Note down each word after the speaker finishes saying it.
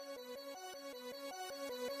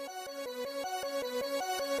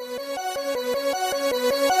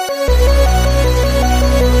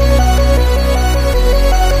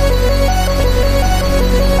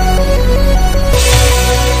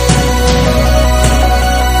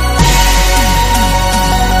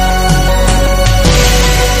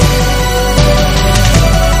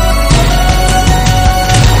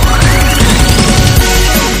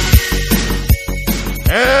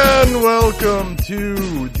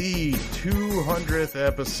the 200th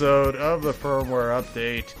episode of the Firmware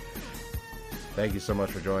Update. Thank you so much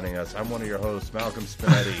for joining us. I'm one of your hosts, Malcolm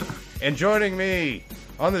Spinetti. And joining me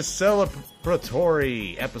on this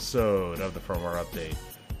celebratory episode of the Firmware Update,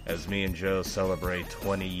 as me and Joe celebrate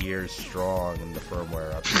 20 years strong in the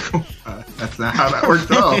Firmware Update. That's not how that works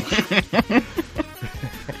out.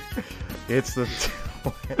 It's the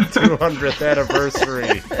 200th anniversary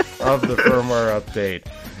of the Firmware Update.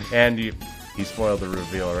 And he spoiled the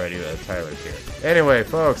reveal already that Tyler's here. Anyway,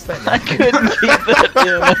 folks, I couldn't keep that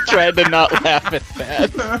in. I tried to not laugh at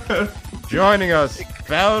that. Joining us,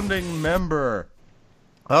 founding member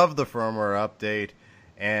of the Firmware Update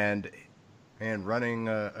and running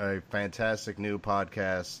a fantastic new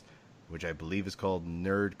podcast, which I believe is called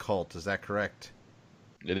Nerd Cult. Is that correct?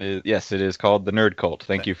 It is. Yes, it is called the Nerd Cult.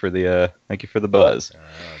 Thank you for the buzz.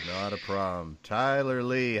 Not a problem. Tyler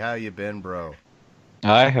Lee, how you been, bro?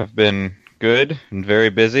 I have been good and very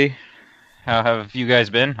busy. How have you guys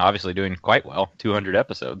been? Obviously doing quite well. 200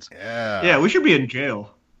 episodes. Yeah, we should be in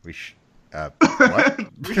jail. What?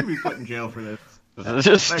 We should be put in jail for this.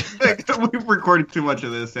 We've recorded too much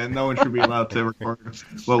of this, and no one should be allowed to record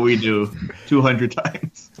what we do 200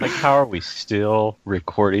 times. Like, how are we still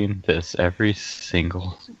recording this every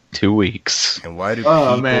single 2 weeks? And why do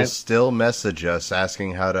people still message us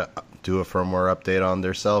asking how to do a firmware update on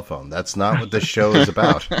their cell phone? That's not what this show is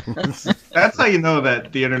about. That's how you know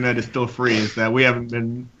that the internet is still free, is that we haven't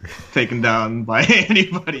been taken down by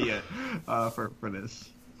anybody yet for this.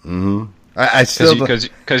 Mm-hmm. I still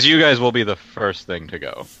because you guys will be the first thing to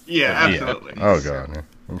go. Yeah, absolutely. Oh god.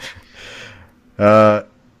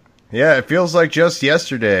 Yeah, it feels like just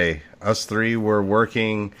yesterday us three were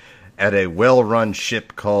working at a well-run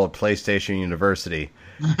ship called PlayStation University.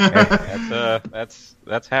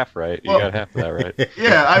 That's half right. You got half of that right.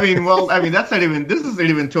 Yeah, I mean, that's not even. This isn't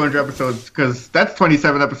even 200 episodes, because that's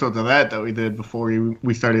 27 episodes of that we did before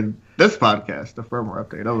we started this podcast, the Firmware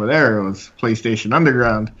Update. Over there, it was PlayStation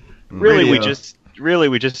Underground. Really,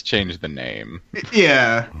 we just changed the name.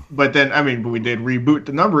 Yeah, but we did reboot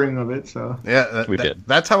the numbering of it, so yeah, we did.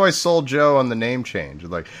 That's how I sold Joe on the name change.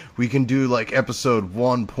 Like, we can do like episode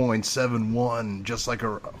 1.71, just like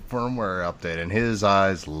a firmware update, and his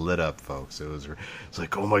eyes lit up, folks. It's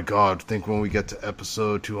like, oh my god, think when we get to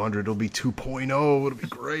episode 200, it'll be 2.0. It'll be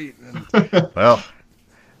great. And, well,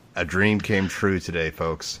 a dream came true today,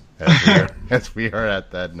 folks. As we are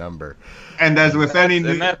at that number. And as with any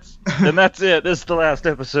new... And that's it. This is the last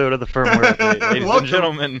episode of the Firmware Update, ladies and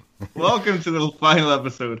gentlemen. Welcome to the final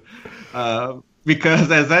episode.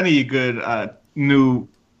 Because as any good new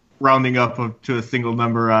rounding up to a single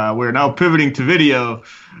number, we're now pivoting to video.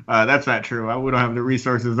 That's not true. We don't have the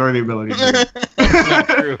resources or the ability to That's not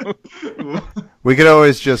true. We could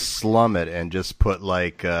always just slum it and just put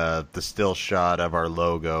like the still shot of our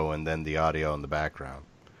logo and then the audio in the background.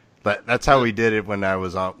 But that's how we did it when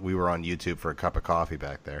we were on YouTube for a cup of coffee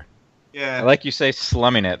back there. Yeah. Like you say,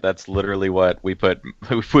 slumming it. That's literally what we put.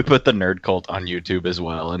 We put the Nerd Cult on YouTube as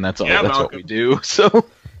well, and that's all. Yeah, that's what we do. So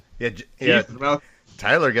yeah.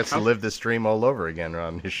 Tyler gets to live this dream all over again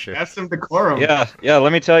on his show. Have some decorum. Yeah.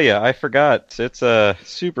 Let me tell you, I forgot. It's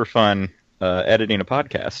super fun editing a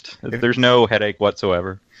podcast. There's no headache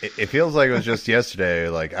whatsoever. It feels like it was just yesterday.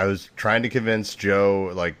 Like, I was trying to convince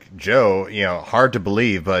Joe, hard to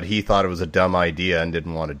believe, but he thought it was a dumb idea and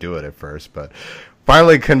didn't want to do it at first. But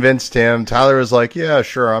finally convinced him. Tyler was like, yeah,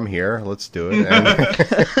 sure, I'm here. Let's do it.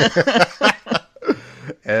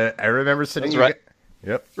 And I remember sitting... Right.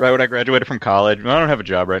 Yep. Right when I graduated from college. I don't have a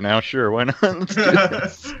job right now. Sure, why not? Let's do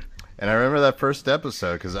this. And I remember that first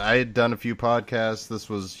episode, because I had done a few podcasts. This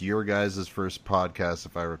was your guys' first podcast,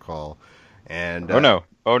 if I recall. And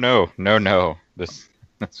Oh no! This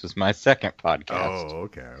was my second podcast. Oh,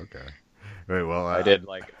 okay. Wait, well, I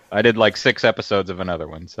did like 6 episodes of another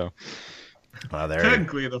one. So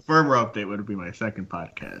technically, the Firmware Update would be my second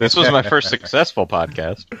podcast. This was my first successful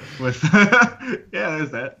podcast. Yeah,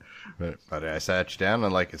 there's that. But I sat you down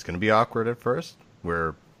and it's going to be awkward at first.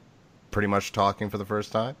 We're pretty much talking for the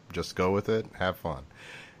first time. Just go with it. Have fun.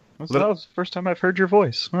 That was the first time I've heard your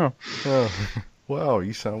voice. Oh. Wow,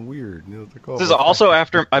 you sound weird. This is also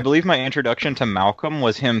after, I believe my introduction to Malcolm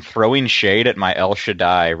was him throwing shade at my El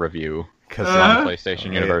Shaddai review on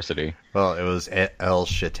PlayStation University. Well, it was El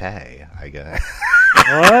Shaddai, I guess.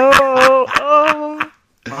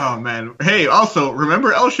 Oh man! Hey, also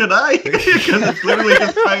remember El Shaddai because it's literally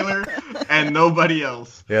just Tyler and nobody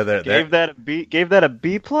else. Yeah, Gave that a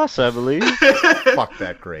B plus, I believe. fuck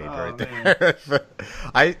that grade right there.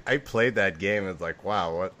 I played that game and was like,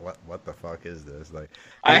 wow, what the fuck is this? Like,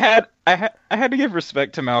 I had to give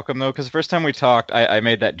respect to Malcolm though, because the first time we talked, I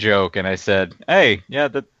made that joke and I said, "Hey, yeah,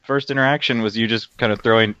 the first interaction was you just kind of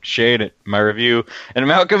throwing shade at my review," and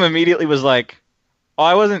Malcolm immediately was like, "Oh,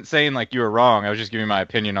 I wasn't saying like you were wrong. I was just giving my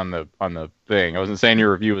opinion on the thing. I wasn't saying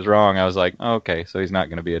your review was wrong." I was like, oh, "Okay, so he's not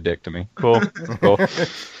going to be a dick to me. Cool, cool."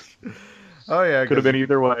 Oh yeah, could have been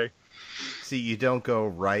either way. See, you don't go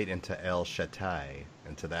right into El Shaddai,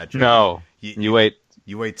 into that joke. No, you wait.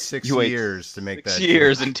 You wait 6 years to make 6 that.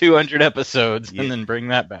 years and 200 episodes, and then bring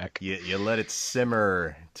that back. You let it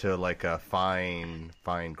simmer to like a fine,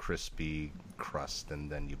 crispy crust,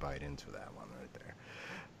 and then you bite into that one right there.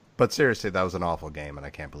 But seriously, that was an awful game, and I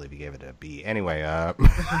can't believe you gave it a B. Anyway,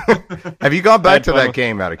 have you gone back to that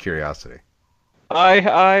game out of curiosity?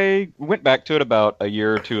 I went back to it about a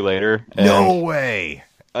year or two later. No way!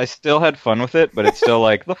 I still had fun with it, but it's still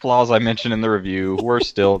like the flaws I mentioned in the review were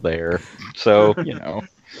still there. So, you know.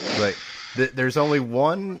 Like, there's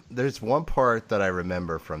one part that I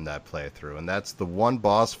remember from that playthrough, and that's the one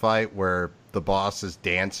boss fight where the boss is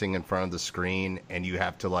dancing in front of the screen, and you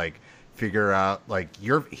have to, like, figure out, like,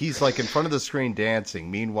 he's, like, in front of the screen dancing.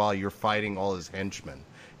 Meanwhile, you're fighting all his henchmen,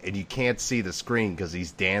 and you can't see the screen because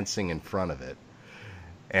he's dancing in front of it.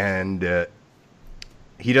 And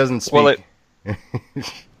he doesn't speak... Well,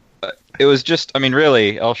 it was just, I mean,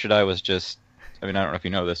 really, El Shaddai was just, I mean, I don't know if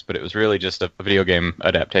you know this, but it was really just a video game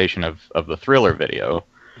adaptation of the Thriller video.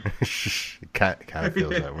 It kind of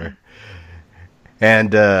feels that way.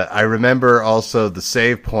 And I remember also the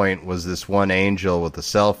save point was this one angel with a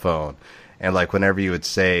cell phone, and like whenever you would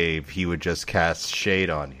save, he would just cast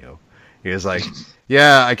shade on you. He was like,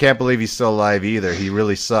 "Yeah, I can't believe he's still alive either. He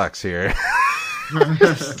really sucks here."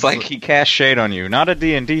 It's like he cast shade on you, not a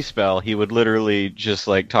D&D spell. He would literally just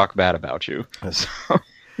like talk bad about you. So.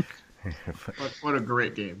 What a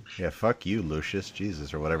great game! Yeah, fuck you, Lucius,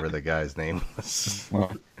 Jesus, or whatever the guy's name was.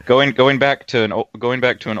 Well, going back to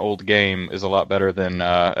an old game is a lot better than,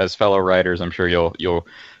 as fellow writers, I'm sure you'll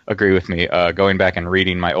agree with me. Going back and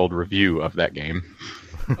reading my old review of that game.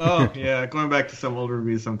 Oh yeah, going back to some old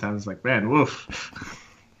reviews sometimes, like man, woof.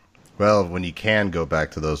 Well, when you can go back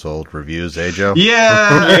to those old reviews, eh, Joe? Yeah,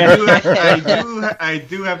 I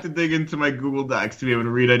do have to dig into my Google Docs to be able to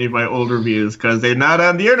read any of my old reviews because they're not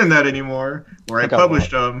on the internet anymore, where I published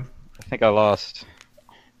them. I think I lost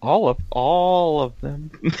all of them.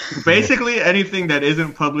 Basically, anything that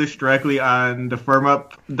isn't published directly on the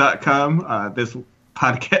firmup.com, this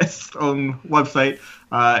podcast's own website,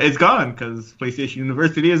 is gone because PlayStation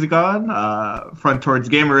University is gone. Front Towards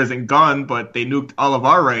Gamer isn't gone, but they nuked all of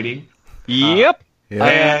our writing. Yep.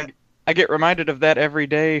 Yeah. I get reminded of that every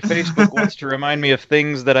day. Facebook wants to remind me of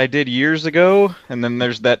things that I did years ago, and then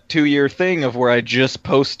there's that 2-year thing of where I just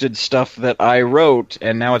posted stuff that I wrote,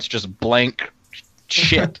 and now it's just blank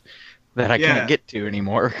shit that I can't get to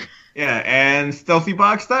anymore. Yeah, and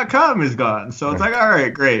stealthybox.com is gone, so it's like, all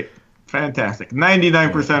right, great. Fantastic.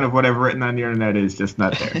 99% of what I've written on the internet is just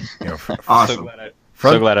not there. Awesome.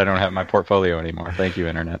 So glad I don't have my portfolio anymore. Thank you,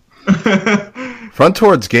 internet. Front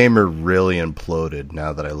Towards Gamer really imploded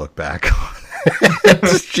now that I look back on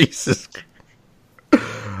it. Jesus.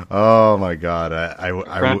 Oh my god.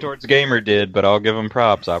 Front Towards Gamer did, but I'll give them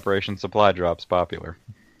props. Operation Supply Drop's popular.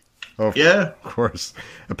 Oh, yeah, of course.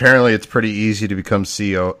 Apparently it's pretty easy to become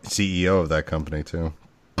CEO of that company too.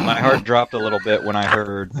 My heart dropped a little bit when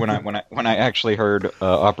I actually heard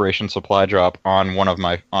Operation Supply Drop on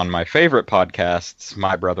my favorite podcasts,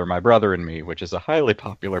 My Brother and Me, which is a highly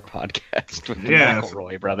popular podcast with the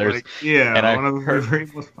McElroy brothers. Like, yeah, and one of the very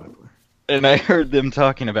most popular. And I heard them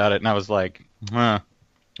talking about it, and I was like, I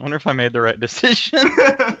wonder if I made the right decision.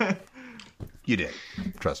 You did.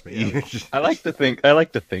 Trust me. Yeah. I like to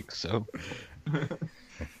think so.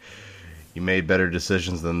 You made better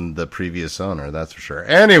decisions than the previous owner, that's for sure.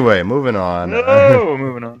 Anyway, moving on. Oh,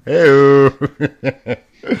 moving on. Hey,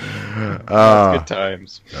 good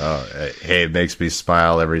times. Hey, it makes me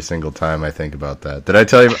smile every single time I think about that. Did I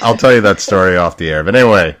tell you? I'll tell you that story off the air. But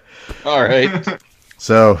anyway. All right.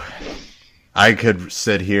 So, I could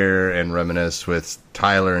sit here and reminisce with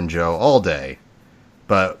Tyler and Joe all day,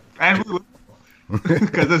 but... And we would.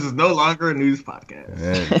 Because this is no longer a news podcast.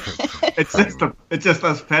 It's just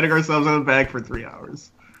us patting ourselves on the back for 3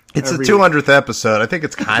 hours. It's the 200th episode. I think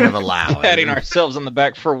it's kind of allowed. Patting ourselves on the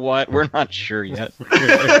back for what? We're not sure yet.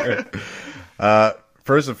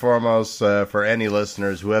 First and foremost, for any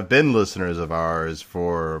listeners who have been listeners of ours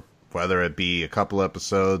for whether it be a couple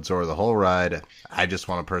episodes or the whole ride, I just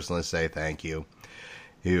want to personally say thank you.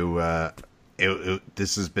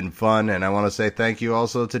 This has been fun, and I want to say thank you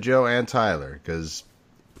also to Joe and Tyler, because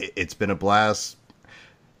it's been a blast.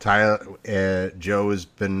 Tyler, Joe has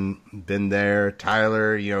been there.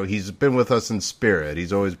 Tyler, he's been with us in spirit.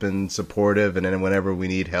 He's always been supportive, and then whenever we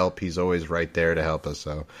need help, he's always right there to help us.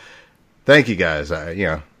 So, thank you guys.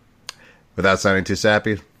 Without sounding too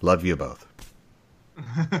sappy, love you both.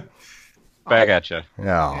 Back at you.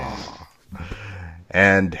 Oh.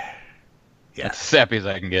 And yeah, as sappy as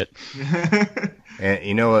I can get. And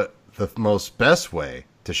you know what? The most best way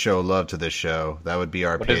to show love to this show, that would be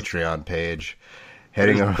our Patreon page.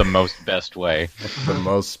 Heading over the most best way. The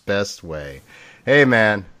most best way. Hey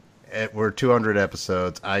man, we're 200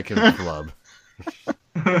 episodes. I can flub.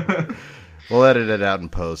 We'll edit it out in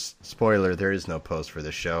post. Spoiler: there is no post for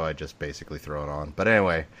this show. I just basically throw it on. But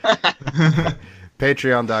anyway,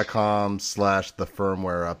 Patreon.com/the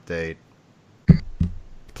Firmware update.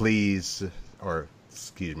 Please, or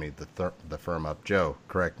excuse me, the firm up. Joe,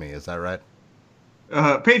 correct me. Is that right?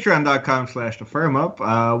 Patreon.com/the firm up.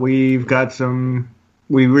 We've got some.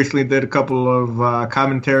 We recently did a couple of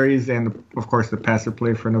commentaries and, of course, the Passer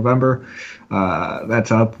Play for November.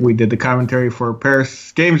 That's up. We did the commentary for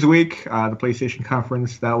Paris Games Week, the PlayStation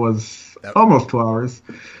conference. That was almost 2 hours.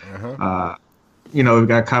 Uh-huh. We've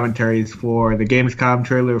got commentaries for the Gamescom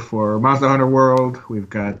trailer for Monster Hunter World. We've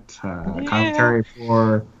got commentary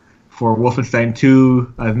for Wolfenstein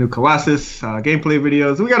 2, the new Colossus, gameplay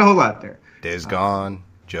videos. We got a whole lot there. Days Gone.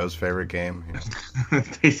 Joe's favorite game.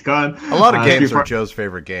 Days Gone. A lot of games are Joe's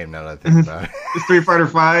favorite game, now that I think about it. Street Fighter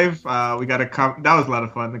 5. We got that was a lot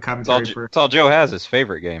of fun. The commentary it's all Joe has is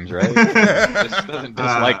favorite games, right? Just doesn't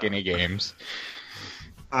dislike any games.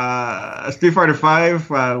 Street Fighter 5.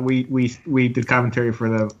 We did commentary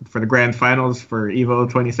for the grand finals for EVO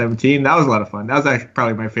 2017. That was a lot of fun. That was actually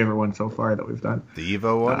probably my favorite one so far that we've done. The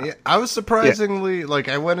EVO one. Yeah, I was surprisingly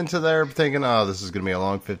I went into there thinking, oh, this is going to be a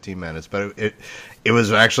long 15 minutes, but it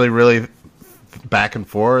was actually really back and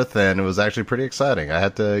forth, and it was actually pretty exciting. I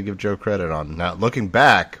had to give Joe credit on. Now looking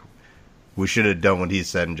back, we should have done what he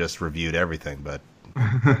said and just reviewed everything, but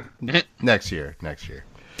next year.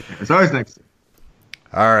 It's always next year.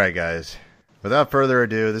 All right, guys. Without further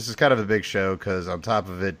ado, this is kind of a big show because on top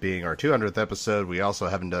of it being our 200th episode, we also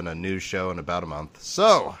haven't done a news show in about a month.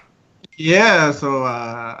 So,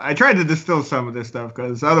 I tried to distill some of this stuff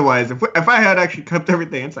because otherwise, if I had actually kept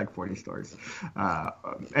everything, it's like 40 stories,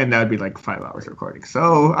 and that would be like 5 hours recording.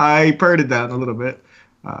 So I pared it down a little bit,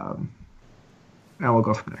 and we'll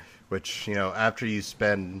go from there. Which, after you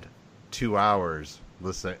spend 2 hours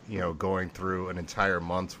going through an entire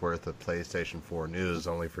month's worth of PlayStation 4 news,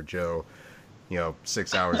 only for Joe,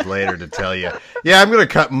 6 hours later to tell you, yeah, I'm going to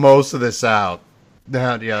cut most of this out.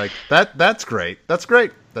 That's great. That's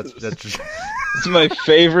great. That's This is my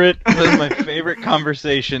favorite. This is my favorite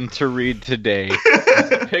conversation to read today.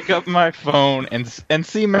 Pick up my phone and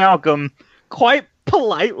see Malcolm quite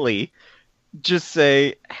politely just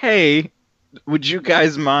say, "Hey, would you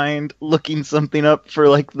guys mind looking something up for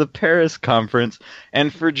the Paris conference?"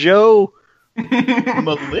 And for Joe,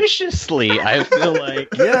 maliciously, I feel like,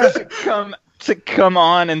 to come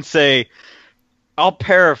on and say, I'll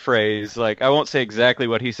paraphrase, I won't say exactly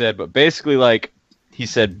what he said, but basically, he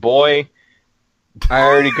said, "Boy, I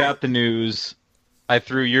already got the news. I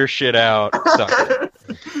threw your shit out. Sucker."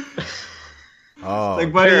 Oh,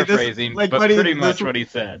 paraphrasing, but pretty much what he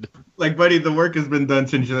said. Buddy, the work has been done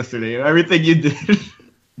since yesterday. Everything you did.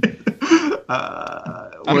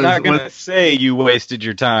 I'm not going to say you wasted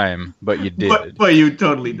your time, but you did. But you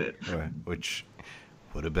totally did. Which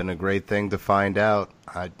would have been a great thing to find out,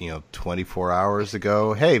 24 hours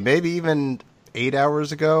ago. Hey, maybe even 8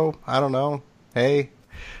 hours ago. I don't know. Hey.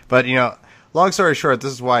 But, long story short,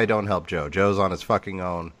 this is why I don't help Joe. Joe's on his fucking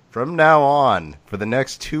own from now on for the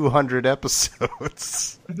next 200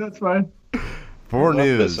 episodes. That's fine. For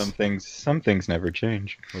news. Some things never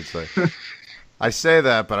change. I say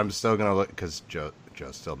that, but I'm still gonna look because Joe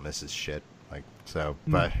still misses shit.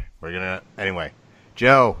 But we're gonna anyway.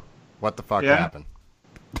 Joe, what the fuck happened?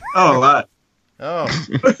 Oh, a lot. Oh,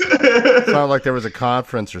 sounded like there was a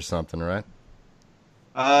conference or something, right?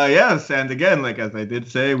 Yes, and again, as I did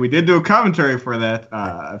say, we did do a commentary for that.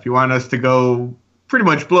 If you want us to go pretty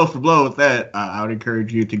much blow for blow with that, I would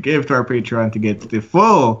encourage you to give to our Patreon to get the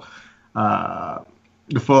full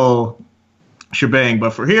shebang.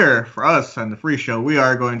 But for us on the free show, we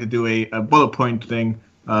are going to do a bullet point thing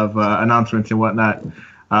of announcements and whatnot.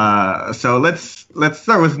 So let's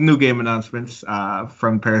start with new game announcements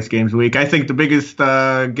from Paris Games Week. I think the biggest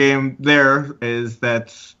game there is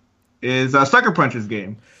that is Sucker Punch's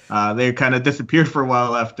game. They kind of disappeared for a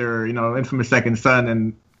while after, Infamous Second Son,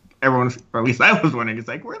 and everyone's, or at least I was wondering, it's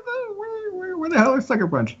like, where the hell is Sucker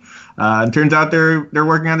Punch? And turns out they're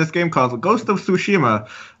working on this game called Ghost of Tsushima,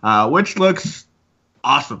 which looks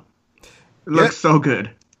awesome. It looks so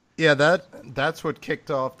good. Yeah, that's what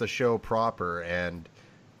kicked off the show proper. And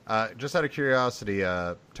just out of curiosity,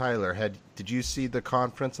 Tyler, did you see the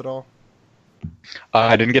conference at all?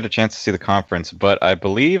 I didn't get a chance to see the conference, but I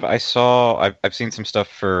believe I've seen some stuff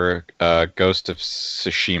for Ghost of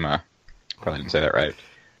Tsushima. Probably didn't say that right.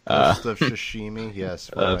 Ghost of Sashimi,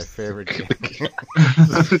 yes, one of my favorite games.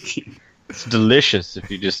 It's delicious if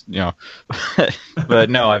you just, But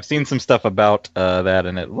no, I've seen some stuff about that,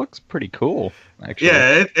 and it looks pretty cool, actually.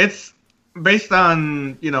 Yeah, it's based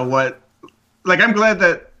on, what... Like, I'm glad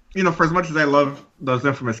that, for as much as I love those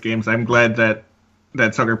Infamous games, I'm glad that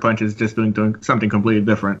Sucker Punch is just doing something completely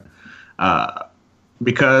different.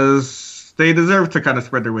 Because they deserve to kind of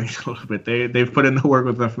spread their wings a little bit. They've put in the work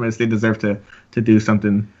with Infamous. They deserve to do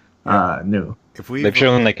something new. They've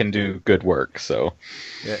shown they can do good work, so...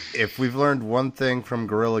 Yeah, if we've learned one thing from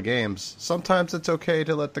Guerrilla Games, sometimes it's okay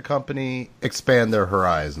to let the company expand their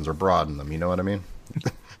horizons or broaden them, you know what I mean?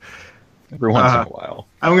 Every once in a while.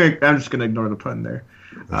 I'm just gonna ignore the pun there.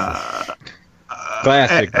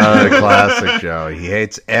 Classic. Classic Joe. He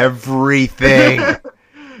hates everything.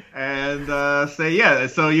 And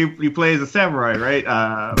so you play as a samurai, right?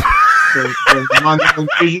 The Mongol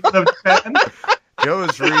invasion of Japan. Joe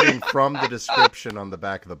is reading from the description on the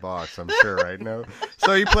back of the box, I'm sure, right now.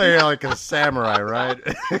 So you play like a samurai, right?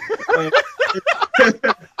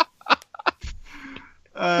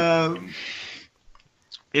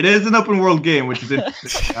 It is an open world game, which is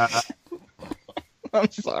interesting.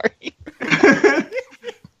 I'm sorry.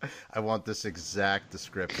 I want this exact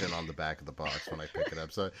description on the back of the box when I pick it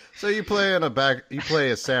up. So you play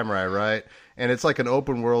a samurai, right? And it's like an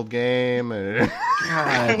open world game. And...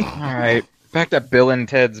 God, all right. Back to Bill and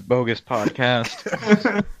Ted's Bogus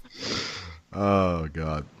Podcast. Oh,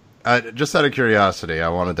 God. Just out of curiosity, I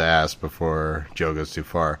wanted to ask before Joe goes too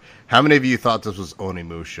far. How many of you thought this was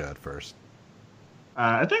Onimusha at first?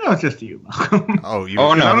 I think that was just you. Oh, you?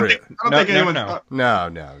 Oh, no. I don't think anyone No. thought... No.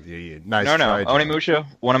 Nice try. Onimusha,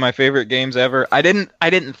 one of my favorite games ever. I didn't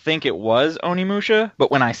think it was Onimusha,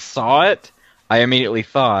 but when I saw it, I immediately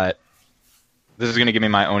thought, this is going to give me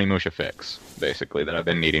my Onimusha fix, basically, that I've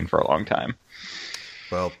been needing for a long time.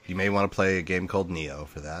 Well, you may want to play a game called Neo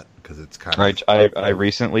for that, because it's kind of... I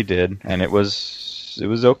recently did, and it was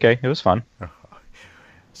okay. It was fun.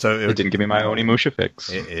 So it didn't give me my Onimusha fix.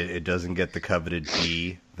 It doesn't get the coveted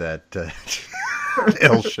B that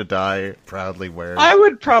El Shaddai proudly wears. I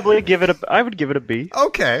would probably give it a B.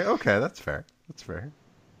 Okay, that's fair.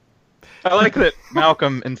 I like that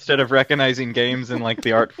Malcolm, instead of recognizing games in like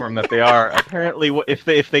the art form that they are, apparently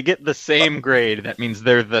if they get the same grade, that means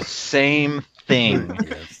they're the same thing.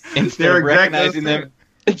 Yes. Instead of recognizing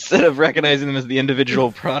them as the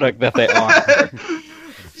individual product that they are.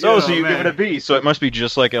 So you give it a B, so it must be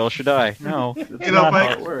just like El Shaddai. No, that's not how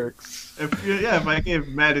it works. If I gave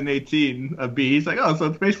Madden 18 a B, he's like, oh, so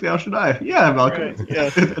it's basically El Shaddai. Yeah, Malcolm. Right. Yeah.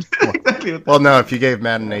 Exactly. Well, no, if you gave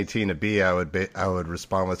Madden 18 a B, I would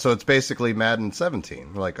respond with, so it's basically Madden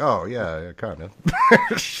 17. Like, oh, yeah, kind of.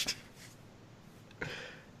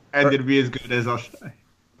 And it'd be as good as El Shaddai.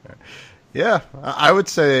 Yeah, I would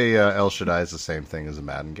say El Shaddai is the same thing as a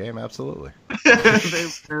Madden game, absolutely.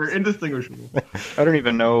 They're indistinguishable. I don't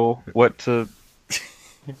even know what to...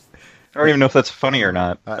 I don't even know if that's funny or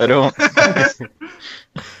not. I don't...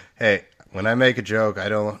 Hey, when I make a joke, I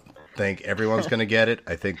don't think everyone's going to get it.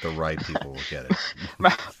 I think the right people will get it.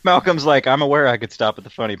 Malcolm's like, I'm aware I could stop at the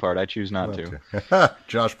funny part. I choose not to.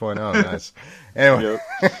 Josh point out, nice. Anyway.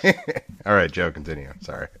 Yep. All right, Joe, continue.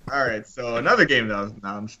 Sorry. All right, so another game that was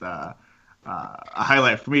announced... a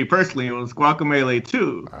highlight for me personally was Guacamelee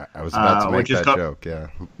 2. I was about to make that joke, yeah.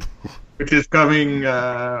 Which is coming,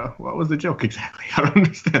 what was the joke exactly? I don't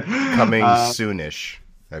understand. Coming soonish,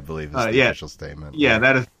 I believe is the official statement. Yeah,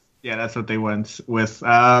 that's what they went with.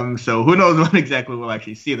 So who knows when exactly we'll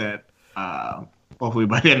actually see that. Hopefully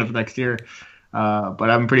by the end of next year. But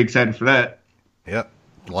I'm pretty excited for that. Yep.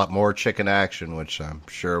 A lot more chicken action, which I'm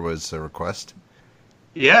sure was a request.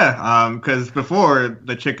 Yeah, because before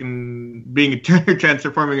the chicken being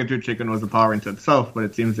transforming into a chicken was a power into itself, but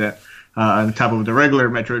it seems that on top of the regular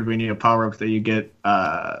Metroidvania power-ups that you get,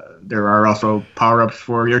 there are also power-ups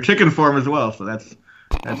for your chicken form as well. So that's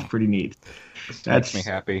pretty neat. That makes me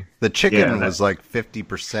happy. The chicken was like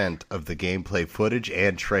 50% of the gameplay footage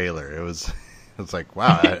and trailer. It was like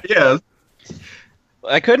wow. Yeah.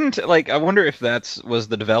 I couldn't like. I wonder if was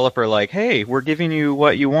the developer like, "Hey, we're giving you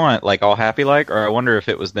what you want," like all happy like, or I wonder if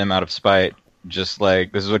it was them out of spite, just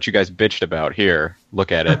like this is what you guys bitched about. Here,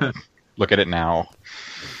 look at it, look at it now.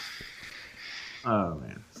 Oh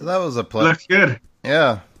man, So that was a play. looks good.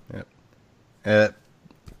 Yeah.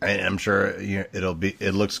 I'm sure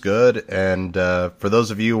it looks good. And for those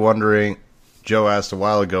of you wondering, Joe asked a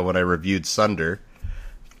while ago when I reviewed Sunder.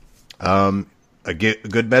 A good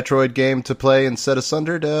Metroid game to play instead of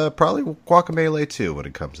Sundered, probably Guacamelee 2 when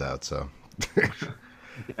it comes out. So,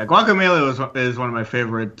 Yeah, Guacamelee is one of my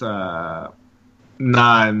favorite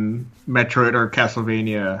non-Metroid or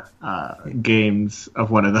Castlevania games of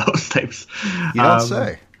one of those types. you don't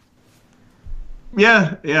say.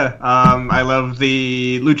 Yeah. I love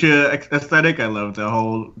the lucha aesthetic. I love the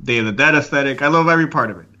whole Day of the Dead aesthetic. I love every part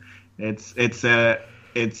of it.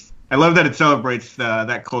 I love that it celebrates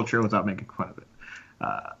that culture without making fun of it.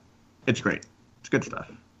 It's great. It's good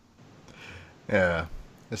stuff. Yeah.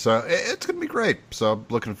 So it's going to be great. So I'm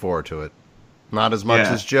looking forward to it. Not as much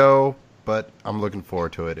as Joe, but I'm looking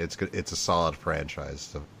forward to it. It's good. It's a solid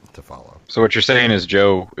franchise to follow. So what you're saying is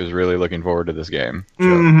Joe is really looking forward to this game.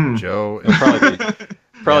 Joe It'll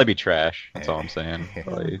probably be trash. That's all I'm saying.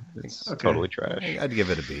 It's totally trash. I'd give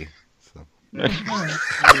it a B. So.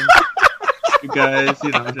 You guys,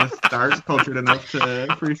 just aren't cultured enough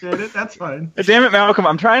to appreciate it. That's fine. Damn it, Malcolm!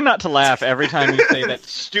 I'm trying not to laugh every time you say that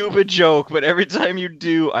stupid joke, but every time you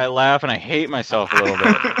do, I laugh and I hate myself a little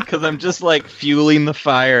bit because I'm just like fueling the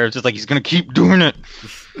fire. It's just like he's gonna keep doing it.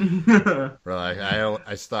 Really,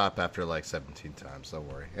 I stop after like 17 times. Don't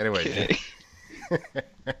worry. Anyway,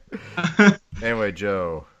 Okay. anyway,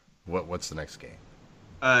 Joe, what's the next game?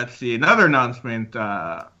 Let's see, another announcement.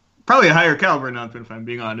 Probably a higher caliber announcement, if I'm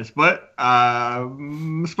being honest. But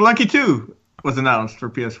Spelunky 2 was announced for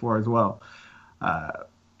PS4 as well.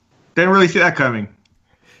 Didn't really see that coming,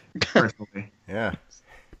 personally. Yeah.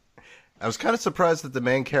 I was kind of surprised that the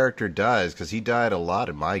main character dies, because he died a lot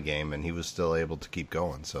in my game, and he was still able to keep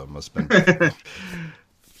going, so it must have been...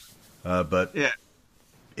 but,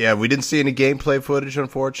 yeah, we didn't see any gameplay footage,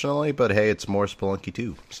 unfortunately, but hey, it's more Spelunky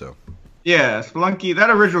 2, so... Yeah, Spelunky,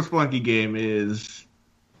 that original Spelunky game is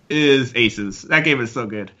aces. That game is so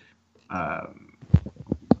good. That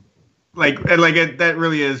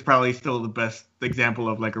really is probably still the best example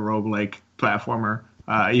of like a roguelike platformer,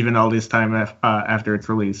 even all this time after its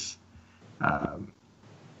release. Have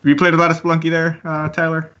you played a lot of Spelunky there,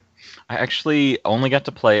 Tyler? I actually only got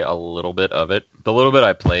to play a little bit of it. The little bit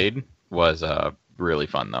I played was really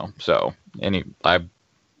fun though. So any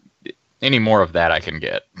more of that I can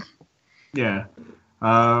get. Yeah.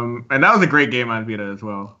 And that was a great game on Vita as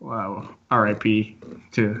well. Wow. R.I.P.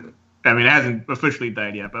 to. I mean, it hasn't officially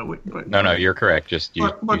died yet, but No, you're correct. Just you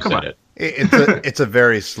said it. It's a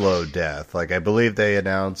very slow death. Like I believe they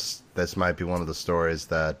announced this might be one of the stories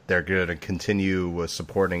that they're going to continue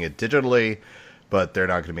supporting it digitally, but there are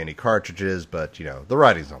not going to be any cartridges. But the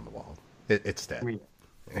writing's on the wall. It's dead.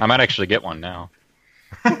 I might actually get one now.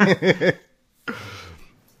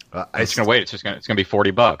 I'm just gonna wait. It's gonna be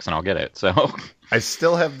 $40, and I'll get it. So I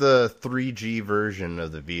still have the 3G version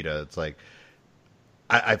of the Vita. It's like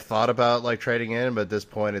I've thought about like trading in, but at this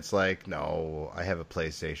point, it's like no. I have a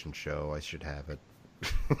PlayStation show. I should have it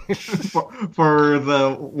for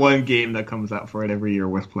the one game that comes out for it every year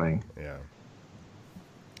worth playing. Yeah.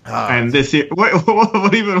 And this year,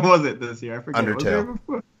 what even was it this year? I forget. Undertale.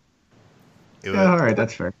 All right,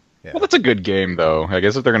 that's fair. Yeah. Well, that's a good game, though. I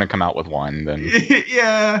guess if they're going to come out with one, then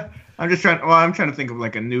yeah. I'm trying to think of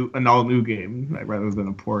like an all new game rather than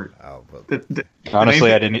a port. Oh, well.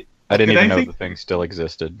 Honestly, I didn't even know the thing still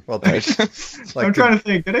existed. Well, like I'm trying to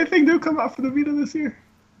think. Did anything new come out for the Vita this year?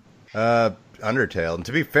 Undertale. And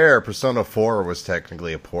to be fair, Persona 4 was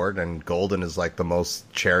technically a port, and Golden is like the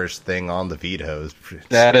most cherished thing on the Vita.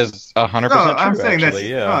 That is 100% true. I'm saying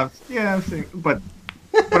actually, yeah. I'm saying, but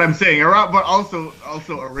I'm saying around, but also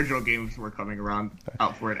original games were coming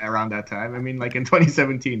out for it around that time. I mean, like in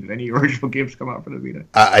 2017, did any original games come out for the Vita?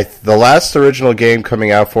 The last original game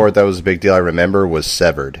coming out for it that was a big deal I remember was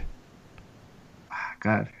Severed.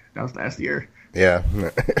 God, that was last year. Yeah.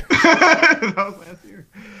 That was last year.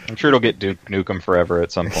 I'm sure it'll get Duke Nukem Forever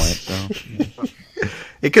at some point. So.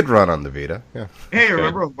 It could run on the Vita. Yeah. Hey,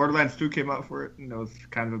 remember when Borderlands 2 came out for it? And it was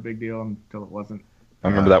kind of a big deal until it wasn't. I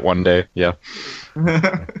remember that one day. Yeah.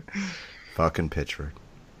 Fucking Pitchford.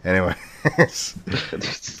 Anyway.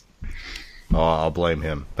 I'll blame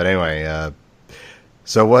him. But anyway,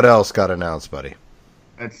 so what else got announced, buddy?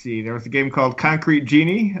 Let's see. There was a game called Concrete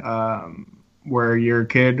Genie, where you're a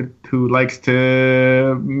kid who likes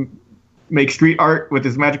to make street art with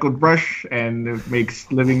his magical brush and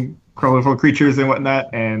makes living colorful creatures and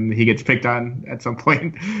whatnot, and he gets picked on at some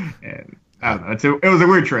point. And I don't know. It was a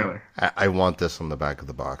weird trailer. I want this on the back of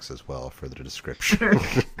the box as well for the description.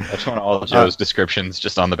 I just want all of Joe's descriptions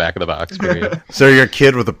just on the back of the box. Period. So you're a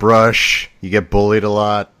kid with a brush. You get bullied a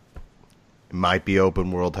lot. It might be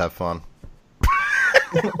open world. Have fun.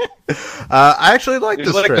 I actually like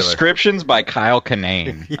this like trailer. descriptions by Kyle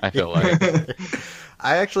Kinane, I feel like.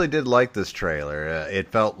 I actually did like this trailer. It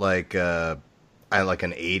felt like an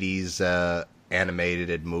 80s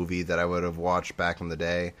animated movie that I would have watched back in the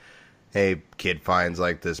day. Hey, kid finds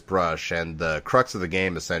like this brush, and the crux of the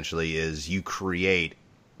game essentially is you create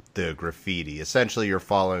the graffiti. Essentially, you're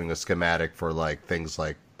following a schematic for like things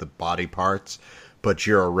like the body parts, but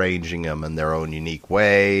you're arranging them in their own unique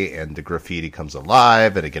way, and the graffiti comes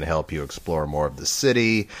alive, and it can help you explore more of the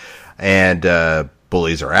city. And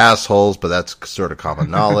bullies are assholes, but that's sort of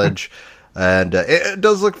common knowledge. And it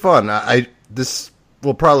does look fun. This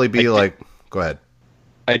will probably be like... Go ahead.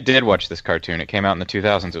 I did watch this cartoon. It came out in the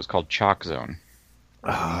 2000s. It was called Chalk Zone.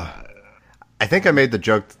 I think I made the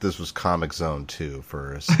joke that this was Comic Zone, too,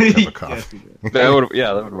 for a cup of coffee. That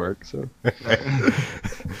would work. So,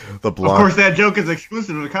 the blonde... Of course, that joke is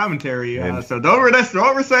exclusive to the commentary, so don't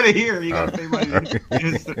recite it here. You gotta pay money to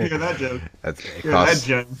hear that joke. That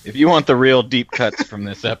joke. If you want the real deep cuts from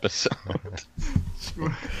this episode,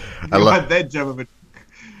 I love that joke of it.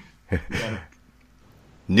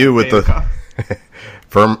 New with the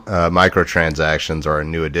microtransactions are a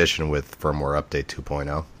new addition with Firmware Update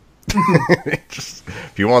 2.0. Just,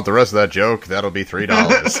 if you want the rest of that joke, that'll be $3.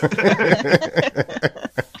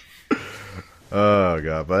 Oh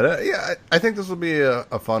god, but yeah, I think this will be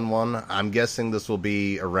a fun one. I'm guessing this will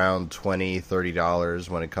be around $20-$30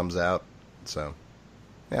 when it comes out. So,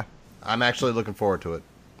 yeah, I'm actually looking forward to it.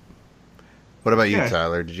 What about you,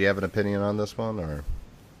 Tyler? Did you have an opinion on this one, or?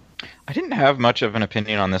 I didn't have much of an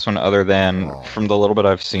opinion on this one other than from the little bit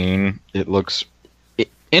I've seen, it looks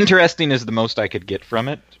interesting is the most I could get from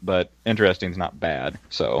it, but interesting is not bad.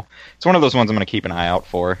 So it's one of those ones I'm going to keep an eye out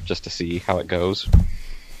for just to see how it goes.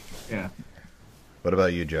 Yeah. What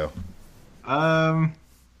about you, Joe?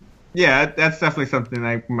 Yeah, that's definitely something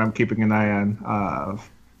I'm keeping an eye on.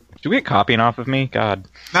 Do we get copying off of me? God.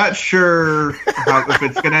 Not sure if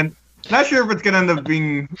it's going to end. Not sure if it's going to end up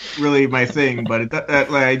being really my thing, but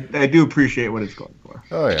I do appreciate what it's going for.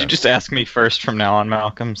 Oh, yeah. Could you just ask me first from now on,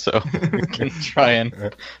 Malcolm, so we can try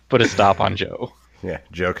and put a stop on Joe? Yeah,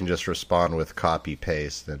 Joe can just respond with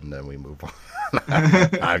copy-paste, and then we move on.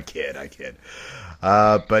 I kid.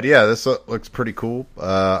 But yeah, this looks pretty cool.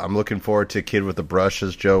 I'm looking forward to Kid with a Brush,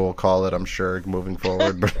 as Joe will call it, I'm sure, moving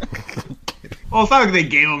forward. Well, it's not like they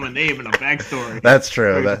gave him a name and a backstory. That's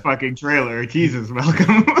true. That fucking trailer. Jesus,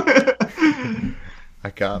 Malcolm. I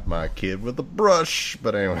got my kid with a brush.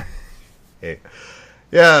 But anyway. Hey.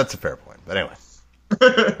 Yeah, that's a fair point. But anyway.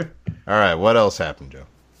 All right, what else happened, Joe?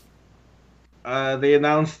 They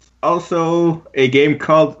announced also a game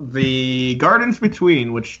called The Gardens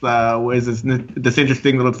Between, which was this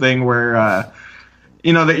interesting little thing where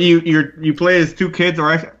that you play as two kids, or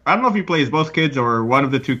I don't know if you play as both kids or one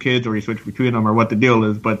of the two kids, or you switch between them, or what the deal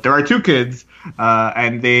is. But there are two kids,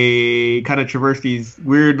 and they kind of traverse these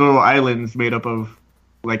weird little islands made up of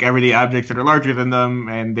like everyday objects that are larger than them,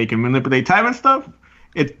 and they can manipulate time and stuff.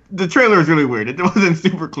 The trailer is really weird. It wasn't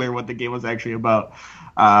super clear what the game was actually about,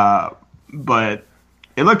 but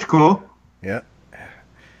it looked cool. Yeah,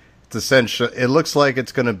 it's essential. It looks like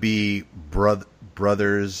it's going to be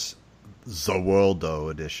Brothers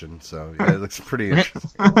Zawoldo edition. So yeah, it looks pretty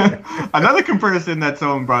interesting. Another comparison that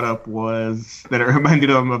someone brought up was that it reminded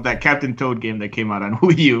them of that Captain Toad game that came out on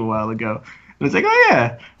Wii U a while ago. And it's like, oh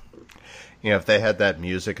yeah. Yeah, if they had that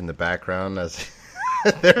music in the background as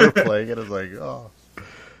they were playing it, I was like, oh.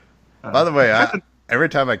 By the way, every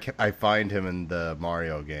time I find him in the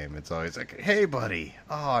Mario game, it's always like, hey, buddy.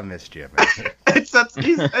 Oh, I missed you, man.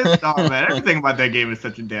 Oh, man. Everything about that game is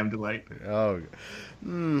such a damn delight. Oh,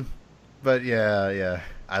 but yeah.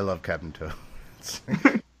 I love Captain Toad.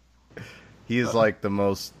 He is like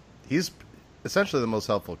he's essentially the most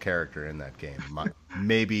helpful character in that game.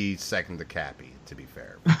 Maybe second to Cappy, to be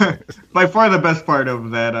fair. By far the best part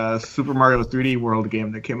of that Super Mario 3D World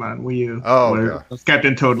game that came out on Wii U. Oh, God. Those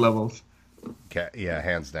Captain Toad levels. Yeah,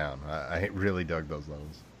 hands down. I really dug those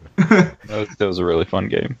levels. That was a really fun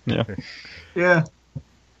game. Yeah. Yeah.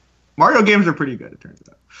 Mario games are pretty good, it turns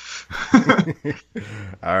out.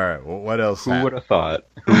 All right. Well, what else? Who would have thought?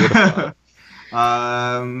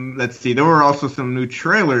 Let's see. There were also some new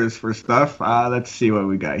trailers for stuff. Let's see what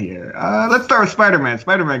we got here. Let's start with Spider-Man.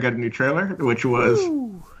 Spider-Man got a new trailer, which was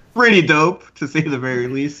pretty dope, to say the very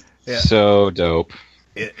least. Yeah. So dope.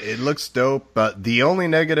 It looks dope, but the only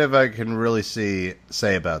negative I can really say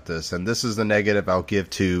about this, and this is the negative I'll give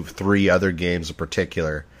to 3 other games in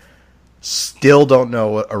particular, still don't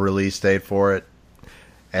know a release date for it.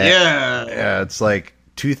 And, yeah, it's like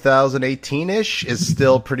 2018-ish is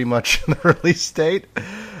still pretty much the release date.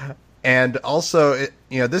 And also,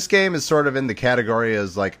 this game is sort of in the category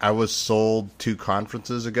as like I was sold 2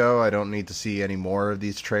 conferences ago. I don't need to see any more of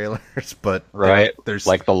these trailers, but right, there's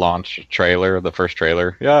like the launch trailer, the first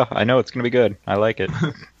trailer. Yeah, I know it's gonna be good. I like it.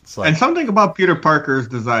 Like, and something about Peter Parker's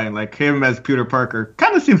design, like him as Peter Parker,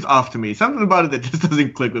 kind of seems off to me. Something about it that just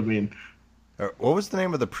doesn't click with me. What was the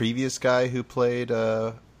name of the previous guy who played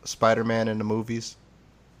Spider-Man in the movies?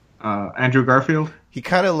 Andrew Garfield. He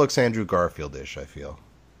kind of looks Andrew Garfield-ish, I feel.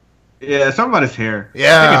 Yeah, something about his hair.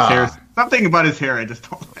 Yeah. Something about his hair I just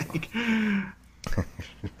don't like.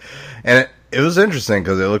 And it was interesting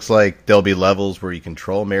because it looks like there'll be levels where you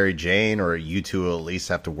control Mary Jane, or you two will at least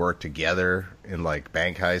have to work together in like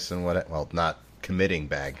bank heists and what. Well, not committing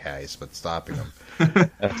bank heists, but stopping them.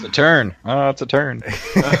 That's a turn. Oh, it's a turn.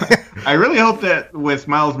 I really hope that with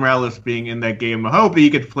Miles Morales being in that game, I hope he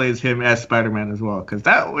could play as him as Spider-Man as well, because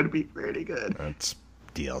that would be pretty good. That's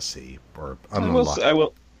DLC or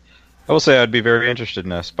I will say I'd be very interested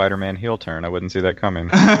in a Spider-Man heel turn. I wouldn't see that coming.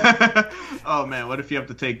 Oh man, what if you have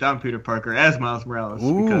to take down Peter Parker as Miles Morales?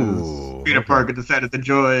 Ooh, because Peter Parker decided to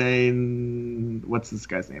join, what's this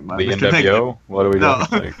guy's name? The NWO? What are we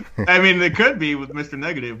doing? No. I mean, it could be with Mr.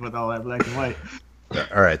 Negative with all that black and white.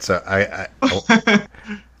 All right, so I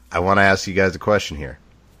want to ask you guys a question here.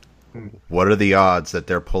 What are the odds that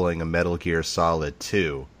they're pulling a Metal Gear Solid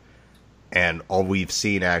 2? And all we've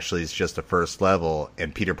seen actually is just the first level,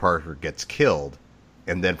 and Peter Parker gets killed,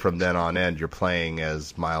 and then from then on end, you're playing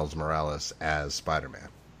as Miles Morales as Spider-Man.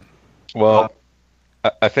 Well,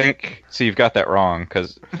 I think, so you've got that wrong,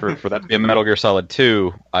 because for that to be a Metal Gear Solid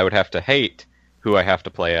 2, I would have to hate who I have to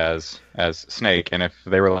play as Snake, and if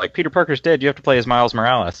they were like, Peter Parker's dead, you have to play as Miles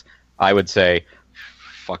Morales, I would say,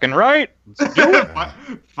 fucking right. Let's do it.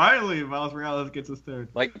 Finally, Miles Morales gets his turn.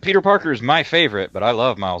 Like, Peter Parker's my favorite, but I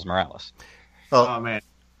love Miles Morales. Well, oh man,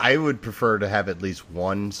 I would prefer to have at least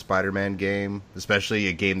one Spider-Man game, especially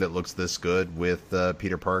a game that looks this good with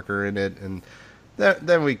Peter Parker in it, and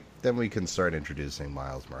then we can start introducing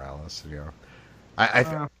Miles Morales.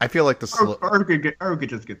 I feel like the or we could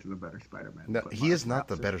just get to the better Spider-Man. No, he is not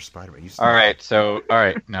the better Spider-Man. All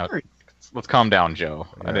right, now let's calm down, Joe.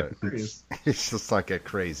 Let's just not get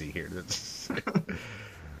crazy here.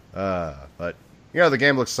 But the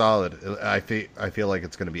game looks solid. I feel like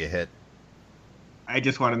it's going to be a hit. I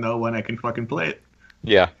just want to know when I can fucking play it.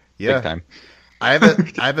 Yeah. Big time. I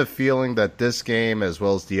have a feeling that this game, as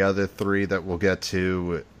well as the other 3 that we'll get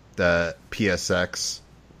to, the PSX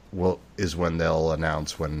is when they'll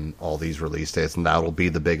announce when all these release dates, and that'll be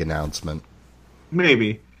the big announcement.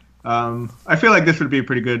 Maybe. I feel like this would be a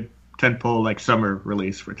pretty good tentpole like summer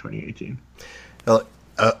release for 2018. Well,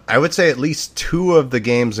 I would say at least 2 of the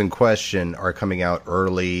games in question are coming out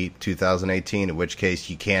early 2018, in which case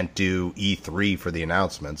you can't do E3 for the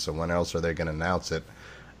announcement, so when else are they going to announce it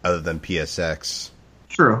other than PSX?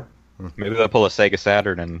 True. Maybe they'll pull a Sega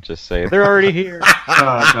Saturn and just say, they're already here.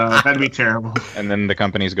 No, that'd be terrible. And then the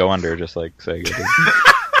companies go under, just like Sega did.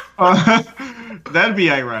 That'd be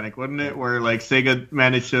ironic, wouldn't it? Where like Sega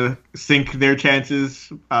managed to sink their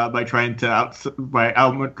chances by trying to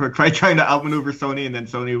outmaneuver Sony, and then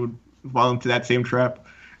Sony would fall into that same trap.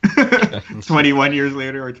 21 years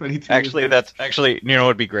later, or 22. Actually, that's what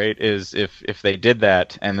would be great is if they did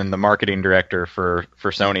that, and then the marketing director for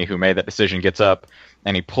Sony who made that decision gets up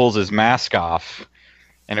and he pulls his mask off.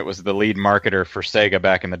 And it was the lead marketer for Sega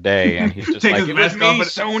back in the day, and he's just like, "It was me,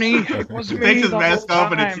 Sony. It was me." Takes his mask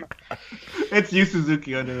off, and it's Yu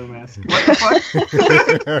Suzuki under the mask. What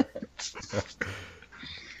the fuck?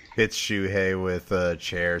 Hits Shuhei with a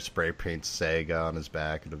chair, spray paints Sega on his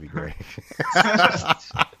back. It'll be great.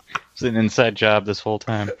 It's an inside job this whole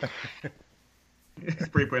time.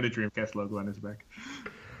 Spray painted Dreamcast logo on his back.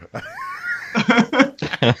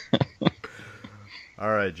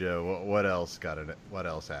 All right, Joe. What else What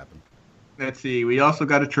else happened? Let's see. We also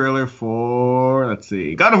got a trailer for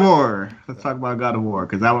God of War. Let's talk about God of War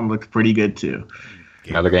because that one looks pretty good too.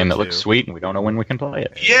 Another game that looks sweet, and we don't know when we can play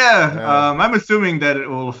it. Yeah, I'm assuming that it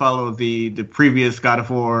will follow the previous God of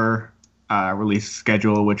War release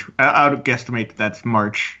schedule, which I would guesstimate that's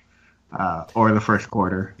March or the first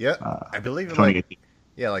quarter. Yeah, I believe 2018.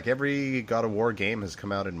 Like every God of War game has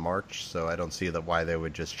come out in March, so I don't see why they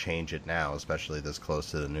would just change it now, especially this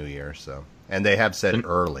close to the new year. So, and they have said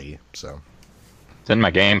early, so it's in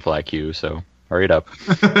my GameFly queue. So hurry it up.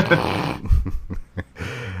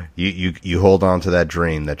 You hold on to that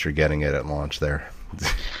dream that you're getting it at launch there.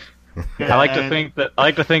 I like to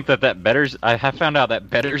think that betters. I have found out that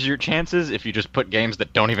betters your chances if you just put games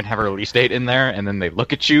that don't even have a release date in there, and then they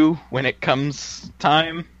look at you when it comes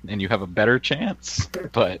time, and you have a better chance.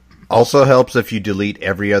 But also helps if you delete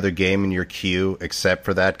every other game in your queue except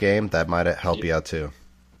for that game. That might help you out too.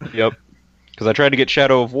 Yep. Because I tried to get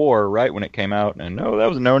Shadow of War right when it came out, and no, that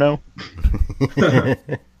was a no.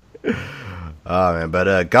 Oh man,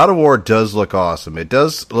 but God of War does look awesome. It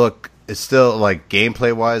does look. It's still, like,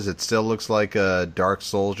 gameplay-wise, it still looks like a Dark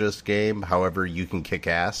Souls game. However, you can kick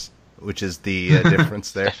ass, which is the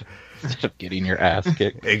difference there. Instead of getting your ass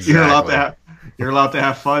kicked. Exactly. You're allowed to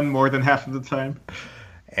have fun more than half of the time.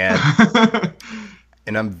 And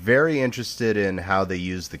I'm very interested in how they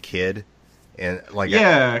use the kid. And like,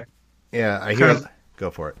 I hear.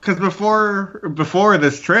 Go for it. Because before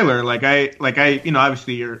this trailer,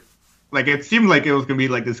 obviously you're. Like, it seemed like it was going to be,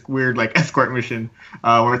 like, this weird, like, escort mission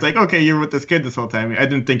where it's like, okay, you're with this kid this whole time. I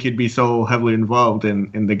didn't think you'd be so heavily involved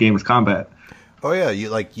in the game's combat. Oh, yeah.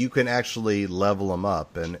 You can actually level him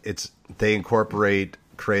up. And they incorporate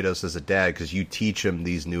Kratos as a dad because you teach him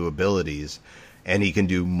these new abilities. And he can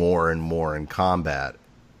do more and more in combat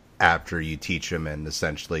after you teach him and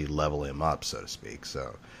essentially level him up, so to speak.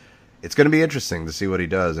 So it's going to be interesting to see what he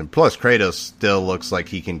does. And plus, Kratos still looks like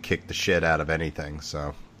he can kick the shit out of anything,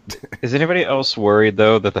 so... Is anybody else worried,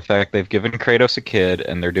 though, that the fact they've given Kratos a kid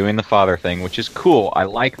and they're doing the father thing, which is cool, I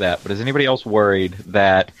like that, but is anybody else worried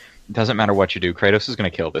that it doesn't matter what you do, Kratos is going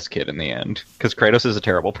to kill this kid in the end? Because Kratos is a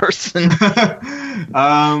terrible person. It's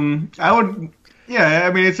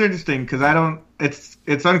interesting, because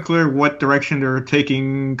it's unclear what direction they're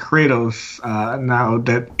taking Kratos now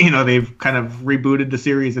that, they've kind of rebooted the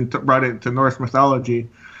series and brought it to Norse mythology.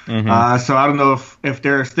 Mm-hmm. So I don't know if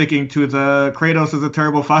they're sticking to the Kratos as a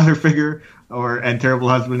terrible father figure and terrible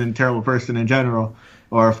husband and terrible person in general,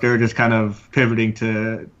 or if they're just kind of pivoting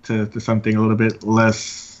to something a little bit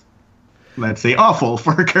less, let's say, awful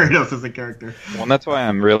for Kratos as a character. Well, and that's why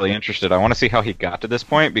I'm really interested. I want to see how he got to this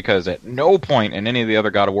point, because at no point in any of the other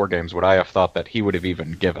God of War games would I have thought that he would have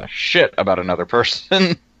even give a shit about another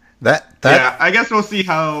person. Yeah, I guess we'll see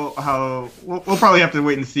how we'll probably have to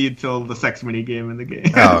wait and see until the sex mini game in the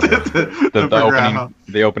game. Oh, okay.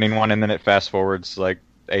 the opening one, and then it fast forwards like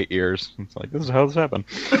 8 years. It's like, this is how this happened.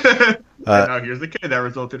 Now here's the kid that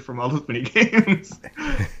resulted from all those mini games.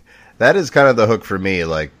 That is kind of the hook for me,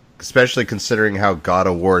 like, especially considering how God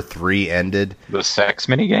of War 3 ended. The sex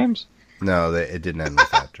mini games? No, it didn't end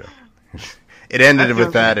with that, Joe. It ended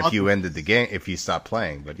with that if you ended the game, if you stopped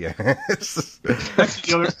playing, but yeah.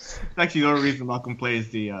 Actually, the only reason Malcolm plays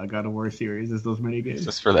the God of War series is those mini games.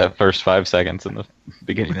 Just for that first 5 seconds in the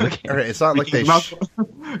beginning of the game. Right, it's not like they...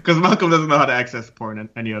 Because Malcolm doesn't know how to access porn in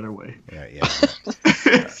any other way. Yeah.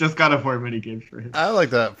 It's just God of War mini games for him. I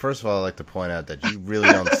like that. First of all, I like to point out that you really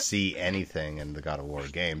don't see anything in the God of War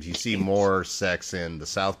games. You see more sex in the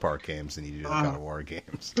South Park games than you do in the God of War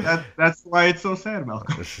games. That's why it's so sad,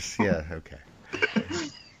 Malcolm. Yeah, okay.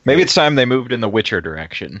 Maybe it's time they moved in the Witcher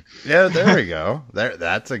direction. Yeah, there we go.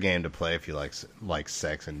 That's a game to play if you like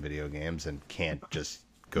sex in video games and can't just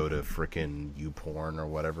go to frickin' YouPorn or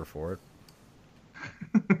whatever for it.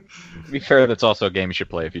 To be fair, that's also a game you should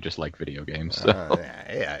play if you just like video games. So.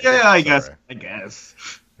 I guess.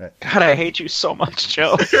 God, I hate you so much,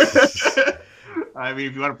 Joe. I mean,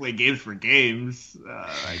 if you want to play games for games,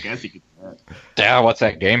 I guess you could do that. Yeah, what's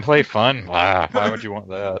that, gameplay fun? Why would you want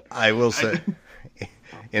that? I will say,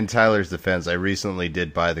 in Tyler's defense, I recently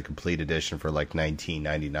did buy the complete edition for like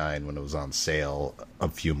 $19.99 when it was on sale a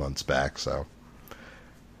few months back, so...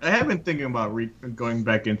 I have been thinking about going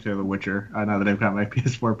back into The Witcher now that I've got my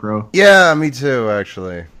PS4 Pro. Yeah, me too,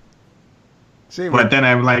 actually. But then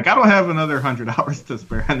I'm like, I don't have another 100 hours to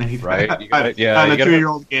spare on anything. Right? On a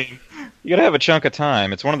 2-year-old game. You gotta have a chunk of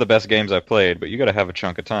time. It's one of the best games I've played, but you gotta have a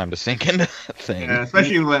chunk of time to sink into that thing. Yeah,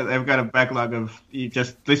 especially when I've got a backlog of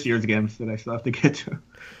just this year's games that I still have to get to.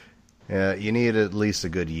 Yeah, you need at least a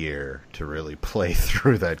good year to really play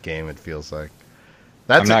through that game, it feels like.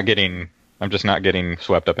 I'm just not getting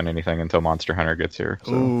swept up in anything until Monster Hunter gets here.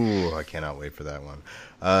 So. Ooh, I cannot wait for that one.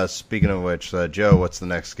 Speaking of which, Joe, what's the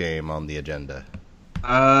next game on the agenda?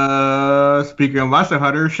 Speaking of Monster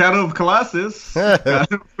Hunter, Shadow of Colossus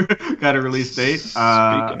got a release date.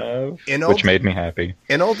 Speaking of, which made me happy.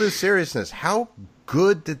 In all due seriousness, how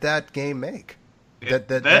good did that game make?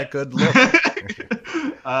 That good look.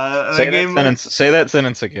 Say that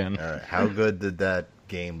sentence again. All right, how good did that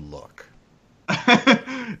game look?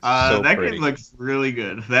 That game looks really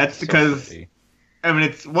good. That's because, I mean,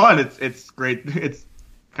 it's great. It's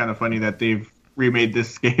kind of funny that they've remade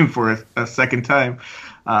this game for a second time.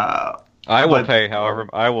 I will pay, however,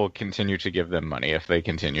 I will continue to give them money if they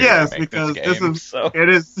continue to make because this game. it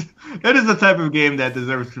is the type of game that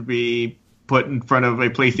deserves to be put in front of a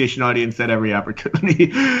PlayStation audience at every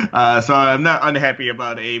opportunity. So I'm not unhappy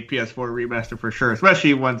about a PS4 remaster for sure,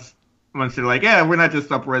 especially once they're like, yeah, we're not just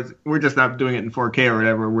we're just not doing it in 4K or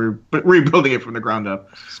whatever. We're rebuilding it from the ground up.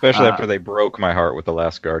 Especially after they broke my heart with The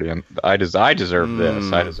Last Guardian. I deserve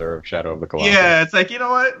this. I deserve Shadow of the Colossus. Yeah, it's like, you know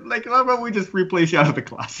what? Like, how about we just replay Shadow of the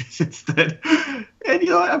Colossus instead? And, you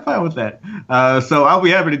know what? I'm fine with that. So I'll be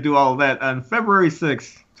happy to do all of that on February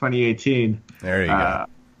 6th, 2018. There you go.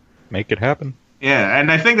 Make it happen. Yeah,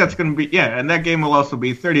 and I think that's going to be... Yeah, and that game will also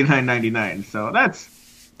be $39.99. So that's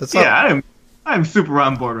I'm super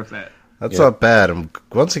on board with that. That's not bad. And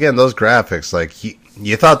once again, those graphics, like,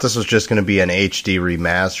 you thought this was just going to be an HD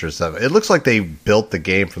remaster or something. It looks like they built the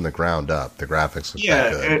game from the ground up. The graphics look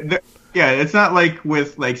that good. It's not like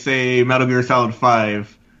with, like, say, Metal Gear Solid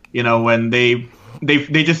 5, you know, when they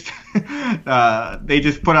just they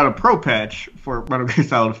just put out a pro patch for Metal Gear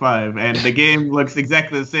Solid 5, and the game looks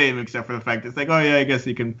exactly the same except for the fact it's like, oh yeah, I guess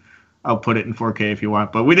you can output it in 4K if you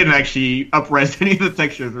want, but we didn't actually up-res any of the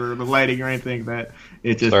textures or the lighting or anything. That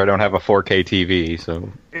it just. So I don't have a 4K TV,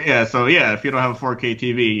 so. Yeah, if you don't have a 4K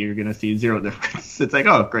TV, you're gonna see zero difference. It's like,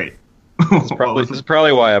 oh, great. This is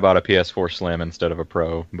probably why I bought a PS4 Slim instead of a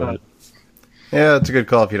Pro, but. Yeah, it's a good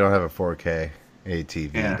call if you don't have a 4K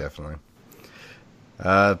ATV, definitely.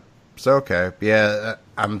 So okay, yeah,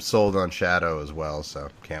 I'm sold on Shadow as well, so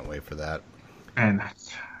can't wait for that. And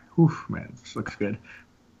that's, man, this looks good.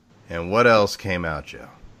 And what else came out, Joe?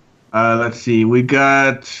 Let's see. We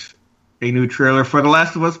got a new trailer for The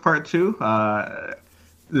Last of Us Part 2.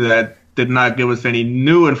 That did not give us any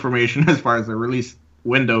new information as far as the release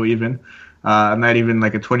window even. Not even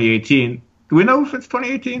like a 2018. Do we know if it's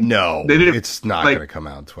 2018? No, it's not going to come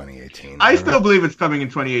out in 2018. I still believe it's coming in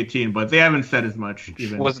 2018, but they haven't said as much.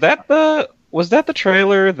 Even. Was that the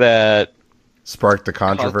trailer that sparked the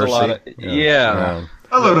controversy? Yeah.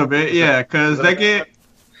 A little bit, yeah, because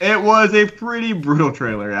it was a pretty brutal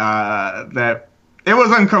trailer. That it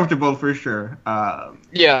was uncomfortable for sure.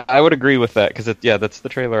 Yeah, I would agree with that because that's the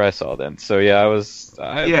trailer I saw then. So yeah,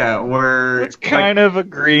 we're kind of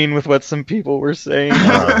agreeing with what some people were saying.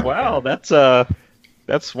 Wow,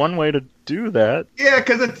 that's one way to do that. Yeah,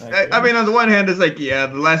 because it's. I mean, on the one hand, it's like, yeah,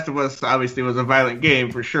 The Last of Us obviously was a violent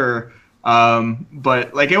game for sure.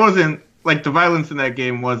 But like, it wasn't like the violence in that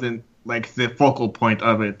game wasn't like the focal point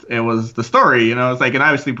of it. It was the story, you know. It's like, and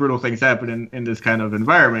obviously brutal things happen in this kind of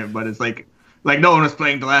environment, but it's like no one was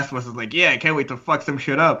playing The Last of Us. It's like, yeah, I can't wait to fuck some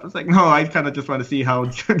shit up. It's like, no, I kind of just want to see how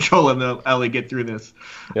Joel and Ellie get through this.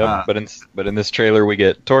 Yep, but in this trailer we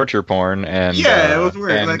get torture porn and it was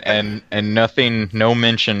weird. And nothing, no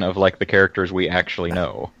mention of like the characters we actually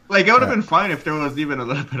know. Like, it would have been fine if there was even a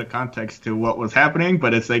little bit of context to what was happening,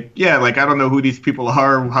 but it's like, yeah, like, I don't know who these people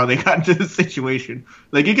are, how they got into this situation.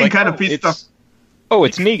 Like, you can kind of piece stuff. Oh,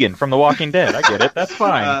 it's Negan from The Walking Dead. I get it. That's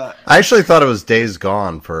fine. I actually thought it was Days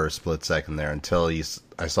Gone for a split second there until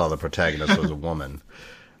I saw the protagonist was a woman.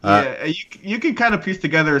 You can kind of piece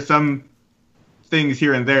together some things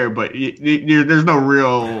here and there, but there's no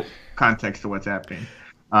real context to what's happening.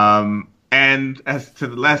 And as to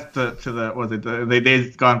the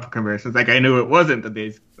Days Gone comparisons, like, I knew it wasn't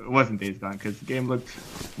Days Gone because the game looked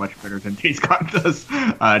much better than Days Gone does.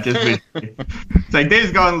 It's like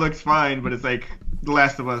Days Gone looks fine, but it's like The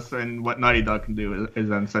Last of Us and what Naughty Dog can do is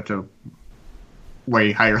on such a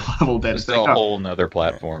way higher level than it's like a whole nother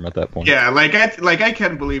platform at that point. Yeah, I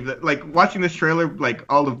can't believe that. Like, watching this trailer, like,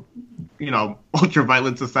 all the, you know, ultra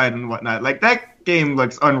violence aside and whatnot, like, that game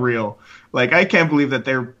looks unreal. Like, I can't believe that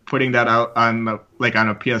they're putting that out on a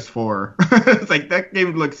PS4. It's like, that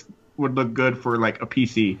game would look good for like a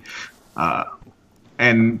PC,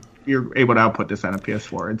 and you're able to output this on a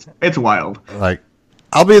PS4. It's wild. Like,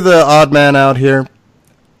 I'll be the odd man out here,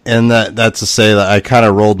 and that's to say that I kind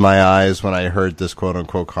of rolled my eyes when I heard this quote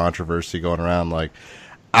unquote controversy going around. Like,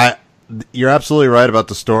 you're absolutely right about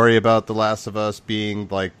the story about The Last of Us being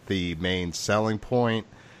like the main selling point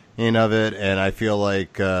of it, and I feel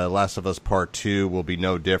like Last of Us Part 2 will be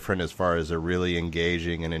no different as far as a really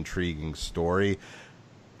engaging and intriguing story.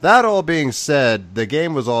 That all being said, the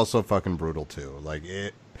game was also fucking brutal too. Like,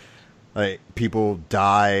 people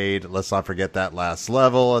died. Let's not forget that last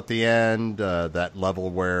level at the end, that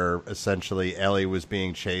level where essentially Ellie was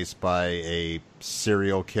being chased by a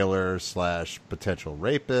serial killer / potential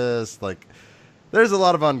rapist. Like, there's a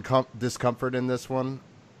lot of discomfort in this one.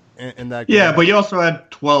 In that game. Yeah, but you also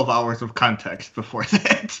had 12 hours of context before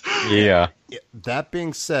that. Yeah. That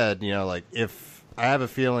being said, you know, like, if I have a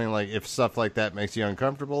feeling like if stuff like that makes you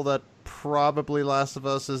uncomfortable, that probably Last of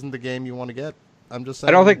Us isn't the game you want to get. I'm just saying.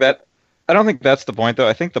 I don't think that's the point, though.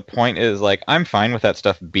 I think the point is, like, I'm fine with that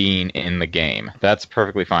stuff being in the game. That's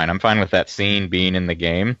perfectly fine. I'm fine with that scene being in the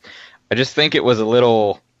game. I just think it was a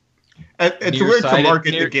little... It's weird to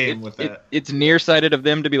market the game with that. It's nearsighted of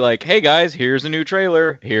them to be like, hey, guys, here's a new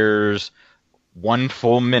trailer. Here's 1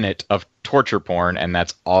 full minute of torture porn, and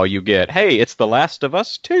that's all you get. Hey, it's The Last of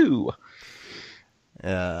Us 2.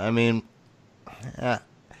 Yeah, I mean...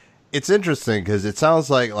 it's interesting, because it sounds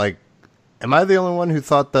like... Am I the only one who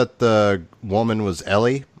thought that the woman was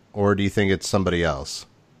Ellie, or do you think it's somebody else?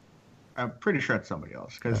 I'm pretty sure it's somebody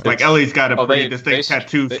else, because like Ellie's got a pretty distinct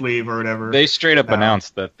tattoo sleeve or whatever. They straight up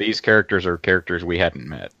announced that these characters are characters we hadn't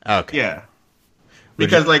met. Okay. Yeah.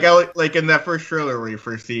 Because like Ellie, like in that first trailer where you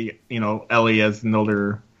first see, Ellie as an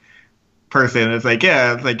older person, it's like,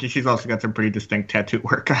 yeah, it's like she's also got some pretty distinct tattoo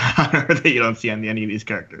work on her that you don't see on any of these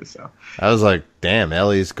characters. So I was like, damn,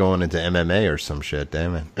 Ellie's going into MMA or some shit,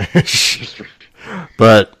 damn it.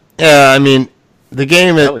 But yeah, I mean, the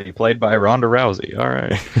game Ellie played by Ronda Rousey. All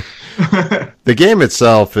right. The game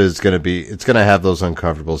itself is going to have those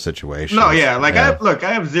uncomfortable situations. No, yeah, like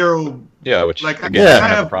I have zero. Yeah, which like again, I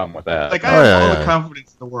have a problem with that. Like I have all the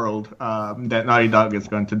confidence in the world that Naughty Dog is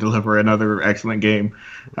going to deliver another excellent game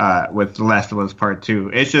with The Last of Us Part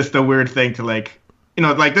 2. It's just a weird thing to like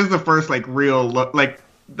this is the first like real look, like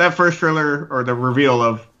that first trailer or the reveal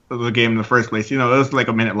of the game in the first place. It was like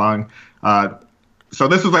a minute long. So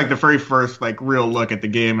this was like the very first like real look at the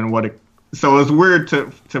game and what it. So it was weird to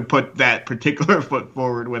put that particular foot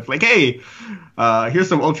forward with like, hey, here's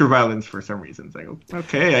some ultra violence for some reason. It's like,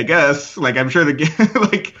 okay, I guess. Like I'm sure the game,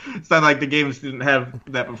 like it's not like the games didn't have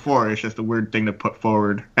that before. It's just a weird thing to put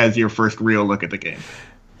forward as your first real look at the game.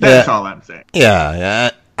 That's all I'm saying.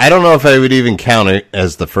 Yeah. I don't know if I would even count it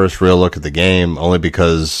as the first real look at the game, only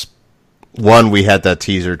because one, we had that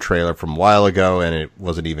teaser trailer from a while ago, and it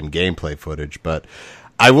wasn't even gameplay footage. But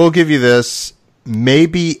I will give you this.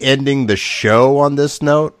 Maybe ending the show on this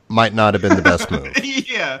note might not have been the best move.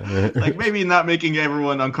 Yeah, like maybe not making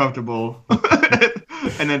everyone uncomfortable,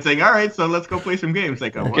 and then saying, "All right, so let's go play some games."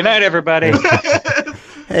 Like, good night, everybody.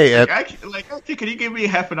 Hey, can you give me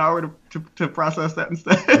half an hour to process that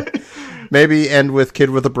instead? Maybe end with "Kid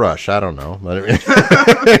with a Brush." I don't know.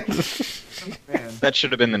 That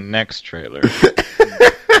should have been the next trailer.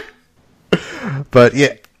 But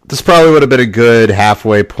yeah, this probably would have been a good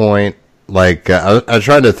halfway point. Like, I was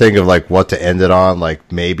trying to think of, like, what to end it on.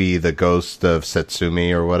 Like, maybe the ghost of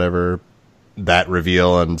Setsumi or whatever. That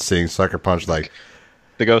reveal and seeing Sucker Punch, like...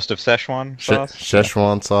 The ghost of Szechuan sauce?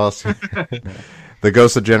 Szechuan sauce. The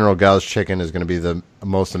ghost of General Gao's chicken is going to be the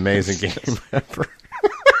most amazing game ever.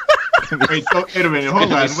 Wait a minute.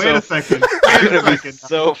 Hold on. Wait a second. It's going to be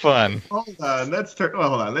so fun. Hold on.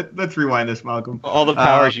 Hold on. Let's rewind this, Malcolm. All the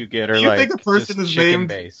powers you get are you like think the person just is chicken named,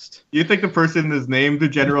 based. You think the person is named the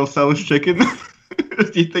General Sells Chicken?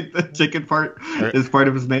 Do you think the chicken part is part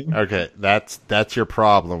of his name? Okay, that's your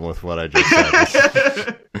problem with what I just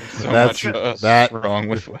said. That's wrong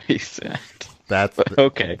with what he said.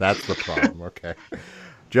 Okay. That's the problem. Okay.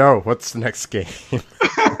 Joe, what's the next game?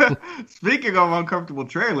 Speaking of uncomfortable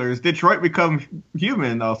trailers, Detroit Become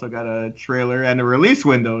Human also got a trailer and a release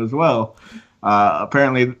window as well.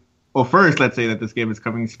 Apparently, first, let's say that this game is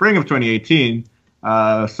coming spring of 2018.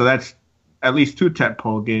 So that's at least 2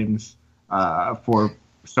 tentpole games for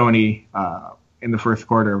Sony in the first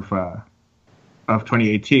quarter of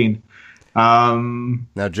 2018.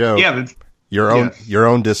 Now, Joe, your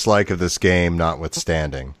own dislike of this game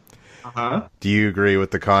notwithstanding. Do you agree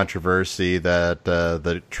with the controversy that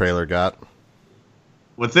the trailer got?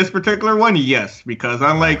 With this particular one, yes, because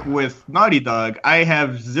unlike with Naughty Dog, I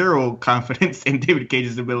have zero confidence in David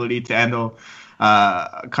Cage's ability to handle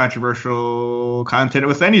controversial content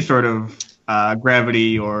with any sort of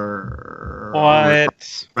gravity or...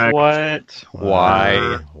 What?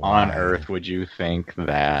 Why on earth would you think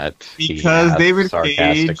that? Because David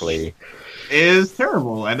Cage is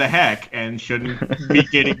terrible and a hack and shouldn't be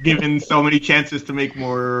given so many chances to make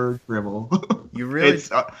more dribble.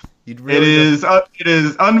 It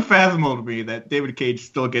is unfathomable to me that David Cage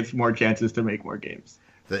still gets more chances to make more games.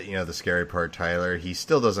 The scary part, Tyler, he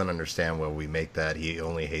still doesn't understand why we make that. He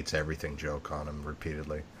only hates everything joke on him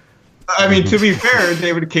repeatedly. I mean, to be fair,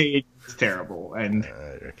 David Cage is terrible and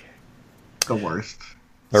the worst.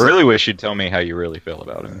 I really wish you'd tell me how you really feel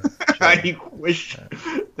about him. I wish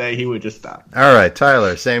that he would just stop. All right,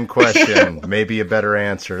 Tyler, same question. Maybe a better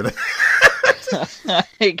answer.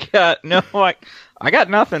 I got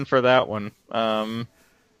nothing for that one.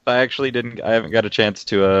 I actually didn't. I haven't got a chance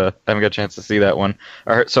to. I haven't got a chance to see that one.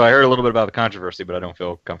 So I heard a little bit about the controversy, but I don't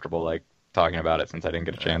feel comfortable like talking about it since I didn't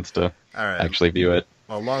get a chance to actually view it.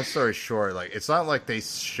 Well, long story short, like it's not like they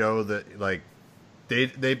show that like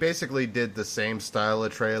they basically did the same style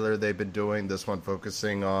of trailer they've been doing. This one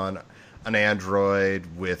focusing on an android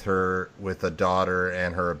with a daughter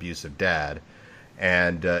and her abusive dad.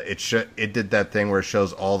 And it did that thing where it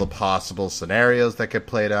shows all the possible scenarios that get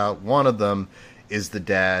played out. One of them is the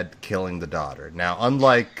dad killing the daughter. Now,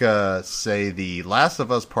 unlike, say, the Last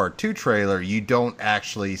of Us Part 2 trailer, you don't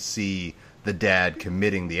actually see the dad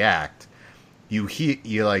committing the act. You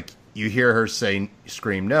hear her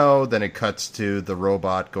scream no, then it cuts to the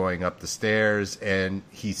robot going up the stairs, and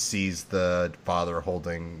he sees the father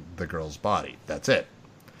holding the girl's body. That's it.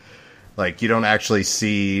 Like, you don't actually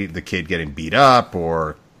see the kid getting beat up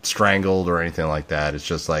or strangled or anything like that. It's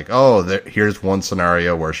just like, oh, here's one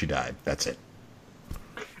scenario where she died. That's it.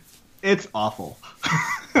 It's awful.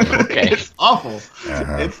 Okay. It's awful.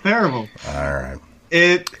 Uh-huh. It's terrible. All right.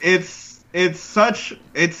 It's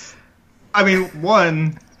I mean,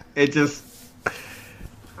 one, it just...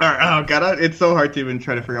 Oh, God, it's so hard to even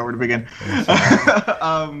try to figure out where to begin.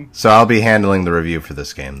 So I'll be handling the review for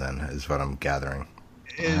this game then, is what I'm gathering.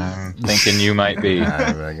 I'm thinking you might be.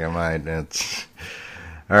 I think I might. It's...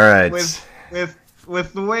 All right.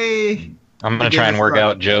 With the way... I'm going to try and work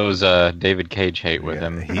out Joe's David Cage hate with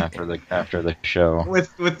him after the show.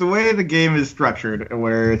 With the way the game is structured,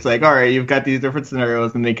 where it's like, all right, you've got these different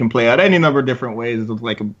scenarios, and they can play out any number of different ways with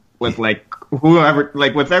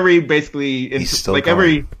every basically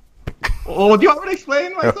every. Well, do you want me to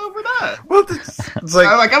explain myself or not? Well, it's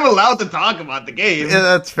like I'm allowed to talk about the game. Yeah,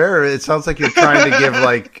 that's fair. It sounds like you're trying to give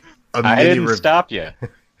like a mini. I didn't stop you.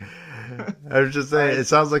 I was just saying, it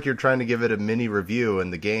sounds like you're trying to give it a mini review,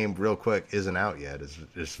 and the game, real quick, isn't out yet. Is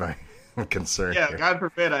just my concern. Yeah, here. God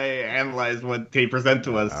forbid I analyze what they present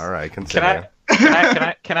to us. All right, consider.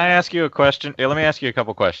 Can I ask you a question? Yeah, let me ask you a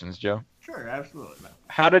couple questions, Joe. Sure, absolutely.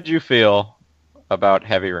 How did you feel about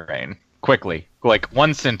Heavy Rain? Quickly, like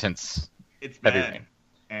one sentence. It's Heavy bad. Rain.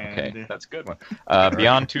 And Okay, that's a good one.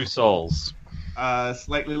 Beyond Two Souls.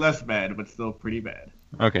 Slightly less bad, but still pretty bad.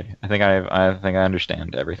 Okay, I think I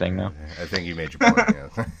understand everything now. I think you made your point.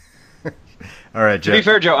 Yeah. All right, Jeff. To be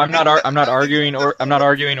fair, Joe, I'm not arguing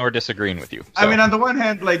or disagreeing with you. So. I mean, on the one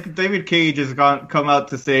hand, like David Cage has come out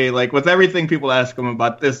to say, like, with everything people ask him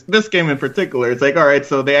about this game in particular, it's like, all right,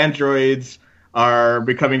 so the androids are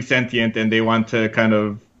becoming sentient and they want to kind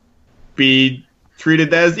of be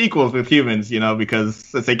treated as equals with humans,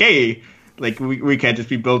 because it's like, hey, like we can't just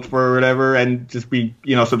be built for whatever and just be,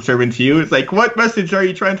 subservient to you. It's like, what message are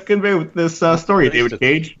you trying to convey with this story, David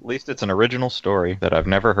Cage? At least it's an original story that I've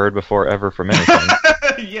never heard before ever from anything.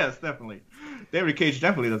 Yes, definitely. David Cage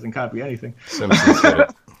definitely doesn't copy anything. Simpsons did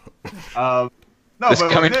it. No, This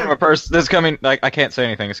but coming from a person. This coming like I can't say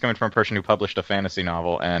anything. It's coming from a person who published a fantasy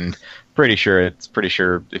novel, and pretty sure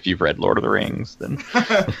if you've read Lord of the Rings, then.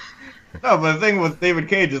 No, but the thing with David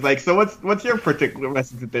Cage is like, so what's your particular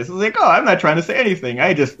message with this? It's like, oh, I'm not trying to say anything.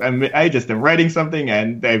 I just am writing something,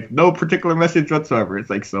 and I have no particular message whatsoever. It's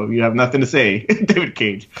like, so you have nothing to say, David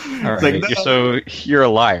Cage. All right, like, no. so you're a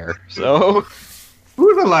liar. So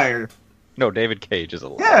Who's a liar? no, David Cage is a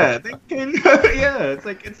liar. Yeah, David Cage. Yeah, it's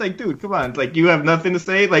like, dude, come on. It's like, you have nothing to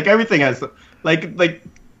say. Like, everything has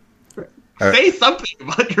say something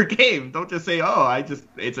about your game. Don't just say, oh,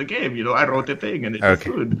 it's a game. I wrote the thing, and it's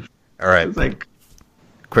good. All right. It's like,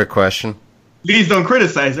 quick question. please don't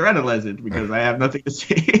criticize or analyze it because I have nothing to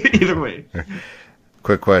say either way.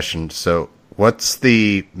 Quick question. So, what's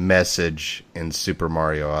the message in Super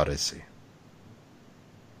Mario Odyssey?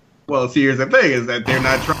 Well, see, here's the thing: is that they're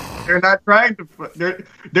not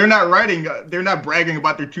bragging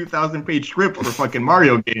about their 2,000-page script for fucking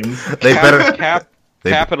Mario games. They better.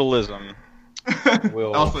 Capitalism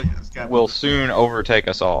will Also, yes, capitalism. will soon overtake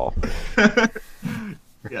us all.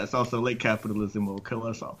 Yes, also late capitalism will kill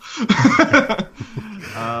us all. Yeah,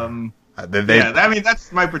 I mean,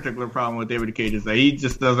 that's my particular problem with David Cage, is that he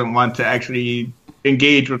just doesn't want to actually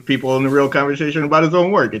engage with people in a real conversation about his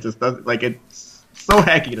own work. It just doesn't, like, it's so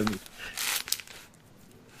hacky to me.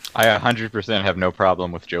 I 100% have no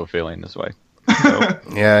problem with Joe feeling this way. So,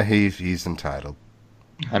 Yeah, he's entitled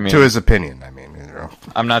I mean, to his opinion. I mean,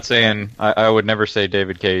 I'm not saying I would never say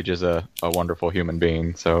David Cage is a wonderful human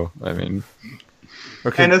being. So I mean,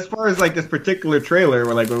 okay. And as far as like this particular trailer,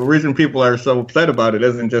 where like the reason people are so upset about it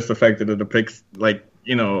isn't just the fact that it depicts like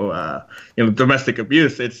domestic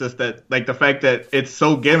abuse. It's just that like the fact that it's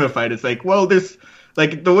so gamified. It's like, well,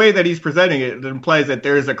 like the way that he's presenting it implies that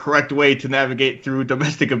there is a correct way to navigate through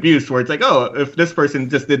domestic abuse, where it's like, oh, if this person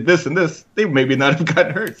just did this and this, they maybe not have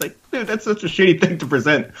gotten hurt. It's like, dude, that's such a shitty thing to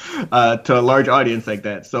present to a large audience like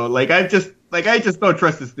that. So like I just don't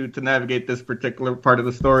trust this dude to navigate this particular part of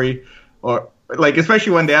the story, or like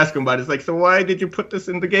especially when they ask him about it, it's like, so why did you put this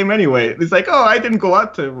in the game anyway? He's like, oh, I didn't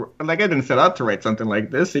set out to write something like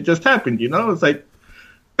this. It just happened, you know. It's like.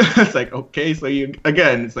 It's like, okay, so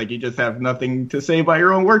it's like you just have nothing to say about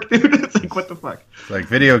your own work, dude. It's like, what the fuck? It's like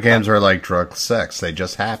video games are like drug sex; they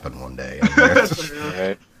just happen one day.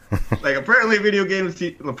 Right. Like apparently,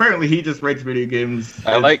 he just writes video games.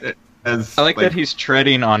 I like that he's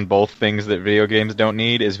treading on both things that video games don't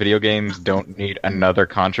need. Is video games don't need another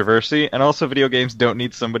controversy, and also video games don't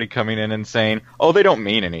need somebody coming in and saying, "Oh, they don't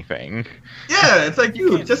mean anything." Yeah, it's like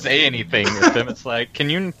you can't just say anything with them. It's like, can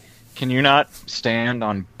you not stand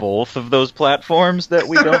on both of those platforms that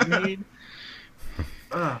we don't need?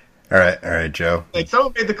 All right, Joe. Like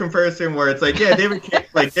someone made the comparison where it's like, yeah, David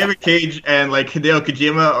Cage and like Hideo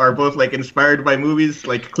Kojima are both like inspired by movies,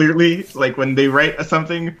 like clearly, like when they write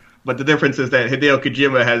something. But the difference is that Hideo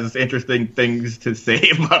Kojima has interesting things to say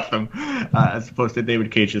about them, as opposed to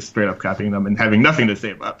David Cage just straight up copying them and having nothing to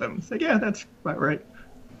say about them. It's like, yeah, that's about right.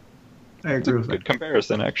 I agree with that. Good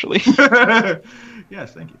comparison, actually.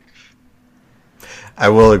 Yes, thank you. I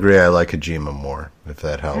will agree. I like Kojima more, if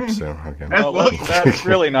that helps. So, okay. Well, that's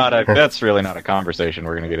really not a conversation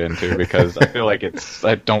we're going to get into, because I feel like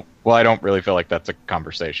I don't really feel like that's a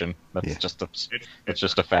conversation. That's just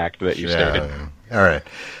a fact that you stated. Yeah. All right.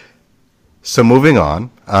 So moving on.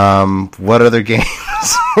 What other games?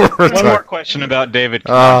 One more question about David.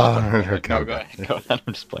 Okay. No, go ahead. I'm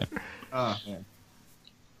just playing. Oh, man.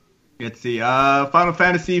 Let's see. Final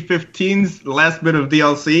Fantasy 15's last bit of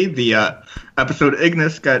DLC, the episode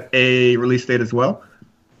Ignis, got a release date as well.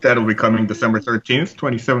 That'll be coming December 13th,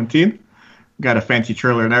 2017. Got a fancy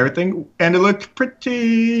trailer and everything, and it looked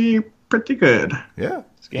pretty good. Yeah.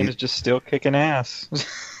 This game is just still kicking ass.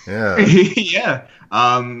 Yeah. Yeah.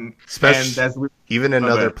 Especially, and even in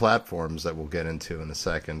other platforms that we'll get into in a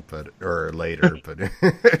second, or later, but...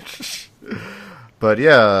 But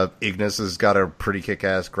yeah, Ignis has got a pretty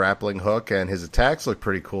kick-ass grappling hook, and his attacks look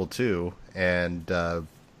pretty cool too. And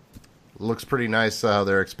looks pretty nice how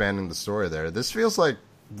they're expanding the story there. This feels like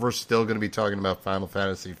we're still going to be talking about Final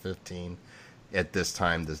Fantasy 15 at this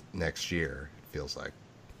time this next year. It feels like.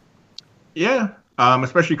 Yeah,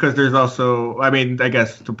 especially because there's also, I mean, I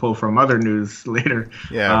guess to pull from other news later.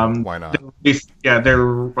 Yeah, why not?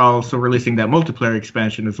 They're also releasing that multiplayer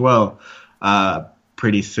expansion as well.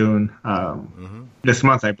 Pretty soon, this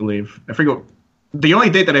month, I believe. I forget. The only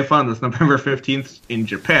date that I found was November 15th in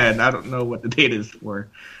Japan. I don't know what the date is for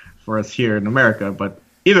us here in America, but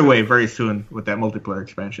either way, very soon with that multiplayer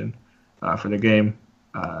expansion for the game.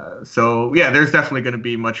 So yeah, there's definitely going to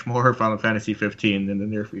be much more Final Fantasy 15 in the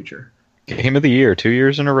near future. Game of the year, 2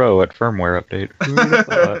 years in a row at Firmware update.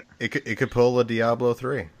 It could pull a Diablo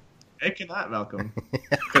 3. It cannot, Malcolm,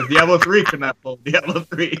 because Diablo 3 could not pull Diablo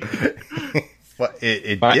 3. Well,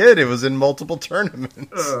 it did. It was in multiple tournaments.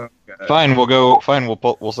 Oh, fine,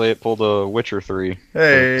 we'll say it pulled a Witcher 3.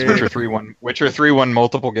 Hey, Witcher 3 won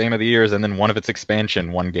multiple Game of the Years, and then one of its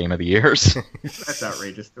expansion won Game of the Years. That's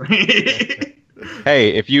outrageous to me.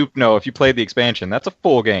 Hey, if you played the expansion, that's a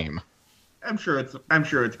full game. I'm sure it's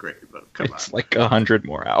great, but come on. It's like 100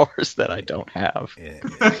 more hours that I don't have. Yeah.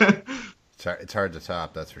 It's hard to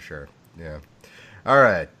top, that's for sure. Yeah. All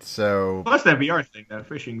right, so plus that VR thing, that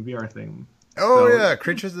fishing VR thing. Oh, so, yeah,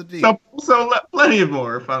 Creatures of the Deep. So plenty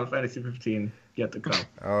more Final Fantasy 15 yet to come.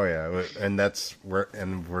 Oh yeah, and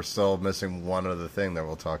we're still missing one other thing that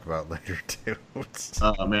we'll talk about later too.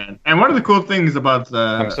 Oh man! And one of the cool things about the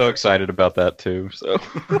I'm so excited about that too. So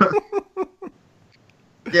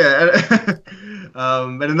yeah,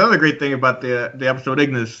 and another great thing about the episode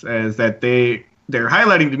Ignis is that they're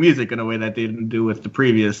highlighting the music in a way that they didn't do with the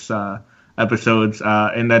previous episodes,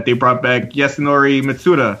 and that they brought back Yasunori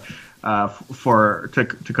Mitsuda.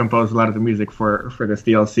 To compose a lot of the music for this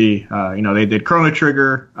DLC. They did Chrono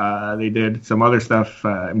Trigger, they did some other stuff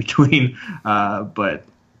in between, but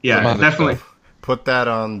yeah, definitely. Stuff. Put that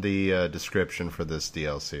on the description for this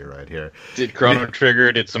DLC right here. Did Chrono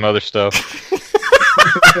Trigger, did some other stuff.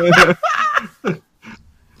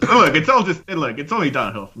 Look, it's only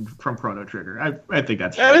downhill from Chrono Trigger. I think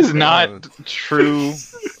that's that is not true.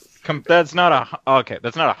 That's not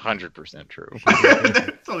 100% true.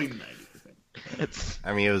 It's only 90%.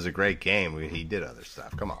 I mean, it was a great game. He did other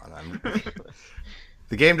stuff. Come on.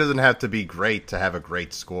 The game doesn't have to be great to have a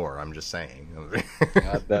great score. I'm just saying.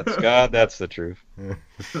 That's the truth.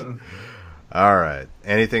 All right.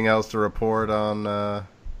 Anything else to report on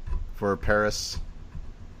for Paris?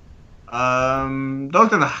 Those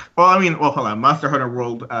are the. Hold on. Monster Hunter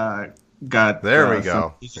World got there. We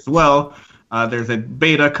go as well. There's a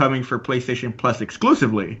beta coming for PlayStation Plus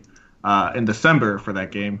exclusively in December for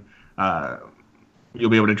that game. You'll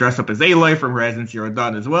be able to dress up as Aloy from Horizon Zero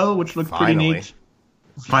Dawn as well, which looks pretty neat.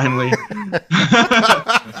 Finally.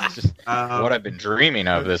 It's just what I've been dreaming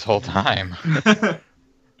of this whole time.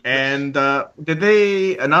 And did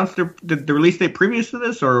they announce the release date previous to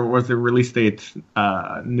this, or was the release date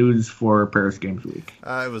news for Paris Games Week?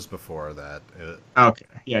 It was before that. Okay.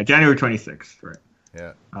 Yeah, January 26th, right.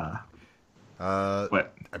 Yeah.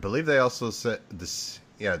 What? I believe they also said this.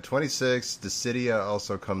 Yeah, 26th. Dissidia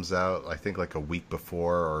also comes out, I think, like a week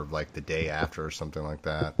before or like the day after or something like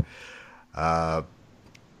that.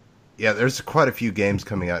 Yeah, there's quite a few games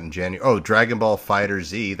coming out in January. Oh, Dragon Ball Fighter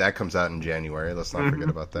Z, that comes out in January. Let's not forget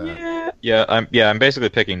about that. I'm basically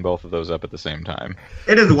picking both of those up at the same time.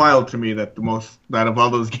 It is wild to me that out of all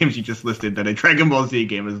those games you just listed, that a Dragon Ball Z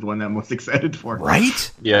game is the one that I'm most excited for.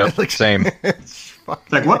 Right? Yeah, same. It's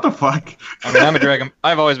like, what the fuck? I mean,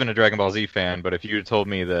 I've always been a Dragon Ball Z fan, but if you had told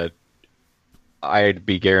me that I'd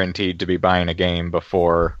be guaranteed to be buying a game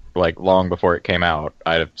long before it came out,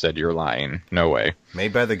 I'd have said you're lying. No way.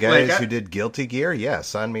 Made by the guys who did Guilty Gear? Yeah,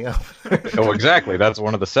 sign me up. Oh, exactly. That's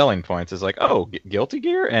one of the selling points. Is like, oh, Guilty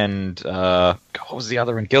Gear and what was the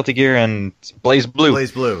other one? Guilty Gear and Blaze Blue.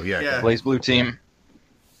 Blaze Blue, yeah. Blaze Blue team.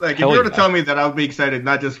 Like, if you were to tell me that I would be excited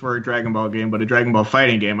not just for a Dragon Ball game, but a Dragon Ball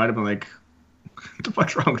fighting game, I'd have been like, what the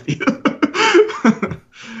fuck's wrong with you?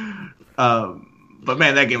 But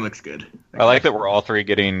man, that game looks good. I like that we're all three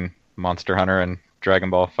getting Monster Hunter and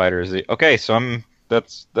Dragon Ball Fighter Z. Okay, so I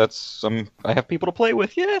have people to play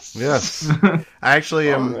with. Yes. I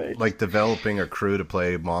actually am like developing a crew to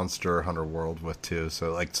play Monster Hunter World with too.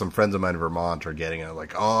 So like some friends of mine in Vermont are getting it.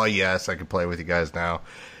 Like, oh yes, I can play with you guys now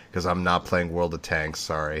because I'm not playing World of Tanks.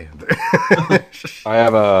 Sorry. I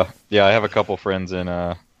have a couple friends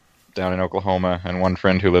down in Oklahoma and one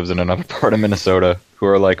friend who lives in another part of Minnesota who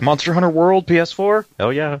are like, Monster Hunter World PS4?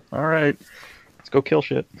 Hell yeah! All right, let's go kill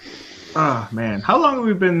shit. Oh, man. How long have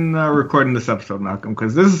we been recording this episode, Malcolm?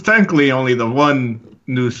 Because this is technically only the one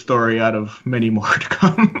news story out of many more to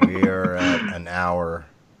come. We are at an hour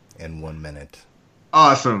and 1 minute.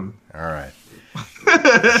 Awesome. All right.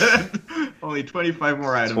 Only 25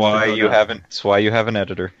 more items. That's why you have an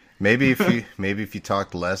editor. Maybe if you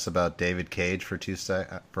talked less about David Cage for 2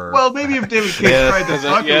 seconds. Well, maybe if David Cage tried to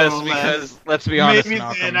talk a little because let's be honest,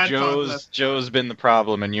 Malcolm, Joe's been the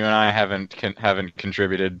problem, and you and I haven't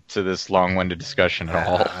contributed to this long-winded discussion at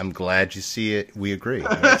all. I'm glad you see it. We agree. We're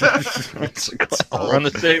on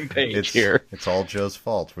the same page here. It's all Joe's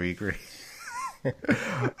fault. We agree.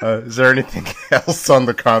 Is there anything else on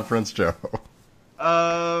the conference, Joe?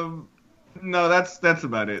 No, that's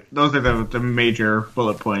about it. Those are the major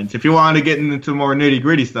bullet points. If you want to get into more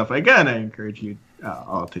nitty-gritty stuff, again, I encourage you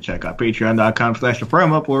all to check out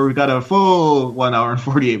patreon.com/thefirmup, where we've got a full 1 hour and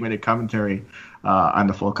 48-minute commentary on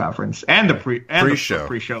the full conference and the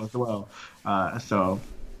pre-show as well. So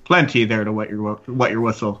plenty there to wet your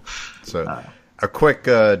whistle. So a quick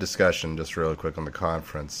discussion, just really quick on the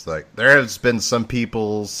conference. Like, there has been some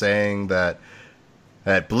people saying that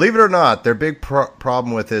believe it or not, their big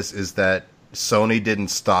problem with this is that Sony didn't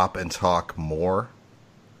stop and talk more.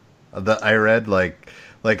 I read like,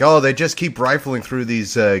 oh, they just keep rifling through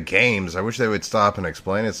these games. I wish they would stop and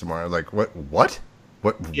explain it some more. Like, what?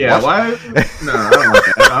 Yeah, what? why? No, I don't want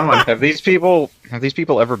that. I don't want Have these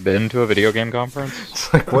people ever been to a video game conference?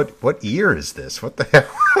 It's like, what year is this? What the hell?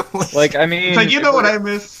 Like, I mean, it's like, you know what I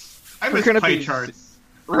miss? I miss pie charts.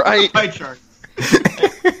 Right. Pie charts.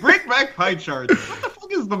 Bring back pie charts. What the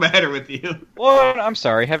fuck is the matter with you? Well, I'm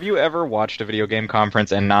sorry. Have you ever watched a video game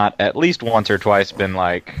conference and not at least once or twice been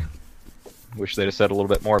like, wish they'd have said a little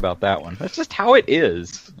bit more about that one? That's just how it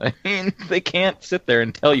is. I mean, they can't sit there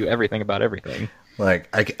and tell you everything about everything. Like,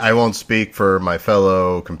 I won't speak for my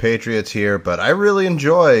fellow compatriots here, but I really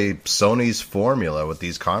enjoy Sony's formula with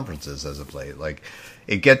these conferences as of late. Like,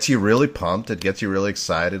 it gets you really pumped. It gets you really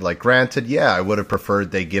excited. Like, granted, yeah, I would have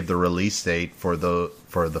preferred they give the release date for the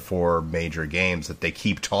 4 major games that they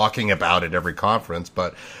keep talking about at every conference.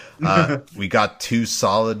 But we got 2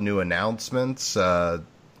 solid new announcements, and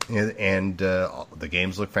the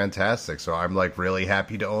games look fantastic. So I'm like really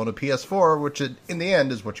happy to own a PS4, which in the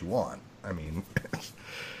end is what you want. I mean,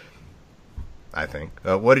 I think.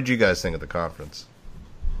 What did you guys think of the conference?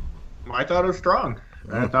 I thought it was strong.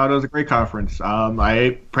 I thought it was a great conference.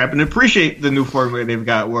 I happen to appreciate the new formula they've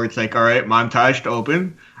got, where it's like, all right, montage to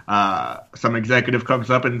open. Some executive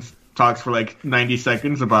comes up and talks for like 90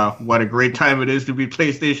 seconds about what a great time it is to be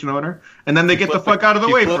PlayStation owner, and then they get the fuck out of the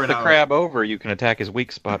way for an the hour. crab over, you can attack his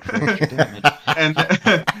weak spot for extra damage.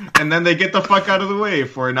 and then they get the fuck out of the way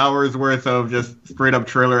for an hour's worth of just straight up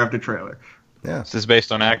trailer after trailer. Yeah. This is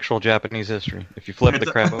based on actual Japanese history. If you flip the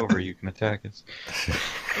crab over, you can attack it.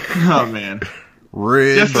 Oh man,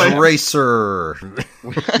 Ridge Racer.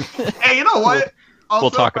 Hey, you know what? Also,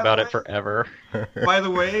 We'll talk about it forever. By the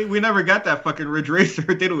way, we never got that fucking Ridge Racer,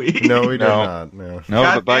 did we? No, we did not. No. No,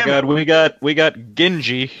 God but by damn God, we got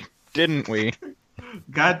Genji, didn't we?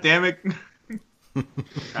 God damn it.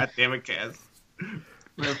 God damn it, Kaz.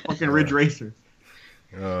 We have fucking Ridge Racer.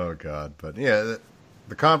 Oh God, but yeah,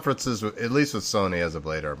 the conferences, at least with Sony as of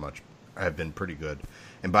late, have been pretty good.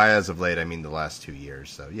 And by as of late, I mean the last 2 years.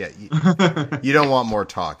 So yeah, you don't want more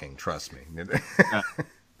talking. Trust me.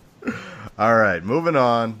 All right, moving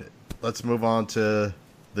on. Let's move on to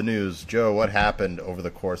the news. Joe, what happened over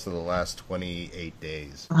the course of the last 28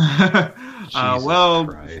 days? Well,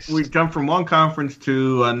 Christ. we jumped from one conference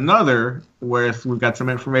to another, where we've got some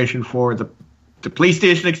information for the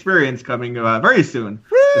PlayStation Experience coming very soon.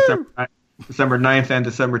 December 9th and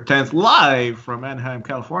December 10th, live from Anaheim,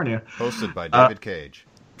 California. Hosted by David Cage.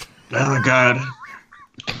 Oh, God.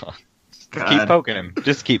 Keep poking him.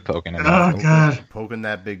 Just keep poking him. Oh, God. Poking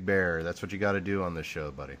that big bear. That's what you got to do on this show,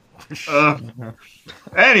 buddy.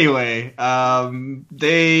 Anyway,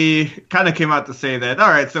 they kind of came out to say that, all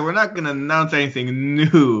right, so we're not going to announce anything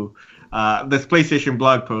new. This PlayStation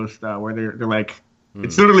blog post where they're like,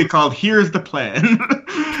 it's literally called "Here's the Plan."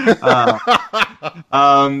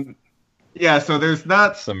 Yeah, so there's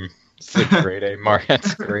not Some grade A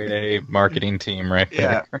marketing team right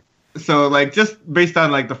there. Yeah. So like just based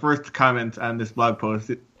on like the first comment on this blog post,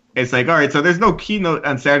 it's like, all right, so there's no keynote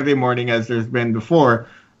on Saturday morning as there's been before.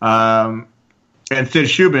 And Sid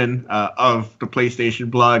Shubin of the PlayStation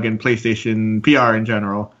blog and PlayStation PR in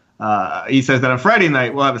general, he says that on Friday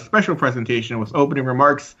night we'll have a special presentation with opening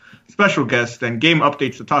remarks, special guests, and game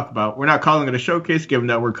updates to talk about. We're not calling it a showcase, given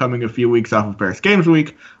that we're coming a few weeks off of Paris Games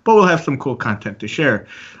Week, but we'll have some cool content to share.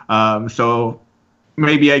 So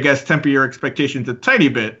maybe, I guess, temper your expectations a tiny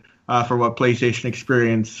bit for what PlayStation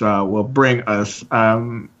Experience will bring us.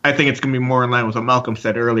 I think it's going to be more in line with what Malcolm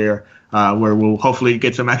said earlier, where we'll hopefully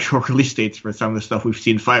get some actual release dates for some of the stuff we've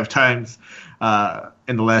seen 5 times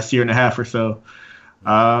in the last year and a half or so.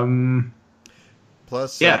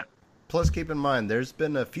 Plus, keep in mind, there's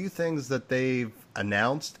been a few things that they've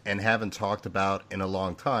announced and haven't talked about in a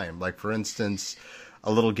long time. Like, for instance,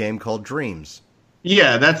 a little game called Dreams.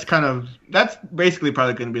 Yeah, that's basically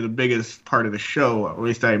probably going to be the biggest part of the show, at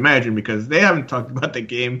least I imagine, because they haven't talked about the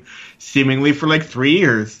game seemingly for like 3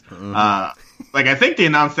 years. Mm-hmm. Like, I think they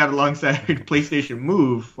announced that alongside PlayStation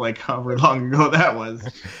Move, like however long ago that was.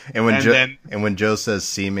 And when Joe says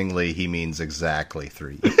seemingly, he means exactly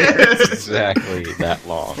 3 years. Exactly that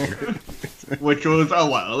long. Which was a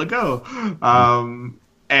while ago.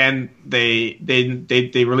 And they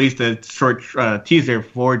released a short teaser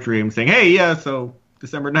for Dream saying, hey, yeah, so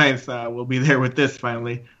December 9th, we'll be there with this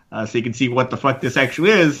finally, so you can see what the fuck this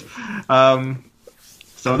actually is.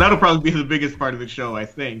 So that'll probably be the biggest part of the show, I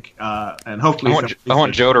think. And hopefully... I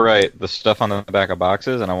want Joe to write the stuff on the back of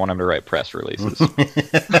boxes, and I want him to write press releases.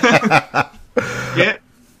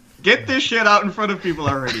 Get this shit out in front of people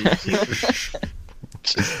already.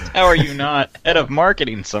 How are you not head of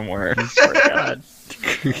marketing somewhere? I swear to God.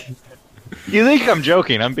 You think I'm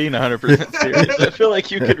joking? I'm being 100% serious. I feel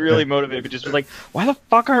like you could really motivate me. Just be like, why the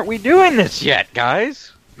fuck aren't we doing this yet,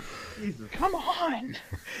 guys? Jesus. Come on.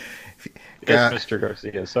 Yes, Mr.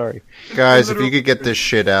 Garcia, sorry. Guys, if you could get this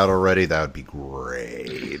shit out already, that would be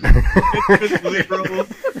great.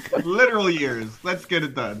 It's literal years. Let's get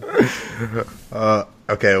it done.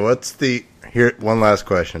 Okay, one last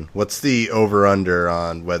question. What's the over-under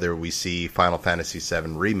on whether we see Final Fantasy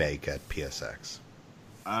VII Remake at PSX?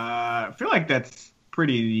 I feel like that's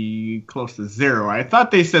pretty close to 0. I thought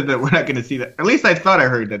they said that we're not going to see that. At least I thought I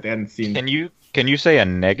heard that they hadn't seen. Can you say a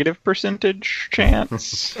negative percentage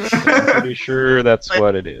chance? I'm pretty sure that's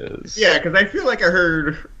what it is. Yeah, because I feel like I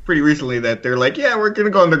heard pretty recently that they're like, yeah, we're going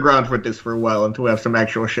to go underground with this for a while until we have some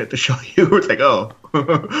actual shit to show you. It's like, oh,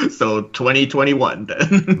 so 2021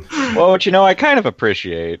 then. Well, what I kind of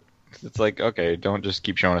appreciate. It's like, okay, don't just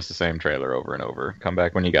keep showing us the same trailer over and over. Come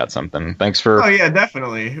back when you got something. Thanks for... Oh, yeah,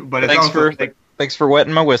 definitely. But Thanks for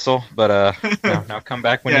wetting my whistle, but now come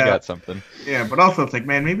back when you got something. Yeah, but also it's like,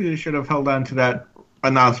 man, maybe they should have held on to that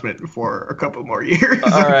announcement for a couple more years.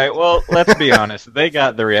 All right, well, let's be honest. They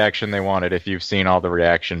got the reaction they wanted if you've seen all the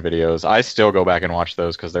reaction videos. I still go back and watch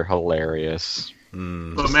those because they're hilarious.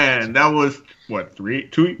 But man, that was, what,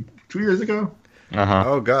 2 years ago? Uh-huh.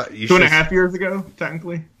 Oh god, you 2.5 years ago,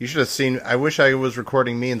 technically. You should have seen. I wish I was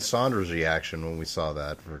recording me and Sandra's reaction when we saw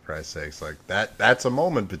that. For Christ's sakes, like that's a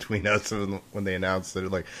moment between us when they announced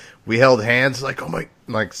it. Like we held hands, like oh my,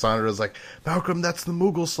 like Sandra was like, Malcolm, that's the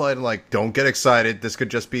Moogle slide. And like, don't get excited. This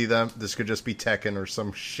could just be them. This could just be Tekken or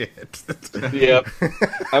some shit. Yep.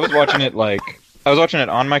 I was watching it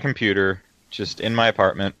on my computer, just in my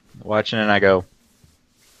apartment, watching it, and I go,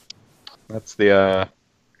 That's the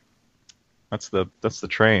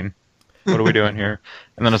train. What are we doing here?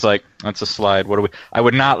 And then it's like, that's a slide. What are we? I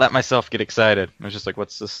would not let myself get excited. I was just like,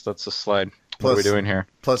 what's this? That's a slide. What are we doing here?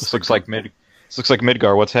 This looks like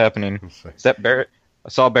Midgar. What's happening? Is that Barrett? I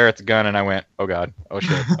saw Barrett's gun and I went, oh god, oh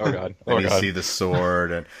shit, oh god, oh and god. you see the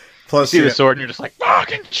sword, and plus you see the sword, and you're just like,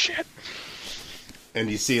 fucking shit. And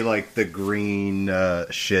you see like the green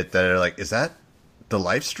shit that are like, is that the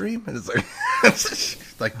live stream? And it's like,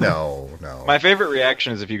 like no. My favorite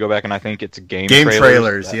reaction is if you go back and I think it's game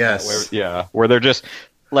trailers, yes. Where they're just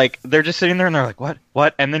sitting there and they're like,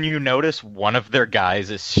 what? And then you notice one of their guys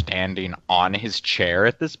is standing on his chair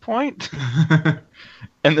at this point.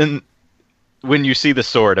 And then when you see the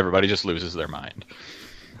sword, everybody just loses their mind.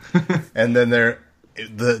 And then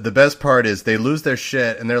the best part is they lose their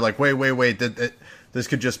shit and they're like, wait, this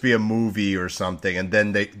could just be a movie or something. And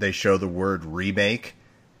then they show the word remake,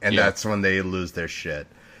 and that's when they lose their shit.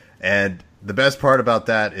 And the best part about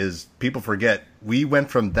that is people forget we went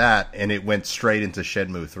from that and it went straight into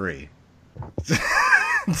Shenmue 3.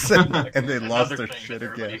 And they lost their shit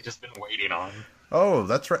again. Everybody's just been waiting on. Oh,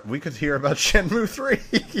 that's right. We could hear about Shenmue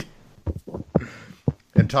 3.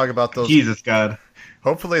 And talk about those. Jesus God.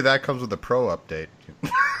 Hopefully that comes with a pro update.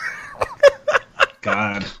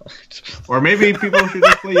 God. Or maybe people should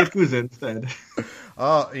just play Yakuza instead.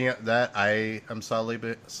 Oh, yeah, that I am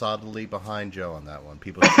solidly behind Joe on that one.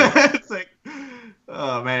 People, it's like,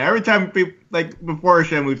 oh man! Every time people like before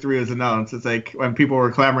Shenmue 3 was announced, it's like when people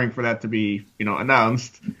were clamoring for that to be,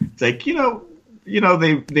 announced. It's like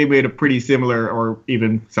they made a pretty similar, or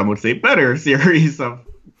even some would say better series of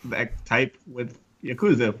that type with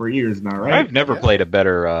Yakuza for years now, right? I've never played a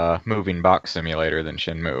better moving box simulator than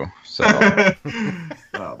Shenmue. So,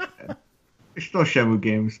 oh man. There's still Shenmue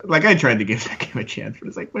games. Like, I tried to give that game a chance, but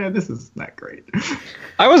it's like, man, this is not great.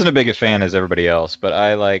 I wasn't a big a fan as everybody else, but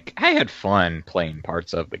I had fun playing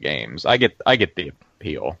parts of the games. I get the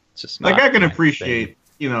appeal. It's just not like I can appreciate,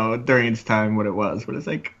 during its time what it was, but it's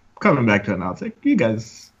like coming back to it now, it's like you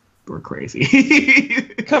guys were crazy.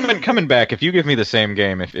 coming back, if you give me the same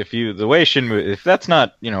game, if you the way Shenmue, if that's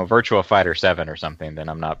not Virtua Fighter 7 or something, then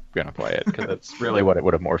I'm not gonna play it because that's really what it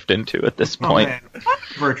would have morphed into at this point. Man.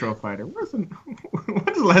 Virtua Fighter. When's the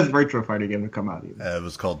last Virtua Fighter game to come out? It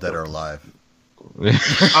was called Dead or Alive.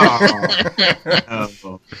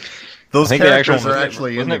 Oh. Those characters are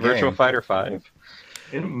actually in the game. Virtua Fighter 5?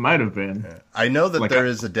 It might have been. Yeah. I know that there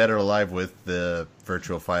is a Dead or Alive with the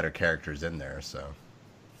Virtua Fighter characters in there, so.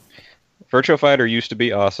 Virtua Fighter used to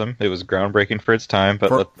be awesome. It was groundbreaking for its time,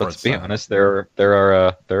 but let's be honest, there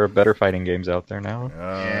are better fighting games out there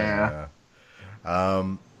now.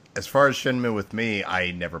 Yeah. As far as Shenmue with me,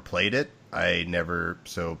 I never played it. I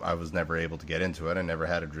was never able to get into it. I never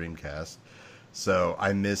had a Dreamcast, so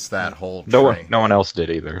I missed that whole train. No one else did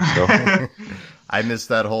either. So. I missed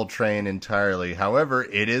that whole train entirely. However,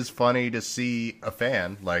 it is funny to see a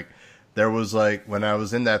fan like. There was when I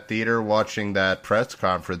was in that theater watching that press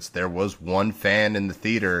conference, there was one fan in the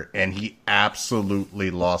theater and he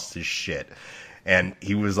absolutely lost his shit. And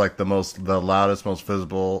he was like the loudest, most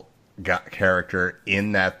visible character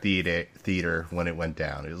in that theater when it went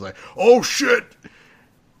down. He was like, "Oh shit!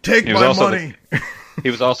 Take my money!" He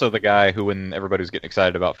was also the guy who, when everybody was getting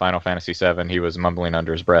excited about Final Fantasy VII, he was mumbling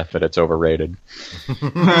under his breath that it's overrated.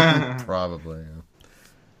 Probably. Yeah.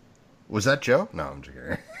 Was that Joe? No, I'm just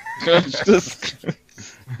kidding. It's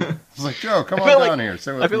like, Joe, come on down here.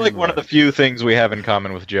 I feel like one of the few things we have in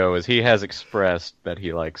common with Joe is he has expressed that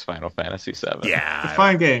he likes Final Fantasy VII. Yeah, it's a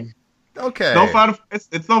fine game. Okay,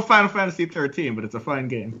 it's no Final Fantasy 13, but it's a fine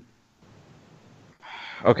game.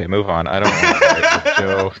 Okay, move on. I don't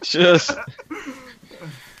want to Joe.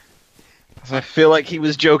 I feel like he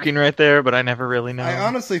was joking right there, but I never really know. I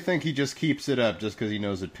honestly think he just keeps it up just because he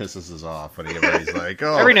knows it pisses us off. Whenever he's like,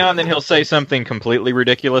 "Oh." Every now and then he'll say something completely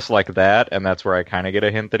ridiculous like that, and that's where I kind of get a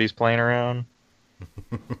hint that he's playing around.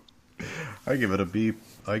 I give it a B.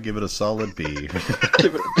 I give it a solid B.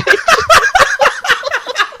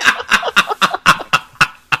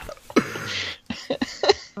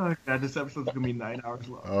 Oh god, this episode's gonna be 9 hours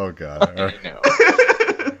long. Oh god.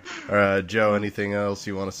 All right, Joe, anything else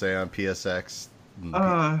you want to say on PSX?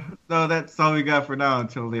 No, that's all we got for now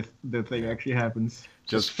until the thing actually happens.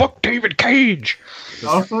 Just fuck David Cage.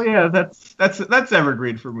 Also, yeah, that's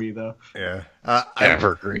evergreen for me though. Yeah,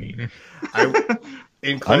 Evergreen.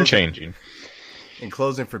 Unchanging. In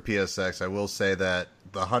closing for PSX, I will say that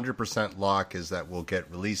the 100% lock is that we'll get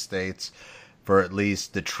release dates for at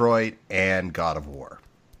least Detroit and God of War.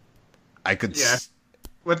 I could. Yeah.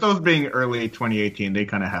 With those being early 2018, they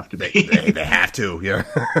kind of have to be. They have to, yeah.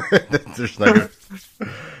 There's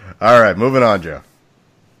All right, moving on, Joe.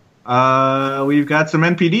 We've got some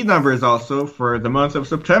NPD numbers also for the month of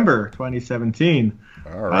September 2017.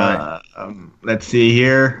 All right. Let's see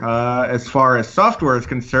here. As far as software is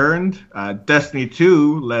concerned, Destiny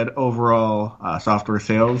 2 led overall software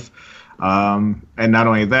sales. And not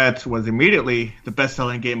only that, was immediately the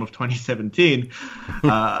best-selling game of 2017.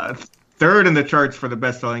 Third in the charts for the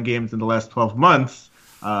best-selling games in the last 12 months.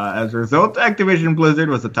 As a result, Activision Blizzard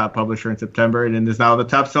was the top publisher in September and is now the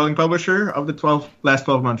top-selling publisher of the last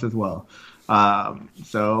 12 months as well.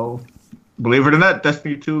 So, believe it or not,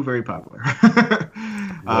 Destiny 2 very popular.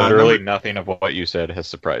 Literally nothing of what you said has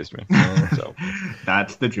surprised me. So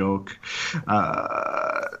that's the joke.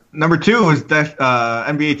 Number 2 is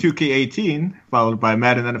NBA 2K18, followed by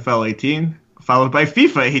Madden NFL 18. Followed by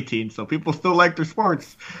FIFA 18, so people still like their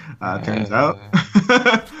sports, turns out.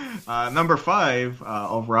 Number 5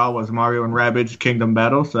 overall was Mario and Rabbids Kingdom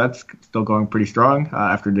Battle, so that's still going pretty strong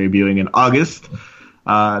after debuting in August.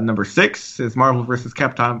 Number 6 is Marvel vs.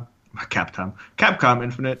 Capcom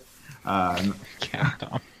Infinite.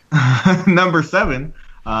 Number 7,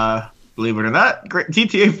 believe it or not,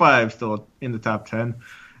 GTA 5 still in the top 10.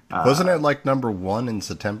 Wasn't it like number 1 in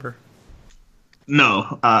September?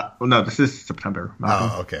 No, this is September.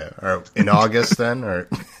 Oh, okay. Or in August then, or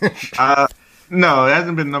no, it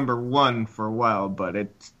hasn't been number 1 for a while, but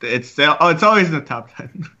it's always in the top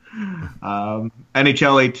 10.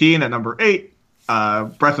 NHL 18 at number 8,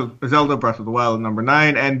 Zelda Breath of the Wild at number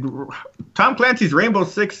 9, and Tom Clancy's Rainbow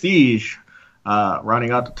Six Siege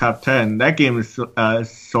rounding out the top 10. That game is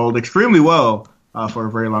sold extremely well for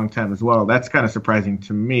a very long time as well. That's kind of surprising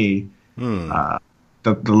to me.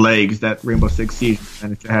 The legs that Rainbow Six Siege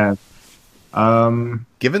managed to have.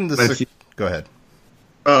 Given the go ahead.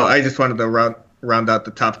 Oh, I just wanted to round out the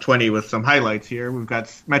top 20 with some highlights here. We've got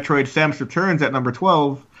Metroid: Samus Returns at number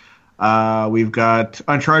 12. We've got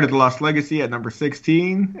Uncharted: The Lost Legacy at number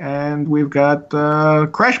 16, and we've got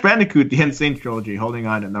Crash Bandicoot: The Insane Trilogy holding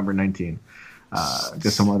on at number 19.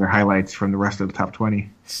 Just some other highlights from the rest of the top 20.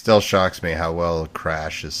 Still shocks me how well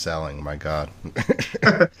Crash is selling. My God.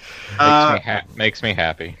 Makes me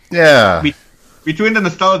happy. Yeah. Between the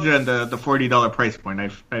nostalgia and the $40 price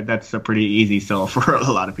point, that's a pretty easy sell for a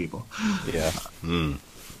lot of people. Yeah.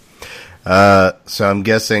 So I'm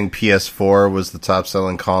guessing PS4 was the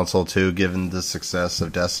top-selling console too, given the success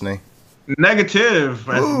of Destiny. Negative.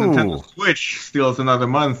 As Nintendo Switch steals another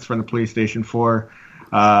month from the PlayStation 4.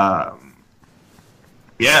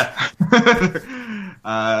 Yeah.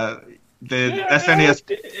 SNES.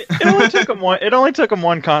 It only took them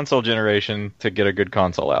one console generation to get a good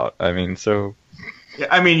console out. I mean, so. Yeah,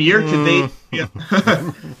 I mean, year to date, the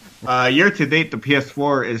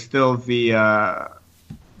PS4 is still the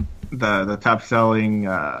top selling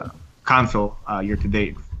console year to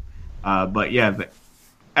date. But yeah,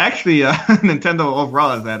 actually, Nintendo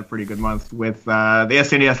overall has had a pretty good month with the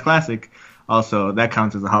SNES Classic. Also, that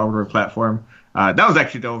counts as a hardware platform. That was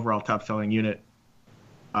actually the overall top-selling unit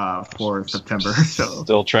for September. So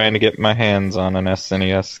still trying to get my hands on an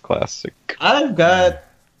SNES Classic. I've got.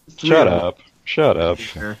 Shut up! Sure.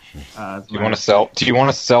 Do you want to sell? Do you want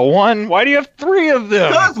to sell one? Why do you have 3 of them?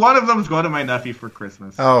 Because one of them's going to my nephew for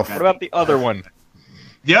Christmas. Oh, what about the other one?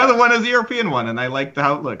 The other one is the European one, and I like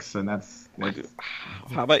how it looks, and that's.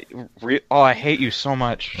 How about? Oh, I hate you so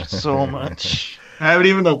much, so much. I haven't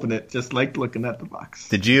even opened it. Just like looking at the box.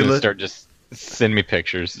 Did you start just? Send me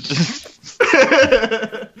pictures.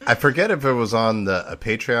 I forget if it was on a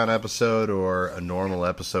Patreon episode or a normal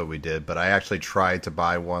episode we did, but I actually tried to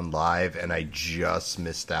buy one live, and I just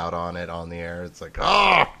missed out on it on the air. It's like,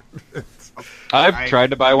 oh! I've tried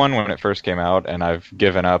to buy one when it first came out, and I've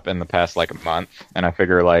given up in the past, like, a month. And I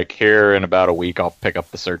figure, like, here in about a week, I'll pick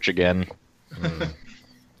up the search again.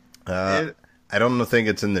 I don't think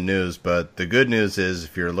it's in the news, but the good news is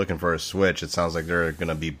if you're looking for a Switch, it sounds like they're going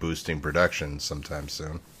to be boosting production sometime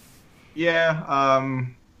soon. Yeah,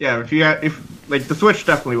 if the Switch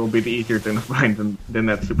definitely will be the easier thing to find than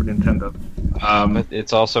that Super Nintendo. But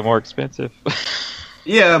it's also more expensive.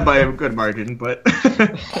 Yeah, by a good margin, but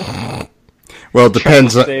well, it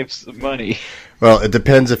depends. Save some money. Well, it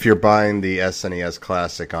depends if you're buying the SNES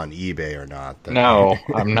Classic on eBay or not. No,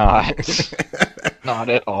 I'm not. Not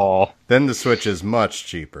at all. Then the Switch is much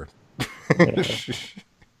cheaper.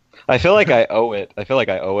 I feel like I owe it. I feel like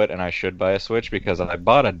I owe it, and I should buy a Switch because I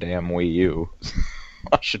bought a damn Wii U.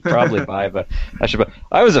 I should probably buy, but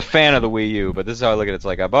I was a fan of the Wii U, but this is how I look at it. It's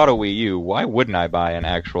like I bought a Wii U. Why wouldn't I buy an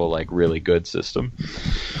actual like really good system?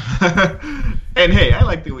 And hey, I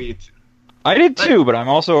like the Wii U too. I did too, but I'm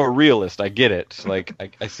also a realist. I get it. Like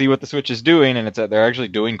I see what the Switch is doing, and it's that they're actually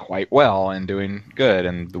doing quite well and doing good.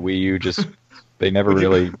 And the Wii U just they never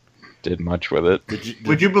really did much with it.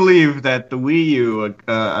 Would you believe that the Wii U,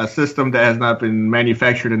 a system that has not been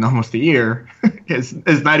manufactured in almost a year, is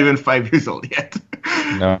not even 5 years old yet?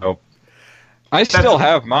 No, I still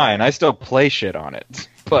have mine. I still play shit on it,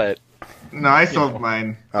 but no, I sold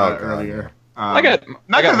mine earlier. I got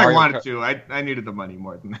not because I wanted Kart. to. I needed the money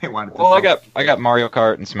more than I wanted to. Well, I got Mario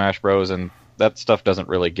Kart and Smash Bros. And that stuff doesn't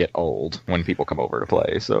really get old when people come over to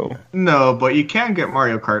play. So no, but you can get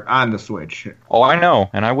Mario Kart on the Switch. oh, I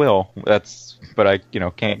know, and I will. But I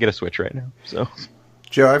can't get a Switch right now. So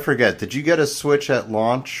Joe, I forget. Did you get a Switch at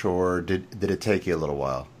launch, or did it take you a little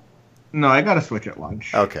while? No, I got a Switch at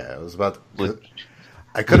launch. Okay, I was about.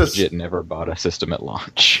 I could have. legit never bought a system at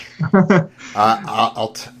launch.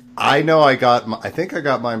 I know I got. I think I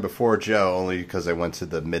got mine before Joe, only because I went to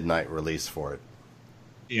the midnight release for it.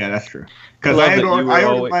 Yeah, that's true. Because I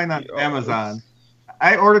ordered mine on Amazon.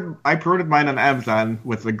 I pre-ordered mine on Amazon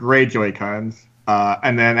with the gray Joy-Cons,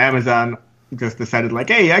 and then Amazon just decided like,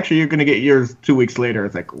 hey, actually, you're going to get yours 2 weeks later.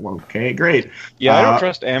 It's like, well, okay, great. Yeah, I don't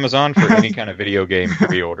trust Amazon for any kind of video game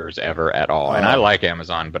pre-orders ever at all, and I like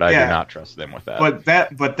Amazon, but I do not trust them with that.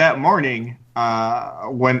 But that morning,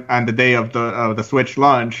 when on the day of the Switch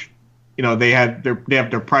launch, they have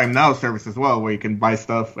their Prime Now service as well, where you can buy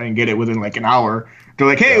stuff and get it within like an hour. They're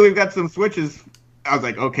like, hey, we've got some Switches. I was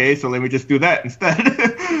like, okay, so let me just do that instead.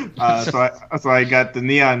 So I got the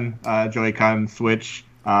Neon Joy-Con Switch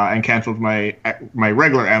and canceled my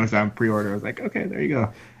regular Amazon pre-order. I was like, okay, there you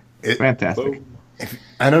go. Fantastic.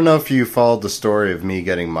 I don't know if you followed the story of me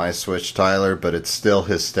getting my Switch, Tyler, but it's still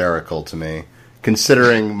hysterical to me,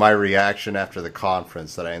 considering my reaction after the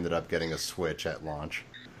conference that I ended up getting a Switch at launch.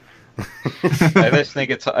 I just think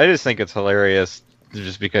it's hilarious,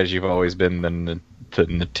 just because you've always been the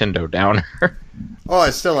Nintendo downer. Oh,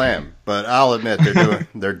 I still am, but I'll admit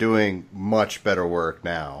they're doing much better work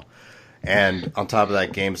now. And on top of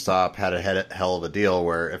that, GameStop had a hell of a deal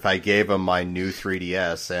where if I gave them my new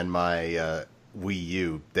 3DS and my Wii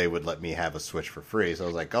U, they would let me have a Switch for free. So I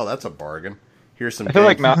was like, oh, that's a bargain. Here's some. I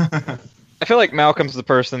feel like Malcolm's the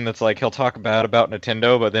person that's like, he'll talk bad about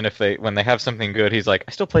Nintendo, but then when they have something good, he's like,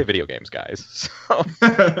 I still play video games, guys. So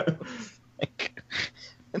like,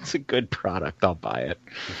 it's a good product. I'll buy it.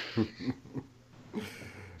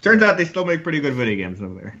 Turns out they still make pretty good video games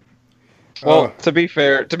over there. Well, to be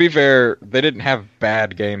fair, they didn't have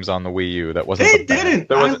bad games on the Wii U. That wasn't. They didn't.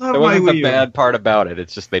 That wasn't the bad part about it.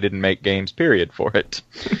 It's just they didn't make games. Period for it.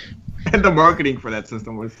 And the marketing for that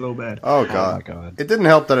system was so bad. Oh god. It didn't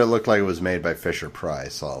help that it looked like it was made by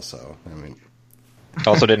Fisher-Price. Also, I mean,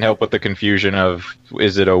 also didn't help with the confusion of,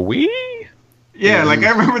 is it a Wii? Yeah, like I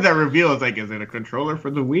remember that reveal. I was like, is it a controller for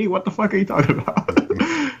the Wii? What the fuck are you talking about?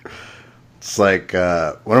 It's like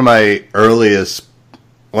one of my earliest.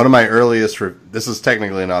 This is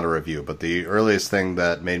technically not a review, but the earliest thing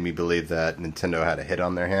that made me believe that Nintendo had a hit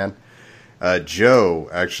on their hand. Joe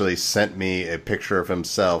actually sent me a picture of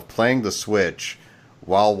himself playing the Switch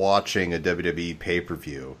while watching a WWE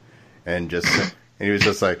pay-per-view, and he was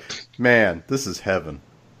just like, "Man, this is heaven."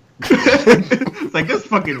 It's like, this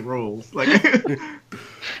fucking rules. Like, it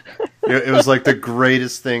was like the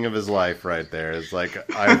greatest thing of his life right there. It's like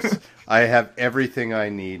I have everything I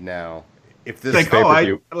need now. If this like,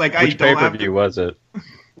 pay-per-view, which pay-per-view was it?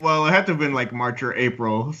 Well, it had to have been like March or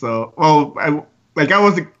April. So, I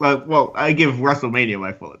give WrestleMania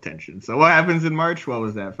my full attention. So what happens in March? What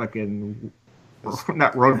was that? Fucking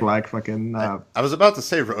not Roadblock. Fucking. I was about to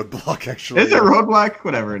say Roadblock. Actually, is it Roadblock?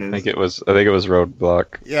 Whatever it is. I think it was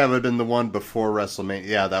Roadblock. Yeah, it would have been the one before WrestleMania.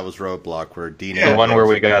 Yeah, that was Roadblock, where Dean. The one where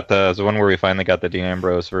we finally got the Dean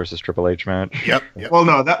Ambrose versus Triple H match. Yep.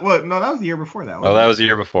 Well, that was the year before that. Oh, that was the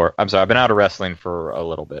year before. I'm sorry, I've been out of wrestling for a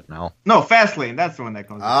little bit now. No, Fastlane. That's the one that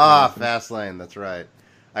comes. Fastlane. That's right.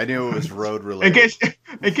 I knew it was road related.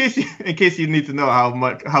 In case you need to know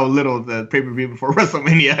how little the pay-per-view before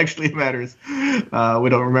WrestleMania actually matters, we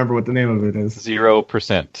don't remember what the name of it is.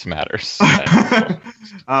 0% matters.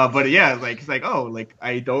 But yeah, it's like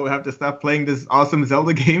I don't have to stop playing this awesome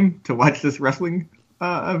Zelda game to watch this wrestling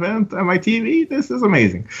event on my TV. This is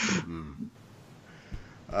amazing. Mm-hmm.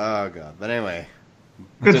 Oh god! But anyway,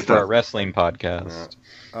 good stuff. Our wrestling podcast.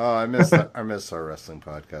 Oh, I miss our wrestling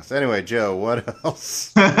podcast. Anyway, Joe, what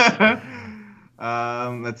else?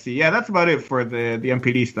 Let's see. Yeah, that's about it for the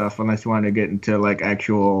MPD stuff, unless you want to get into like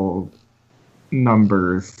actual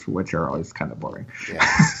numbers, which are always kind of boring. Yeah.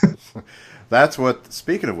 That's what,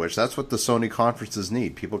 speaking of which, that's what the Sony conferences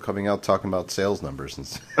need. People coming out talking about sales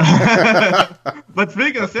numbers. But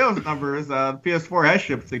speaking of sales numbers, the PS4 has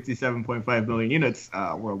shipped 67.5 million units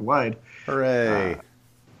worldwide. Hooray.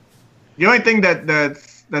 The only thing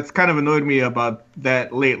that's kind of annoyed me about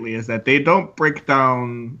that lately is that they don't break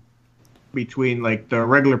down between like the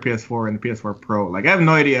regular PS4 and the PS4 Pro. Like, I have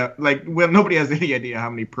no idea. Like, nobody has any idea how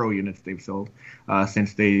many Pro units they've sold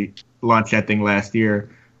since they launched that thing last year.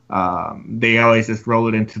 They always just roll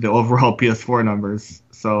it into the overall PS4 numbers.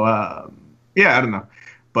 So, yeah, I don't know.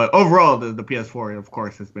 But overall, the PS4, of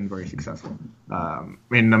course, has been very successful.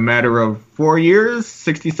 In a matter of 4 years,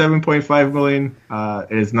 67.5 million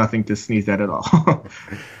is nothing to sneeze at all.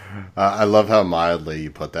 I love how mildly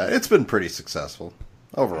you put that. It's been pretty successful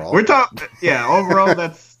overall. Overall,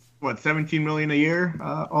 that's, 17 million a year,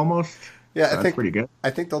 almost? Yeah, so I think pretty good. I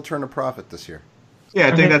think they'll turn a profit this year. Yeah,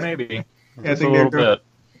 I think that's... Maybe. Yeah, I think they're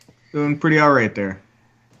doing pretty all right there.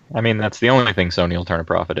 I mean, that's the only thing Sony will turn a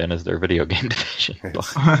profit in is their video game division.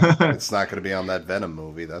 It's not going to be on that Venom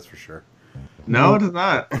movie, that's for sure. No, it is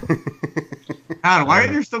not. God, why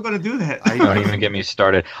are you still going to do that? Don't even get me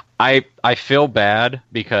started. I feel bad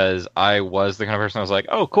because I was the kind of person I was like,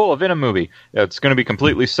 oh, cool, a Venom movie. It's going to be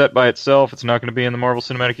completely set by itself. It's not going to be in the Marvel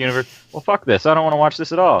Cinematic Universe. Well, fuck this. I don't want to watch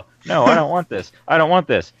this at all. No, I don't want this. I don't want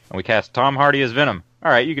this. And we cast Tom Hardy as Venom.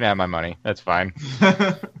 All right, you can have my money. That's fine.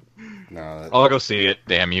 No, I'll go see it.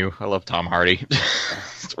 Damn you! I love Tom Hardy.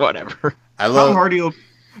 Whatever. Tom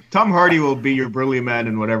Hardy will be your burly man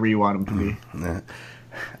in whatever you want him to be.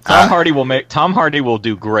 Tom Hardy will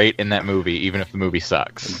do great in that movie, even if the movie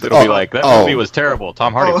sucks. It'll be like that movie was terrible.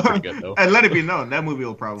 Tom Hardy was pretty good though. And let it be known, that movie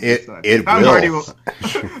will probably suck.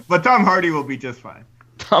 But Tom Hardy will be just fine.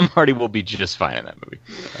 Tom Hardy will be just fine in that movie.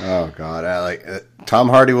 Oh God, Tom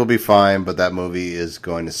Hardy will be fine, but that movie is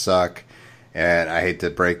going to suck. And I hate to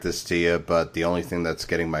break this to you, but the only thing that's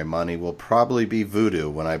getting my money will probably be Voodoo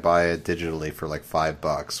when I buy it digitally for like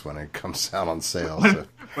 $5 when it comes out on sale.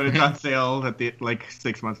 When it's on sale at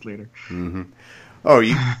 6 months later. Mm-hmm. Oh,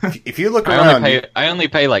 if you look around, I only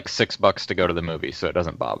pay like $6 to go to the movie, so it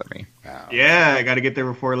doesn't bother me. Oh. Yeah, I got to get there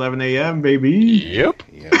before 11 a.m., baby. Yep.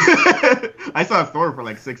 I saw Thor for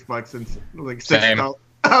like $6 and like $6. Same. I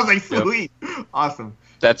was like, sweet, awesome.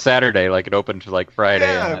 That Saturday, like it opened to like Friday,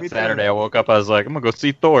 and that Saturday I woke up, I was like, I'm gonna go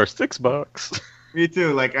see Thor, $6. Me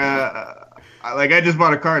too. Like I just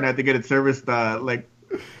bought a car and I had to get it serviced. And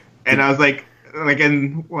I was like,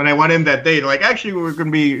 and when I went in that day, like, actually, we're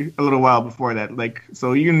gonna be a little while before that. Like,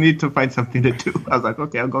 so you need to find something to do. I was like,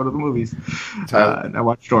 okay, I'll go to the movies. And I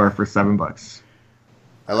watched Thor for $7.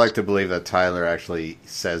 I like to believe that Tyler actually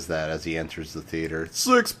says that as he enters the theater.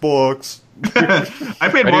 $6. I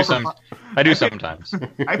paid more. I do sometimes.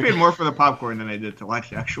 I paid more for the popcorn than I did to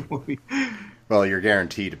watch the actual movie. Well, you're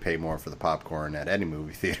guaranteed to pay more for the popcorn at any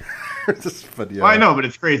movie theater. But, Well, I know, but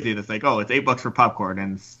it's crazy. It's like, it's $8 for popcorn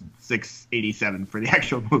and $6.87 for the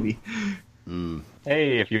actual movie. Mm.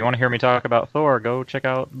 Hey, if you want to hear me talk about Thor, go check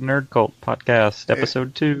out Nerd Cult Podcast,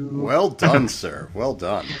 episode 2. Well done, sir. Well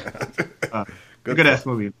done. Good ass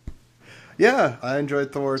movie. Yeah, I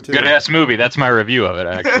enjoyed Thor too. Good ass movie. That's my review of it.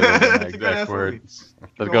 Actually, It's a good-ass words.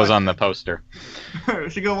 That goes on the poster. You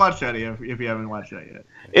should go watch that if you haven't watched that yet.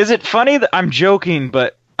 Is it funny that I'm joking,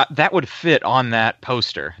 but that would fit on that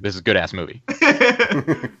poster? This is a good ass movie.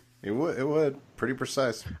 It would. Pretty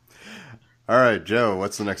precise. All right, Joe.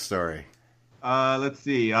 What's the next story? Let's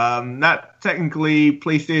see. Not technically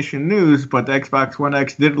PlayStation news, but the Xbox One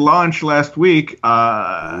X did launch last week,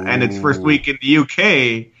 and its first week in the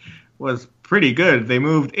UK was pretty good. They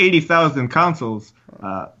moved 80,000 consoles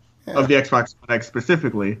of the Xbox One X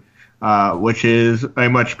specifically, which is a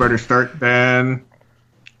much better start than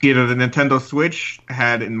either the Nintendo Switch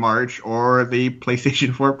had in March or the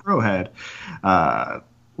PlayStation 4 Pro had.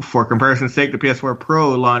 For comparison's sake, the PS4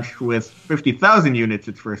 Pro launched with 50,000 units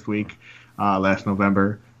its first week last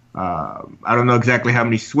November. I don't know exactly how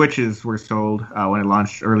many Switches were sold when it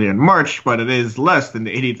launched early in March, but it is less than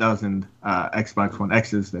the 80,000 Xbox One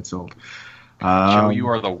X's that sold. Joe, you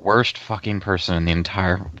are the worst fucking person in the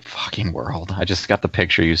entire fucking world. I just got the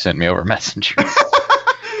picture you sent me over Messenger.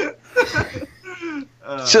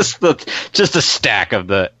 Just a stack of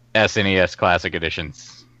the SNES Classic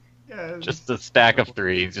Editions. Yeah, just a stack of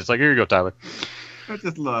 3. Just like, here you go, Tyler.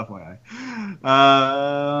 Just a little FYI.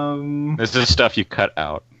 This is stuff you cut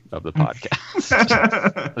out of the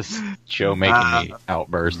podcast. This Joe making me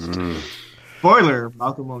outburst. Spoiler: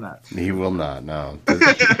 Malcolm will not. He will not. No.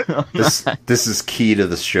 This is key to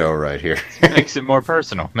the show right here. Makes it more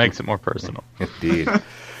personal. Indeed.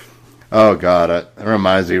 Oh god, that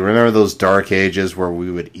reminds me. Remember those dark ages where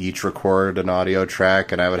we would each record an audio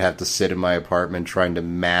track, and I would have to sit in my apartment trying to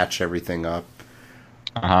match everything up.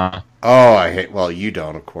 Oh, I hate. Well, you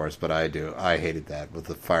don't, of course, but I do. I hated that with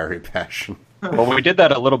a fiery passion. Well, we did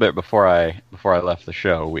that a little bit before I left the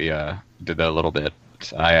show. We did that a little bit.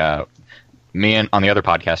 Me and on the other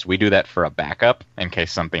podcast, we do that for a backup in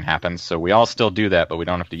case something happens. So we all still do that, but we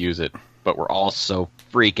don't have to use it. But we're all so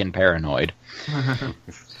freaking paranoid.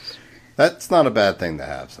 That's not a bad thing to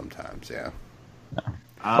have sometimes, yeah. No.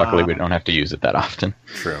 Luckily, we don't have to use it that often.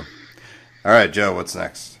 True. All right, Joe, what's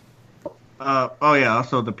next?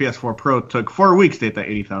 Also, the PS4 Pro took 4 weeks to hit that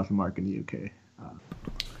 80,000 mark in the UK.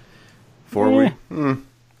 4 weeks?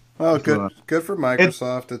 Well, good for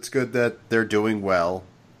Microsoft. It's good that they're doing well.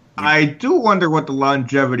 I do wonder what the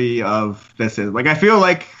longevity of this is. Like, I feel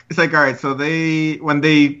like it's like, all right, so when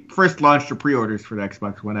they first launched the pre-orders for the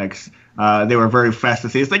Xbox One X, they were very fast to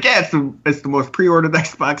say, it's like, yeah, it's the most pre-ordered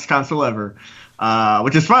Xbox console ever,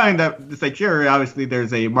 which is fine. That it's like, sure, obviously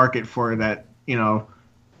there's a market for that.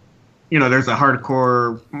 There's a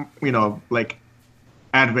hardcore, like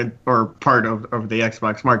advent or part of the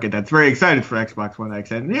Xbox market that's very excited for Xbox One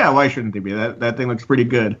X, and yeah, why shouldn't they be? That thing looks pretty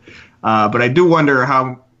good, but I do wonder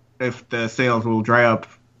if the sales will dry up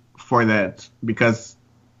for that, because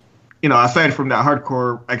aside from that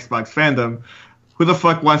hardcore Xbox fandom, who the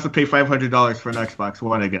fuck wants to pay $500 for an Xbox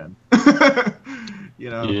One again?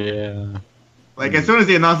 Yeah. Like, as soon as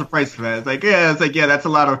they announce the price for that, it's like, yeah, that's a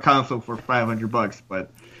lot of console for $500,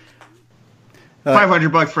 but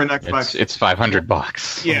 $500 for an Xbox. It's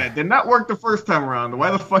 $500. Yeah, it did not work the first time around.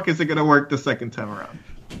 Why the fuck is it going to work the second time around?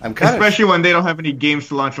 Especially when they don't have any games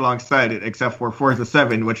to launch alongside it, except for Forza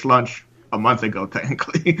 7, which launched a month ago,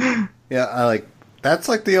 technically. Yeah, that's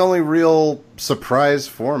like the only real surprise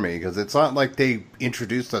for me, because it's not like they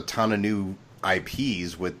introduced a ton of new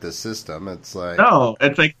IPs with the system. It's like, no,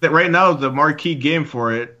 it's like that right now the marquee game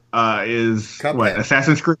for it is Cuphead. What,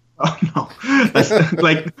 Assassin's Creed? Oh no,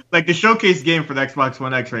 like the showcase game for the Xbox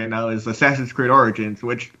One X right now is Assassin's Creed Origins,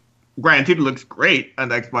 which granted looks great on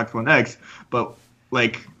the Xbox One X, but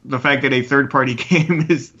like the fact that a third-party game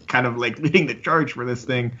is kind of like leading the charge for this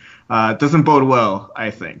thing doesn't bode well,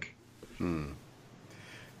 I think.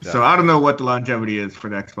 So I don't know what the longevity is for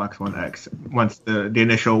the Xbox One X once the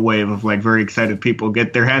initial wave of like very excited people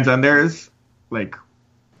get their hands on theirs. Like,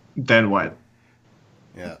 then what?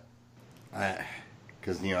 Yeah,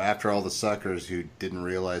 because after all the suckers who didn't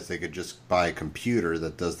realize they could just buy a computer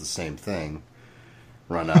that does the same thing,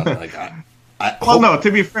 run out like no.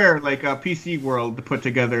 To be fair, like PC World put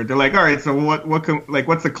together, they're like, all right, so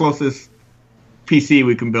what's the closest PC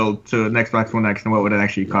we can build to an Xbox One X, and what would it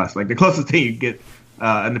actually cost? Like the closest thing you get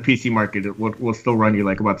in the PC market, it will still run you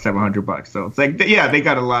like about $700. So it's like, yeah, they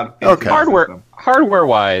got a lot. Okay. Hardware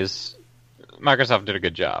wise, Microsoft did a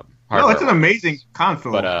good job. No, it's an amazing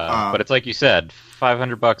console. But it's like you said,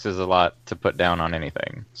 $500 is a lot to put down on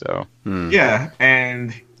anything. So yeah,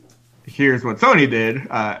 and here's what Sony did,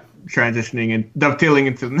 transitioning and dovetailing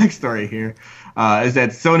into the next story here, is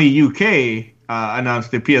that Sony UK announced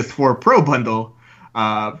the PS4 Pro bundle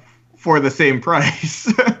for the same price.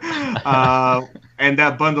 And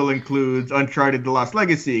that bundle includes Uncharted: The Lost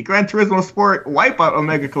Legacy, Gran Turismo Sport, Wipeout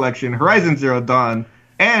Omega Collection, Horizon Zero Dawn,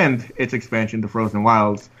 and its expansion to Frozen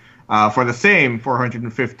Wilds for the same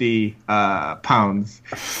 £450.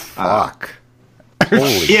 Fuck.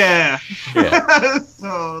 holy Yeah. shit.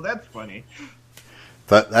 So that's funny.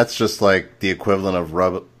 That's just like the equivalent of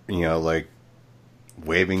like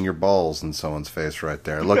waving your balls in someone's face right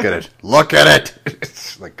there. Look at it. Look at it.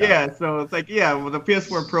 It's like, Yeah, so it's like, well, the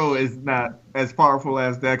PS4 Pro is not as powerful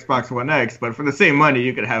as the Xbox One X, but for the same money,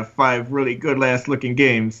 you could have 5 really good last-looking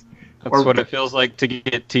games. That's what it feels like to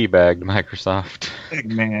get teabagged, Microsoft.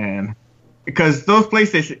 Man. Because the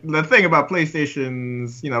thing about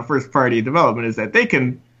PlayStation's, first-party development is that they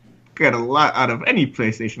can get a lot out of any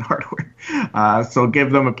PlayStation hardware. So give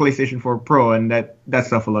them a PlayStation 4 Pro, and that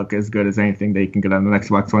stuff will look as good as anything they can get on the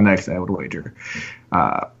Xbox One X, I would wager.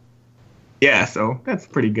 So that's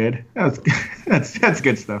pretty good. That's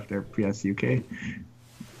good stuff there, PS UK.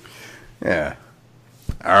 Yeah.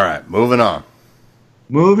 All right, moving on.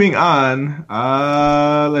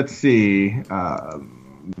 Let's see.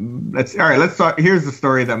 Let's talk. Here's the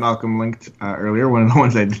story that Malcolm linked earlier. One of the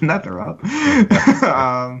ones I did not throw out.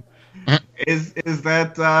 Is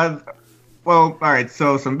that all right?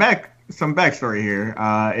 So some backstory here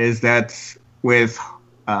is that with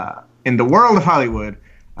in the world of Hollywood,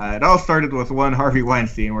 It all started with one Harvey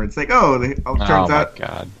Weinstein, where it's like, turns out,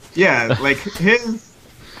 God, yeah, like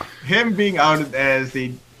him being outed as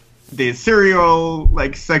the serial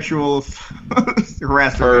like sexual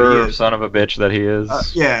harasser son of a bitch that he is.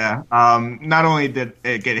 Not only did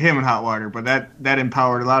it get him in hot water, but that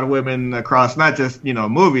empowered a lot of women across not just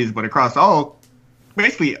movies, but across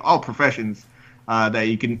basically all professions that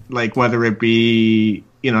you can, like, whether it be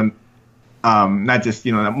not just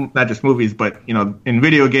movies, but in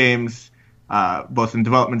video games, both in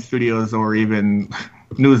development studios or even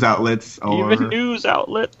news outlets,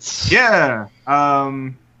 yeah,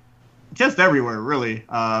 just everywhere, really.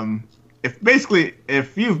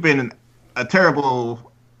 If you've been a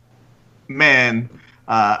terrible man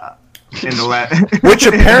in the last, which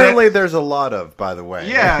apparently there's a lot of, by the way.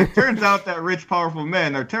 Yeah, it turns out that rich, powerful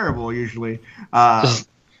men are terrible usually.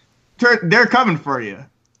 They're coming for you.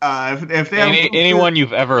 If they anyone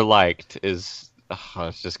you've ever liked is.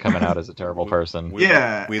 It's just coming out as a terrible person. We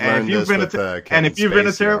learned this with Kevin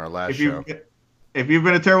Spacey on our last show. If you've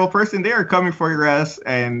been a terrible person, they are coming for your ass,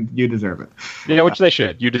 and you deserve it. Yeah, which they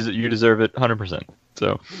should. You deserve it 100%.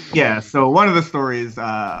 So yeah. So one of the stories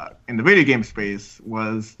in the video game space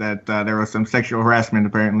was that there was some sexual harassment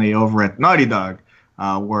apparently over at Naughty Dog,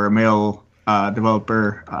 where a male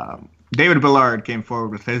developer, David Ballard, came forward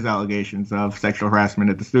with his allegations of sexual harassment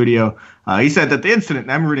at the studio. He said that the incident,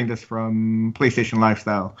 and I'm reading this from PlayStation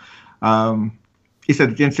Lifestyle, he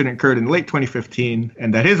said the incident occurred in late 2015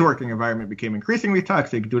 and that his working environment became increasingly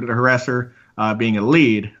toxic due to the harasser being a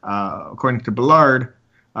lead. According to Ballard,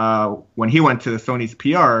 when he went to Sony's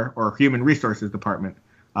PR, or Human Resources Department,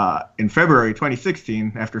 in February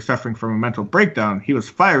 2016, after suffering from a mental breakdown, he was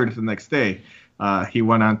fired the next day.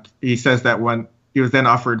 He says that when he was then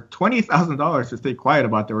offered $20,000 to stay quiet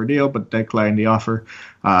about the ordeal, but declined the offer.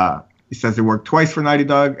 He says he worked twice for Naughty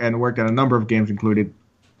Dog and worked on a number of games, including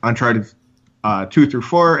Uncharted 2 through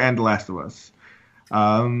 4 and The Last of Us.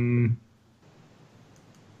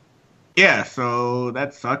 Yeah, so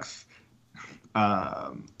that sucks.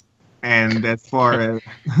 And as far as,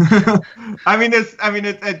 it's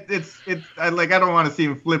like, I don't want to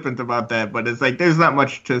seem flippant about that, but it's like there's not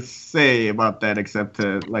much to say about that except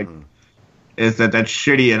to like. Is that's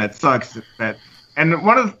shitty and it sucks.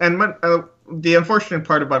 The unfortunate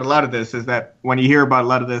part about a lot of this is that when you hear about a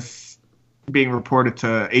lot of this being reported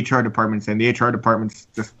to HR departments and the HR departments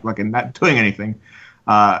just fucking not doing anything,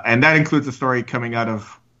 and that includes a story coming out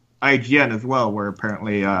of IGN as well, where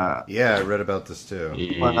apparently I read about this too.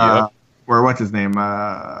 Where what's his name?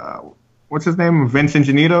 Vince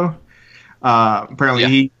Ingenito.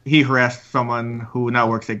 Apparently he harassed someone who now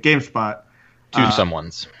works at GameSpot. Two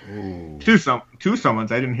someones. Two someones.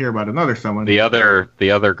 I didn't hear about another someone. The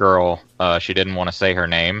other girl, she didn't want to say her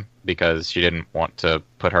name because she didn't want to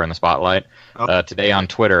put her in the spotlight. Okay. Today on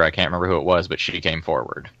Twitter, I can't remember who it was, but she came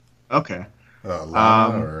forward. Okay.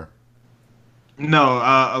 Alana No,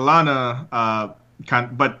 Alana.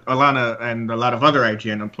 But Alana and a lot of other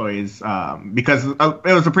IGN employees, because it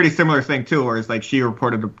was a pretty similar thing too, where it's like she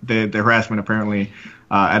reported the harassment apparently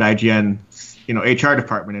at IGN's HR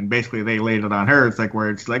department, and basically they laid it on her. It's like where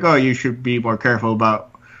it's like, oh, you should be more careful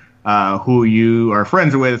about who you are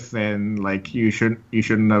friends with, and like you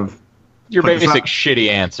shouldn't have. Your basic shitty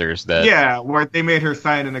answers that. Where they made her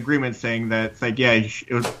sign an agreement saying that it's like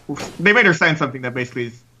they made her sign something that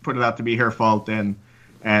basically put it out to be her fault and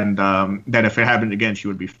that if it happened again she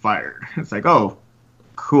would be fired. It's like, oh,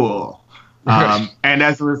 cool. And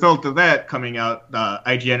as a result of that coming out,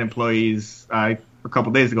 IGN employees. A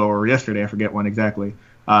couple days ago or yesterday, I forget when exactly.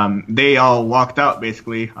 They all walked out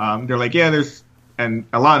basically. They're like, and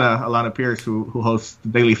Alana Pierce, who hosts the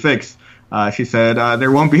Daily Fix, she said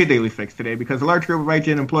there won't be a Daily Fix today because a large group of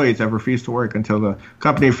IGN employees have refused to work until the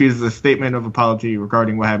company refuses a statement of apology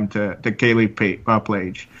regarding what happened to Kaylee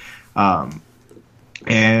Plage.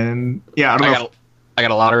 And yeah, I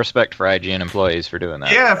got a lot of respect for IGN employees for doing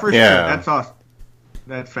that. Yeah, for sure. That's awesome.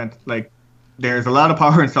 That's fantastic. Like, there's a lot of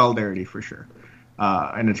power and solidarity for sure.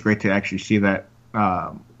 And it's great to actually see that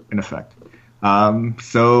in effect. I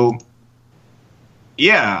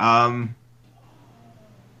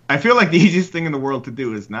feel like the easiest thing in the world to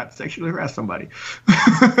do is not sexually harass somebody.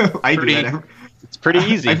 I do that. It's pretty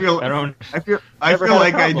easy. I feel like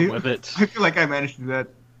I do. With it. I feel like I manage to do that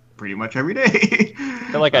pretty much every day. I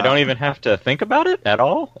feel like I don't even have to think about it at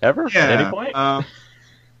all, ever, at any point.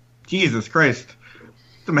 Jesus Christ.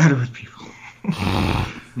 What's the matter with people?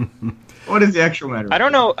 What is the actual matter? I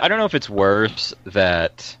don't know if it's worse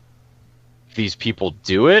that these people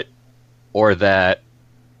do it or that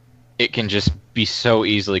it can just be so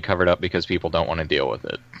easily covered up because people don't want to deal with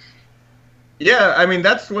it. Yeah, I mean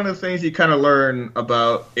that's one of the things you kind of learn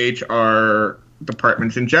about HR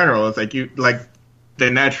departments in general. It's like the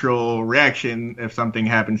natural reaction if something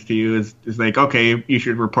happens to you is like, okay, you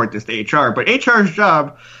should report this to HR. But HR's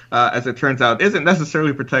job, as it turns out, isn't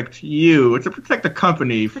necessarily protect you. It's to protect the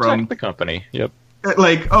company from the company. Yep.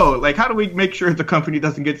 Like, how do we make sure the company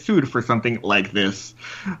doesn't get sued for something like this,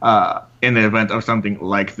 in the event of something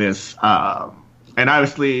like this? And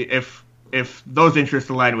obviously, if those interests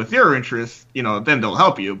align with your interests, then they'll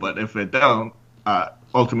help you. But if it don't,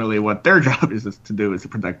 ultimately what their job is to do is to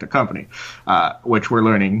protect the company, which we're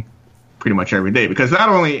learning pretty much every day. Because not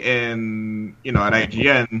only in, at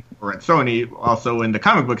IGN or at Sony, also in the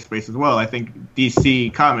comic book space as well. I think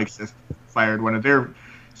DC Comics has fired one of their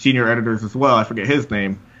senior editors as well. I forget his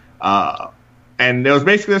name. And it was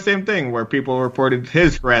basically the same thing where people reported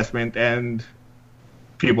his harassment and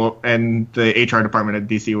the HR department at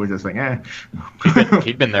DC was just like,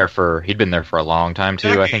 He'd been there for a long time too.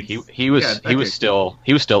 Decades. I think he was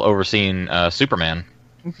still overseeing Superman.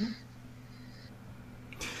 Mm-hmm.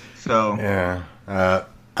 So yeah,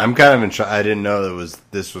 I'm kind of in shock. I didn't know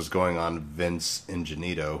this was going on. Vince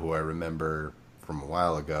Ingenito, who I remember from a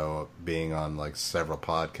while ago being on like several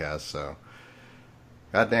podcasts. So,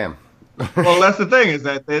 goddamn. Well, that's the thing is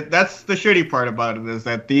that's the shitty part about it is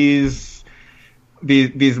that these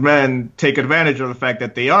men take advantage of the fact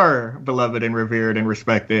that they are beloved and revered and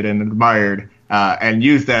respected and admired, and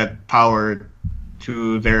use that power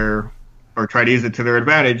or try to use it to their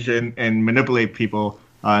advantage and manipulate people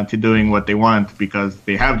to doing what they want because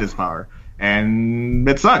they have this power. And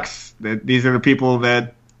it sucks that these are the people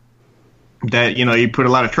that you put a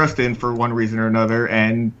lot of trust in for one reason or another,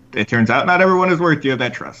 and it turns out not everyone is worthy of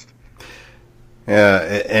that trust.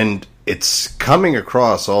 Yeah, and it's coming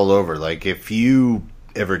across all over. Like, if you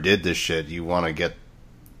ever did this shit, you want to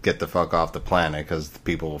get the fuck off the planet because the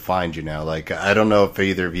people will find you now. Like, I don't know if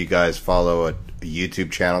either of you guys follow a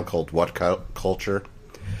YouTube channel called What Culture,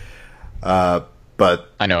 but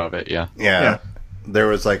I know of it. Yeah. There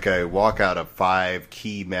was like a walkout of 5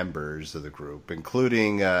 key members of the group,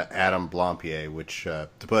 including Adam Blampier, which, to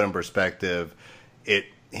put in perspective,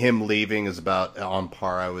 him leaving is about on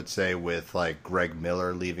par, I would say, with like Greg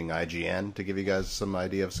Miller leaving IGN, to give you guys some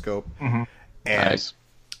idea of scope. Mm-hmm. Nice.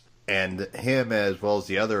 And him, as well as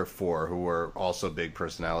the other 4 who were also big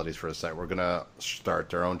personalities for the site, were going to start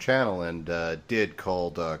their own channel and did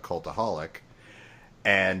called Cultaholic.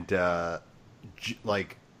 And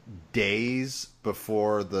like days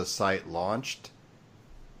before the site launched,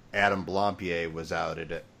 Adam Blampier was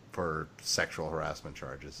outed for sexual harassment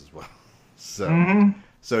charges as well.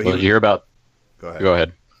 So, you hear about? Go ahead. Go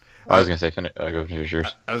ahead. I was going to say, go finish yours.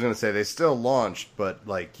 I was going to say they still launched, but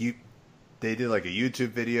like they did like a YouTube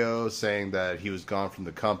video saying that he was gone from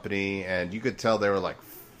the company, and you could tell they were like,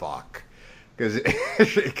 "Fuck,"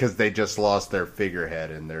 because they just lost their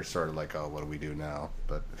figurehead, and they're sort of like, "Oh, what do we do now?"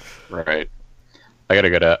 But right. I got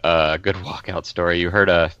a good walkout story. You heard?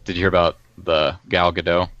 Did you hear about the Gal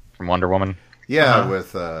Gadot from Wonder Woman? Yeah,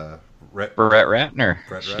 with Brett Ratner.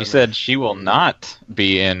 She said she will not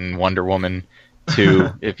be in Wonder Woman 2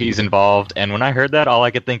 if he's involved. And when I heard that, all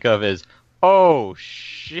I could think of is, oh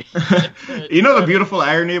shit. The beautiful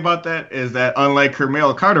irony about that is that unlike her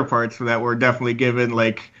male counterparts that were definitely given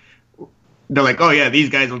they're like, oh yeah, these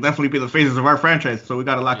guys will definitely be the faces of our franchise, so we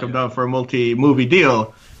got to lock them down for a multi-movie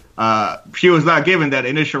deal. She was not given that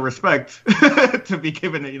initial respect to be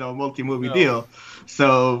given a multi-movie deal.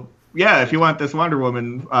 So yeah, if you want this Wonder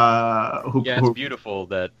Woman, it's beautiful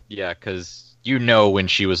that because when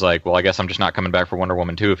she was like, well, I guess I'm just not coming back for Wonder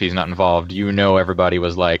Woman 2 if he's not involved. Everybody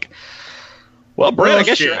was like, well, Brett, I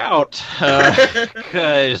guess you're out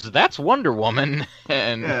because that's Wonder Woman,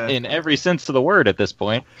 and in every sense of the word at this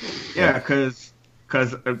point. Yeah, because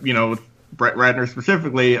Brett Ratner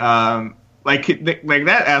specifically. Like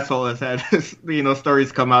that asshole has had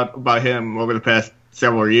stories come out about him over the past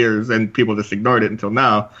several years, and people just ignored it until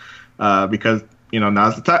now, because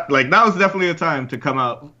now's the time. Like, now is definitely the time to come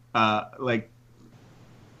out.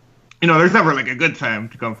 There's never like a good time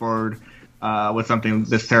to come forward with something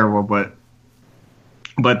this terrible, but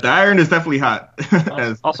the iron is definitely hot.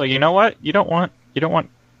 Also, you know what? You don't want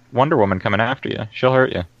Wonder Woman coming after you. She'll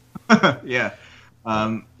hurt you. Yeah.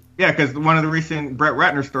 Yeah, because one of the recent Brett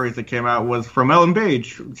Ratner stories that came out was from Ellen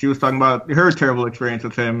Page. She was talking about her terrible experience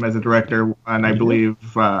with him as a director, and I believe,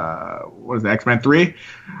 was it X-Men 3?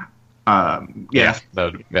 Yeah,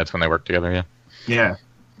 that's when they worked together, yeah.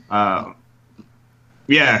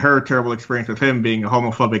 Yeah. Her terrible experience with him being a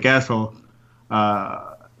homophobic asshole.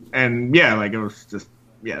 And, it was just,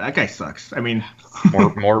 that guy sucks. I mean...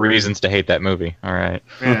 more reasons to hate that movie, all right.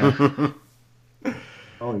 Yeah.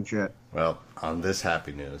 Holy shit. Well, on this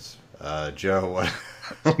happy news, Joe, what?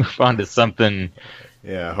 Let's move on to something.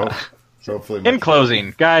 Yeah, hopefully. In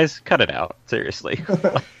closing, guys, cut it out. Seriously.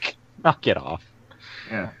 Like, knock it off.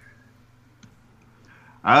 Yeah.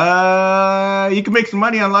 You can make some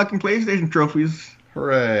money unlocking PlayStation trophies.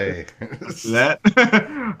 Hooray! That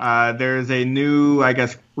there's a new, I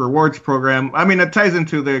guess, rewards program. I mean, it ties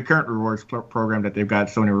into the current rewards program that they've got,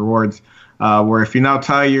 Sony Rewards, where if you now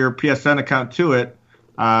tie your PSN account to it,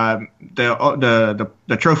 the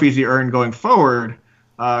trophies you earn going forward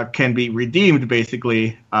can be redeemed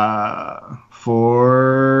basically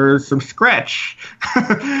for some scratch.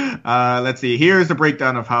 Let's see. Here's the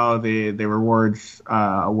breakdown of how the rewards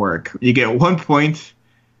work. You get 1 point.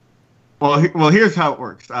 Well, here's how it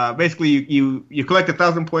works. Basically, you collect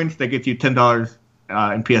 1,000 points. That gets you $10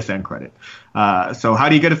 in PSN credit. So how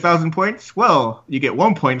do you get 1,000 points? Well, you get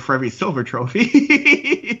 1 point for every silver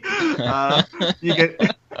trophy.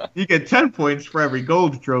 You get 10 points for every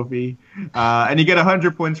gold trophy, and you get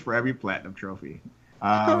 100 points for every platinum trophy.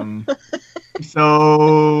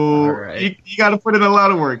 So right. you got to put in a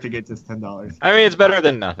lot of work to get just $10. I mean, it's better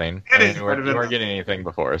than nothing. It is You better than weren't nothing. getting anything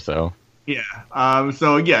before, so. Yeah.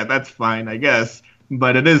 So yeah, that's fine, I guess.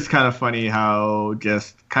 But it is kind of funny how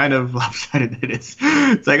just kind of lopsided it is.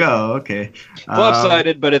 It's like, oh, okay.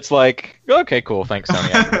 Lopsided, but it's like, okay, cool, thanks,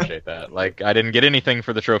 Sony. I appreciate that. Like, I didn't get anything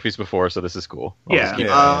for the trophies before, so this is cool. I'll just keep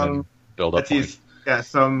going and build up points. Yeah.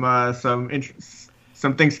 Some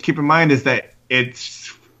things to keep in mind is that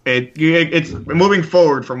it's moving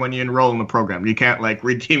forward from when you enroll in the program. You can't like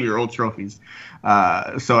redeem your old trophies.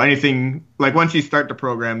 So anything like once you start the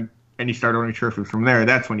program and you start earning trophies from there,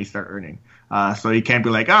 that's when you start earning. So you can't be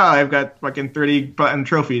like, I've got fucking 30 platinum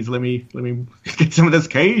trophies. Let me get some of this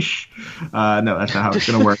cash. No, that's not how it's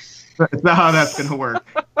gonna work. That's not how that's gonna work.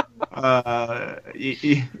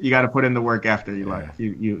 You got to put in the work after you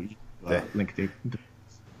link to.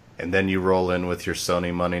 And then you roll in with your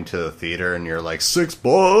Sony money to the theater, and you're like, $6.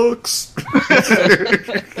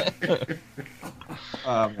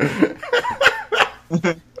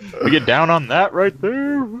 We get down on that right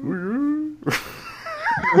there.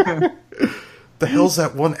 The hell's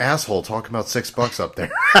that one asshole talking about $6 up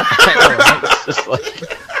there? It's just like,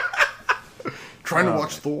 Trying to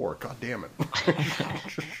watch Thor. God damn it.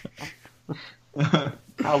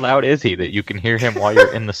 how loud is he that you can hear him while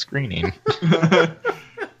you're in the screening?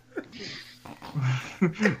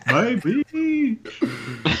 Maybe.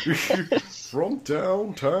 From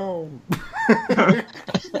downtown.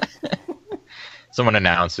 Someone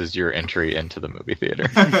announces your entry into the movie theater.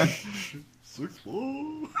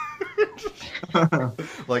 $6.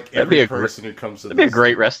 Like That'd be every a person who comes to That'd be a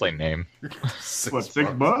great wrestling name.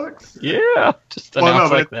 $6? Yeah, just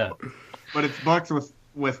announce like that. But it's bucks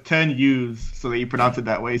with 10 U's, so that you pronounce it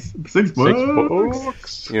that way. $6.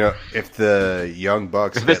 $6. You know, if the Young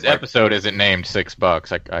Bucks... If this get, like, episode isn't named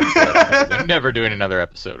 $6, I'm never doing another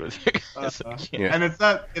episode with it. Yeah. And it's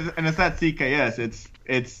not CKS.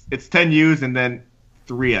 It's 10 U's and then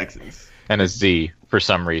 3 X's. And a Z for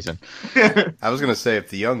some reason. I was going to say, if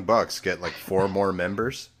the Young Bucks get like 4 more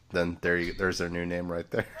members, then there's their new name right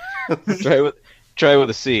there. Try with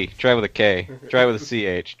a C. Try with a K. Try with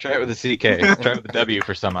a CH. Try with a CK. Try with a W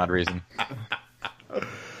for some odd reason.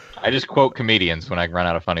 I just quote comedians when I run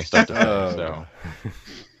out of funny stuff to say. So.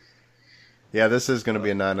 Yeah, this is going to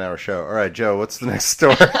be a 9-hour show. All right, Joe, what's the next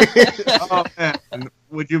story? Oh, man.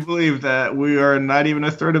 Would you believe that we are not even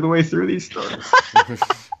a third of the way through these stories?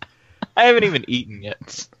 I haven't even eaten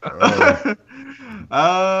yet.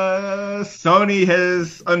 Sony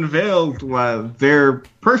has unveiled their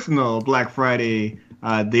personal Black Friday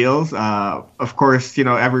deals. Of course,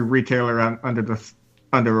 every retailer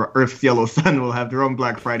under Earth's yellow sun will have their own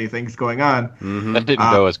Black Friday things going on. Mm-hmm. That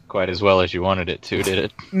didn't go quite as well as you wanted it to, did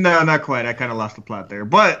it? No, not quite. I kind of lost the plot there.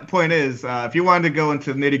 But point is, if you wanted to go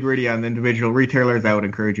into the nitty-gritty on individual retailers, I would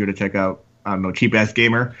encourage you to check out, Cheap Ass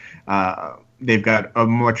Gamer. They've got a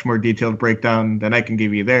much more detailed breakdown than I can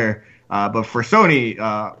give you there. But for Sony,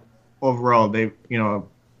 overall, they,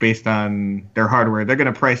 based on their hardware, they're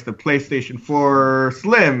going to price the PlayStation 4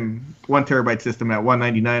 Slim 1 terabyte system at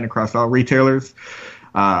 $199 across all retailers.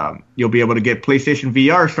 You'll be able to get PlayStation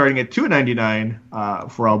VR starting at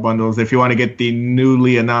 $299 for all bundles. If you want to get the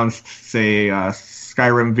newly announced, say,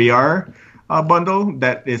 Skyrim VR bundle,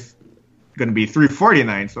 that is going to be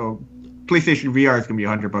 $349. So PlayStation VR is going to be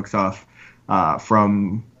 $100 off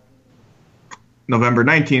from November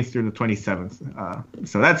 19th through the 27th.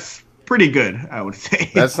 So that's pretty good, I would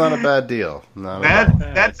say. That's not a bad deal.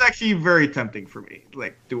 That's actually very tempting for me.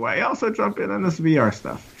 Like, do I also jump in on this VR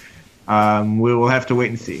stuff? We will have to wait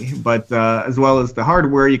and see. But as well as the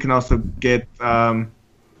hardware, you can also get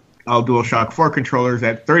all DualShock 4 controllers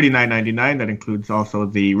at $39.99. That includes also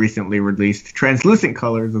the recently released translucent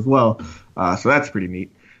colors as well. So that's pretty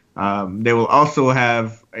neat. They will also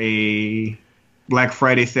have a Black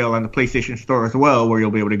Friday sale on the PlayStation Store as well, where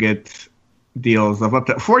you'll be able to get deals of up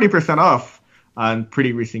to 40% off on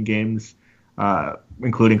pretty recent games,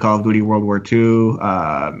 including Call of Duty World War II,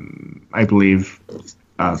 I believe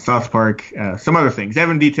South Park, some other things. They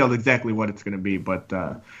haven't detailed exactly what it's going to be, but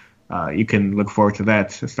you can look forward to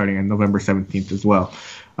that starting on November 17th as well.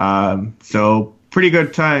 So pretty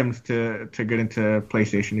good times to get into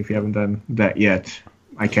PlayStation if you haven't done that yet.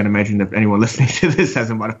 I can't imagine that anyone listening to this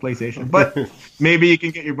hasn't bought a PlayStation, but maybe you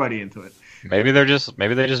can get your buddy into it. Maybe they just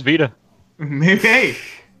Vita. Maybe. Hey,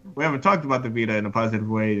 we haven't talked about the Vita in a positive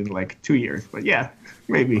way in like 2 years, but yeah,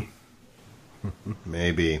 maybe.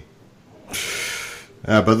 Maybe.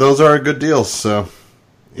 But those are good deals, so.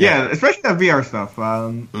 Yeah, especially that VR stuff.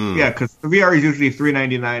 Yeah, because the VR is usually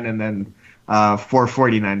 $3.99 and then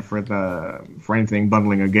 $4.49 for anything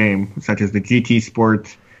bundling a game, such as the GT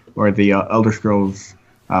Sport or the Elder Scrolls,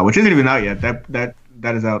 which isn't even out yet. That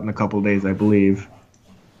is out in a couple of days, I believe,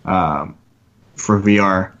 for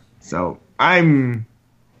VR. So I'm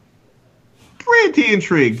pretty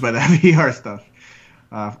intrigued by that VR stuff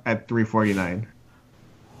at $3.49.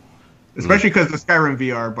 Especially because the Skyrim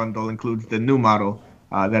VR bundle includes the new model.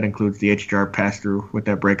 That includes the HDR pass-through with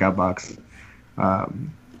that breakout box.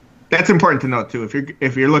 That's important to note too.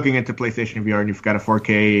 If you're looking into PlayStation VR and you've got a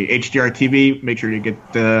 4K HDR TV, make sure you get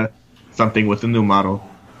something with the new model.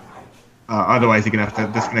 Otherwise, you're gonna have to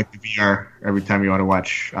disconnect the VR every time you want to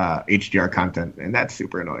watch HDR content, and that's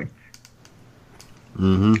super annoying.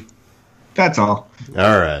 Mm-hmm. That's all.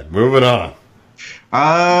 All right, moving on.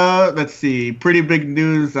 Let's see. Pretty big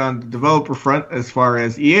news on the developer front as far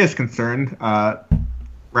as EA is concerned.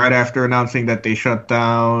 Right after announcing that they shut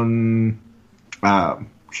down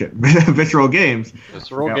Visceral Games.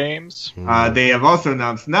 Visceral Games? They have also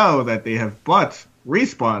announced now that they have bought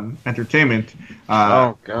Respawn Entertainment.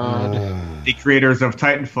 Oh, God. The creators of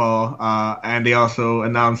Titanfall. And they also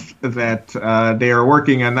announced that they are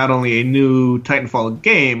working on not only a new Titanfall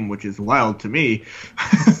game, which is wild to me.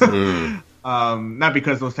 Not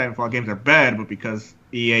because those Titanfall games are bad, but because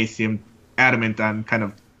EA seemed adamant on kind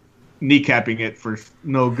of kneecapping it for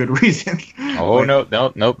no good reason. Oh, nope.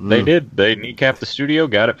 They did. They kneecapped the studio,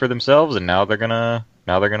 got it for themselves, and now they're gonna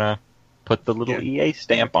put the little EA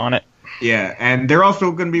stamp on it. Yeah, and they're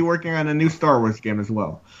also going to be working on a new Star Wars game as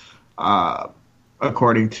well,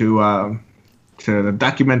 according to the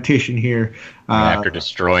documentation here. After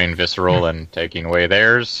destroying Visceral and taking away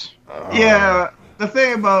theirs. Yeah. The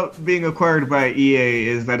thing about being acquired by EA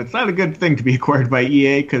is that it's not a good thing to be acquired by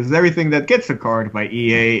EA, because everything that gets acquired by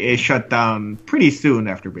EA is shut down pretty soon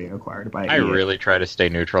after being acquired by EA. I really try to stay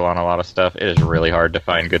neutral on a lot of stuff. It is really hard to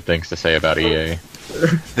find good things to say about EA.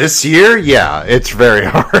 This year, yeah, it's very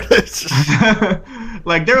hard.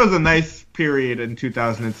 Like, there was a nice period in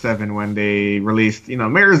 2007 when they released,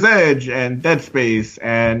 Mirror's Edge and Dead Space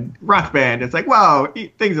and Rock Band. It's like, wow,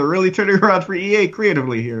 things are really turning around for EA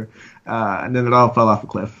creatively here. And then it all fell off a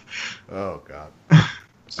cliff. Oh, God.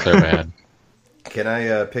 So bad. Can I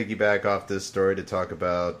piggyback off this story to talk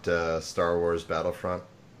about Star Wars Battlefront?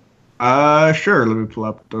 Sure. Let me pull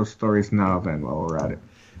up those stories now then while we're at it.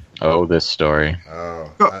 Oh, this story.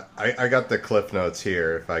 Oh, I got the cliff notes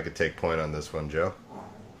here, if I could take point on this one, Joe.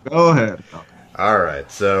 Go ahead. All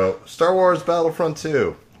right, so Star Wars Battlefront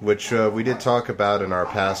 2, which we did talk about in our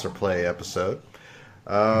Pass or Play episode.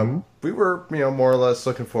 We were, more or less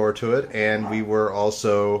looking forward to it, and we were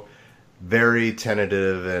also very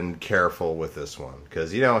tentative and careful with this one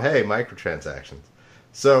because, hey, microtransactions.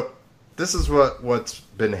 So this is what's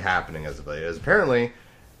been happening as of late. Is apparently,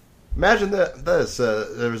 imagine this: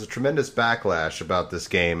 there was a tremendous backlash about this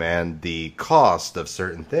game and the cost of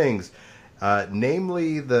certain things,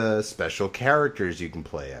 namely the special characters you can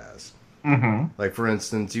play as. Mm-hmm. Like, for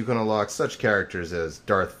instance, you can unlock such characters as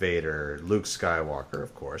Darth Vader, Luke Skywalker,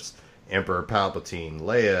 of course, Emperor Palpatine,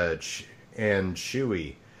 Leia, and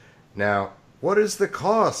Chewie. Now, what is the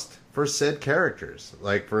cost for said characters?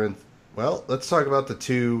 Like, let's talk about the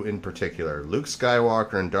two in particular. Luke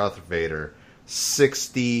Skywalker and Darth Vader,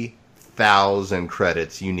 60,000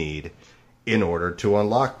 credits you need in order to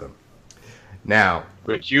unlock them. Now,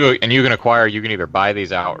 but you can either buy these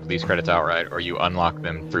credits outright, or you unlock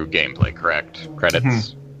them through gameplay. Correct?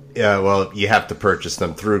 Credits. Yeah. Well, you have to purchase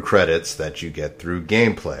them through credits that you get through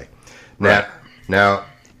gameplay. Right.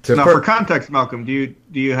 For context, Malcolm, do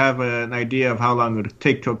you have an idea of how long it would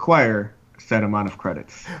take to acquire set amount of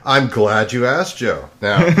credits. I'm glad you asked, Joe.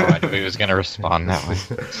 Now, I knew he was going to respond that way.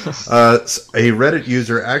 a Reddit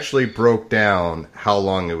user actually broke down how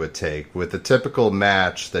long it would take. With a typical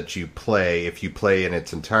match that you play, if you play in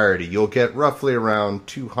its entirety, you'll get roughly around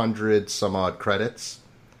 200 some odd credits.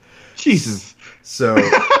 Jesus. So,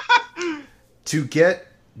 to get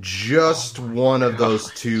just one of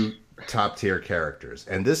those two top tier characters,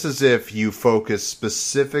 and this is if you focus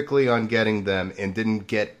specifically on getting them and didn't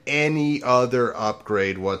get any other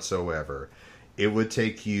upgrade whatsoever, it would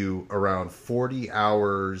take you around 40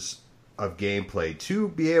 hours of gameplay to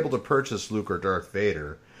be able to purchase Luke or Darth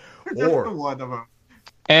Vader. Or one of them.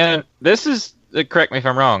 And this is, correct me if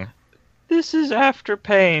I'm wrong, this is after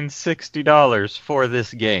paying $60 for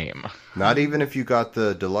this game. not even if you got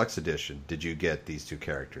the deluxe edition did you get these two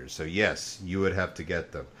characters. So yes, you would have to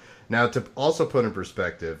get them. Now, to also put in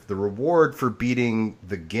perspective, the reward for beating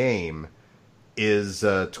the game is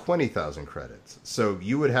 20,000 credits. So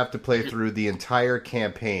you would have to play through the entire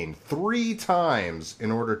campaign 3 times in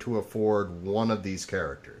order to afford one of these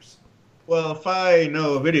characters. Well, if I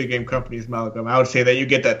know video game companies, Malcolm, I would say that you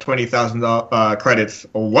get that 20,000 credits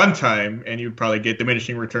one time, and you'd probably get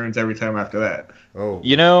diminishing returns every time after that. Oh,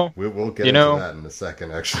 we'll get into that in a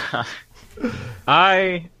second, actually.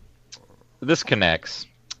 This connects.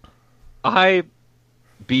 I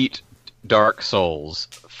beat Dark Souls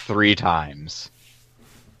 3 times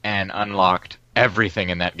and unlocked everything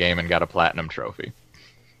in that game and got a platinum trophy.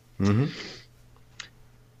 Mm-hmm.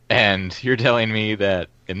 And you're telling me that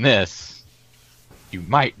in this, you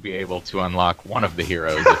might be able to unlock one of the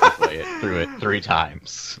heroes if you play it through it 3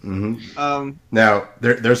 times. Mm-hmm. Now,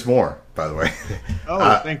 there's more, by the way.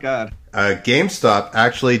 Thank God. GameStop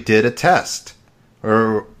actually did a test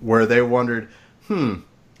where they wondered,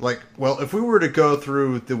 if we were to go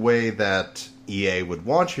through the way that EA would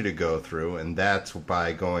want you to go through, and that's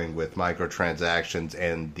by going with microtransactions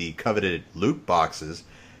and the coveted loot boxes,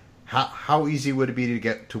 how easy would it be to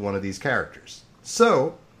get to one of these characters?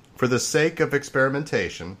 So, for the sake of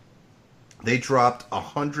experimentation, they dropped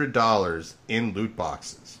 $100 in loot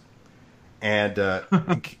boxes. And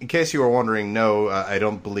in case you were wondering, no, I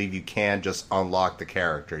don't believe you can just unlock the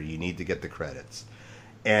character. You need to get the credits.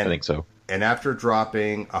 And I think so. And after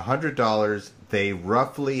dropping $100, they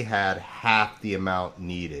roughly had half the amount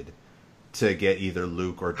needed to get either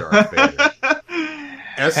Luke or Darth Vader.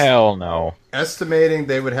 Hell no. Estimating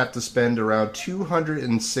they would have to spend around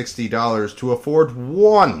 $260 to afford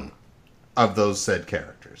one of those said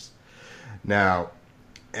characters. Now,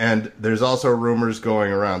 and there's also rumors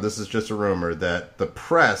going around, this is just a rumor, that the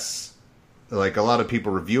press, like a lot of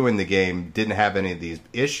people reviewing the game, didn't have any of these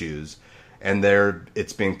issues. And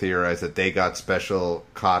it's being theorized that they got special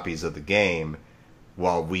copies of the game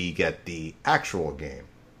while we get the actual game.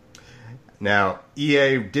 Now,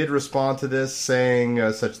 EA did respond to this,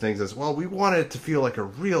 saying such things as, well, we want it to feel like a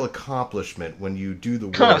real accomplishment when you do the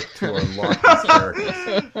work to unlock these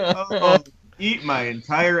characters. Eat my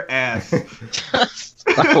entire ass.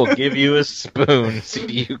 I will give you a spoon so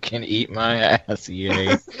you can eat my ass,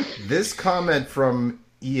 EA. This comment from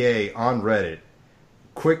EA on Reddit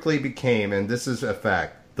quickly became, and this is a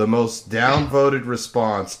fact, the most downvoted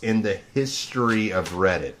response in the history of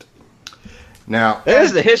Reddit. Now, that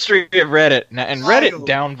is the history of Reddit, and Reddit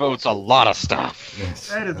downvotes a lot of stuff.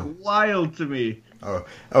 That is wild to me. Oh,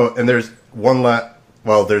 and there's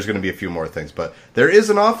there's going to be a few more things, but there is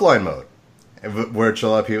an offline mode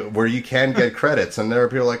where you can get credits, and there are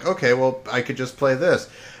people like, okay, well, I could just play this.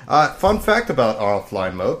 Fun fact about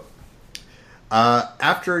offline mode.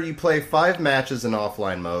 After you play 5 matches in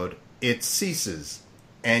offline mode, it ceases,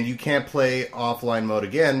 and you can't play offline mode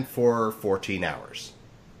again for 14 hours.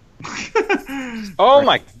 Oh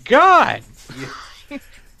my god!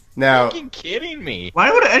 Now, Are you kidding me?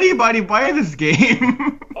 Why would anybody buy this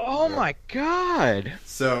game? Oh my god!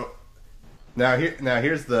 So,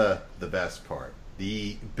 here's the best part.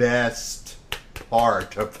 The best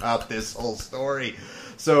part about this whole story.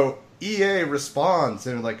 So, EA responds,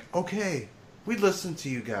 and they're like, okay, we listened to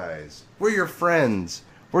you guys. We're your friends.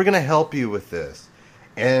 We're going to help you with this.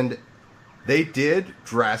 And they did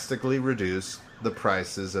drastically reduce the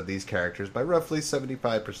prices of these characters by roughly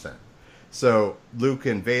 75%. So Luke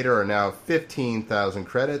and Vader are now 15,000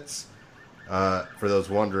 credits. For those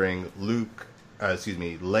wondering, Leia,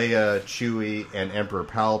 Chewie, and Emperor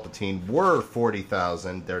Palpatine were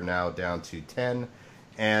 40,000. They're now down to 10.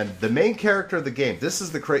 And the main character of the game, this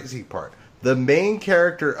is the crazy part. The main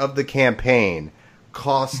character of the campaign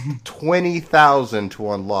cost 20,000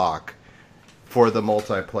 to unlock for the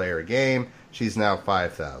multiplayer game. She's now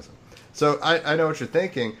 5,000. So I know what you're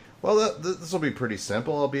thinking. Well, this will be pretty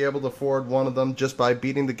simple. I'll be able to afford one of them just by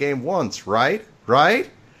beating the game once, right? Right?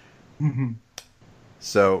 Mhm.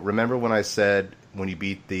 So, remember when I said when you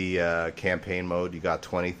beat the campaign mode, you got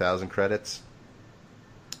 20,000 credits?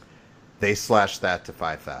 They slashed that to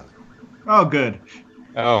 5,000. Oh, good.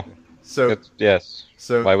 Oh, So, yes.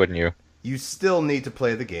 so Why wouldn't you? you still need to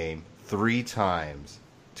play the game 3 times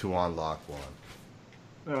to unlock one.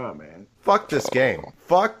 Oh, man. Fuck this game.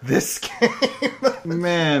 Fuck this game.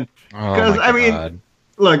 Man. Oh, Because, my I mean, God.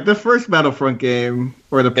 look, the first Battlefront game,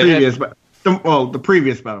 or the previous, the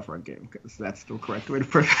previous Battlefront game, because that's still the correct way to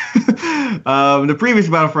put it. The previous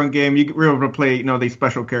Battlefront game, you were able to play, these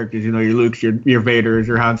special characters, your Lukes, your Vaders,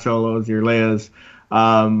 your Han Solos, your Leias.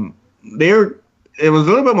 It was a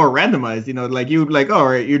little bit more randomized, all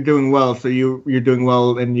right, you're doing well, so you're doing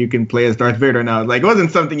well, and you can play as Darth Vader now. Like, it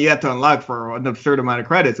wasn't something you had to unlock for an absurd amount of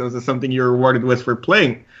credits. It was just something you were rewarded with for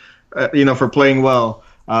playing, for playing well,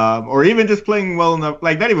 or even just playing well enough,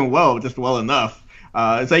 like not even well, just well enough.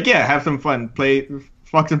 It's like, yeah, have some fun,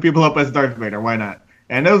 fuck some people up as Darth Vader, why not?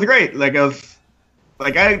 And it was great. Like, I was,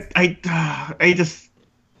 like, I just.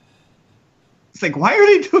 It's like, why are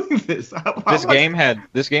they doing this?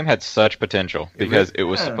 This game had such potential because it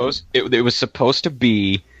was supposed to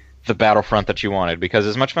be the Battlefront that you wanted. Because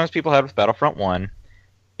as much fun as people had with Battlefront 1,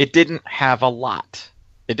 it didn't have a lot.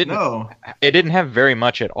 It didn't have very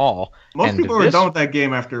much at all. Most people were done with that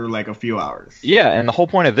game after like a few hours. Yeah, and the whole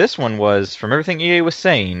point of this one was, from everything EA was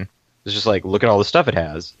saying, it's just like, look at all the stuff it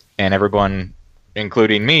has, and everyone,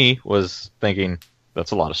 including me, was thinking,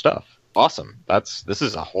 that's a lot of stuff. Awesome. This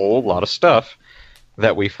is a whole lot of stuff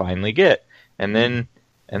that we finally get. And then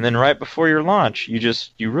right before your launch, you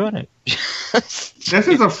run it. This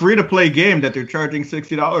is a free to play game that they're charging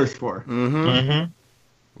 $60 for. Mm-hmm.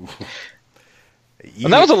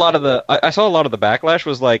 And that was a lot of I saw a lot of the backlash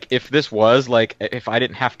was like, if this was like, if I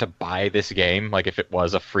didn't have to buy this game, like if it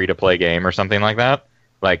was a free to play game or something like that,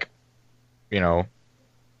 like, I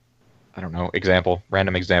don't know,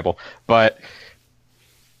 random example, but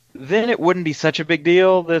then it wouldn't be such a big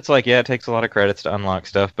deal. That's like, yeah, it takes a lot of credits to unlock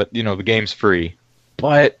stuff, but the game's free.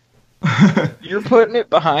 But you're putting it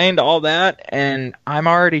behind all that, and I'm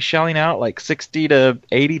already shelling out like $60 to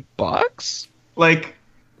 $80. Like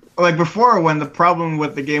before, when the problem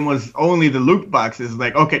with the game was only the loot boxes,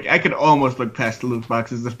 like, okay, I could almost look past the loot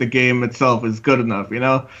boxes if the game itself is good enough,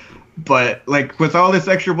 But like with all this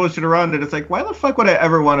extra bullshit around it, it's like, why the fuck would I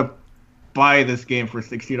ever want to buy this game for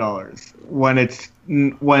 $60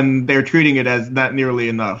 when they're treating it as not nearly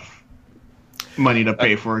enough money to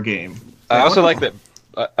pay for a game? I also like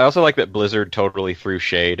that Blizzard totally threw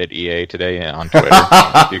shade at EA today on Twitter.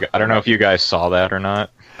 I don't know if you guys saw that or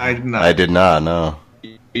not. I did not. I did not, no.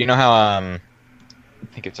 You know how I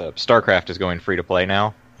think it's StarCraft is going free to play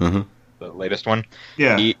now? Mm-hmm. The latest one?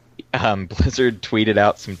 Yeah. Blizzard tweeted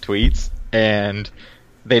out some tweets, and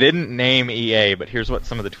they didn't name EA, but here's what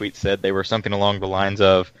some of the tweets said. They were something along the lines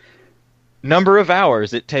of, number of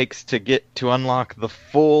hours it takes to unlock the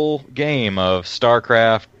full game of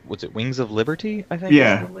StarCraft, what's it, Wings of Liberty, I think?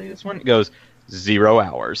 Yeah. The latest one? It goes, 0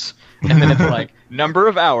 hours. And then it's like, number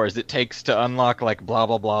of hours it takes to unlock, like, blah,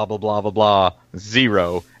 blah, blah, blah, blah, blah, blah,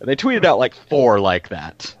 0. And they tweeted out, like, 4 like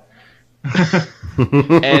that.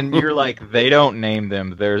 And you're like, they don't name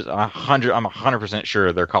them. I'm 100%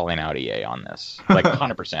 sure they're calling out EA on this. Like,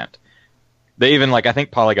 100%. They even, like, I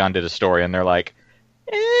think Polygon did a story, and they're like,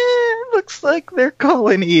 looks like they're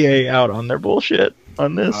calling EA out on their bullshit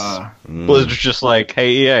on this. Blizzard's just like,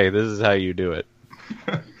 hey, EA, this is how you do it.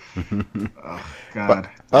 Oh, God.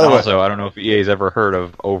 Also, I don't know if EA's ever heard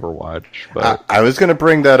of Overwatch, but I was going to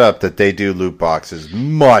bring that up, that they do loot boxes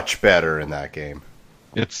much better in that game.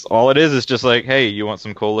 it's all it is just like, hey, you want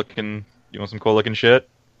some cool looking shit?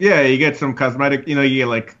 Yeah, you get some cosmetic, you get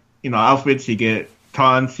like, outfits, you get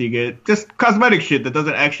taunts, you get just cosmetic shit that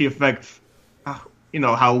doesn't actually affect,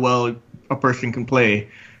 how well a person can play.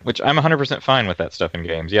 Which I'm 100% fine with that stuff in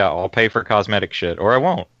games. Yeah, I'll pay for cosmetic shit, or I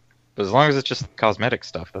won't. But as long as it's just cosmetic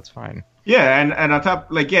stuff, that's fine. Yeah, and on top,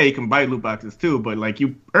 like, yeah, you can buy loot boxes too, but like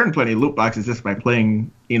you earn plenty of loot boxes just by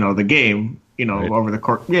playing, the game, right. Over the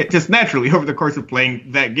course. Yeah, just naturally over the course of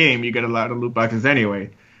playing that game, you get a lot of loot boxes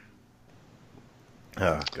anyway.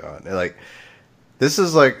 Oh God! Like, this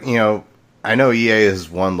is like, I know EA is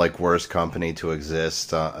one like worst company to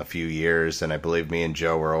exist a few years, and I believe me and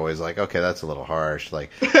Joe were always like, okay, that's a little harsh.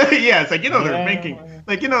 Like, yeah, it's like they're banking,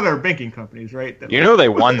 they're banking companies, right? They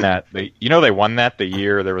won that. They won that the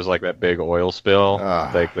year there was like that big oil spill.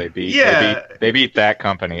 Like they beat that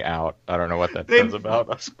company out. I don't know what that says about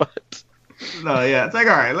us, but no, yeah, it's like,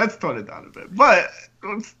 all right, let's tone it down a bit. But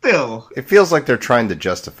still. It feels like they're trying to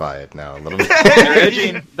justify it now a little bit.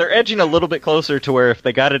 They're edging a little bit closer to where if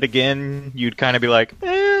they got it again, you'd kind of be like,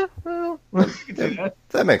 well.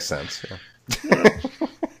 That makes sense. Yeah.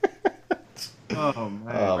 Oh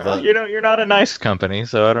man! But, You're not a nice company,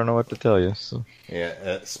 so I don't know what to tell you. So.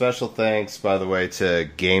 yeah. Special thanks, by the way, to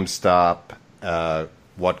GameStop,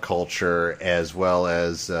 What Culture, as well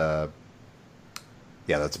as yeah,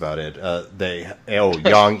 that's about it.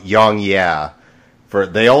 Young yeah.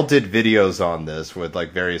 They all did videos on this with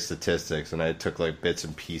like various statistics, and I took like bits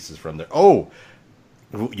and pieces from there. Oh,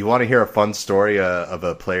 you want to hear a fun story of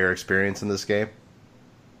a player experience in this game?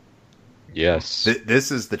 Yes. This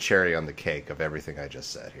is the cherry on the cake of everything I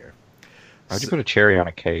just said here. How'd you put a cherry on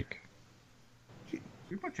a cake?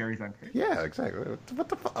 You put cherries on cake. Yeah, exactly. What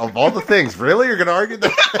the of all the things, really? You're gonna argue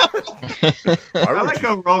that? I like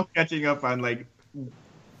how we're all catching up on like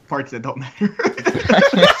parts that don't matter.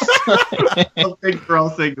 Things we're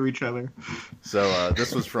all saying to each other. So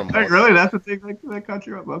this was from. Like, really? That's the thing that caught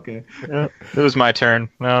you up? Okay. Yeah, it was my turn.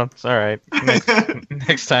 No, it's all right.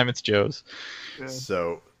 Next time it's Joe's. Yeah.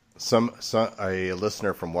 So a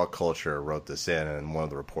listener from What Culture wrote this in, and one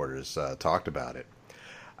of the reporters talked about it.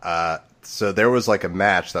 So there was like a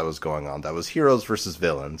match that was going on that was heroes versus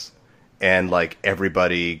villains, and like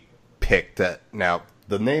everybody picked that. Now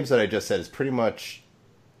the names that I just said is pretty much,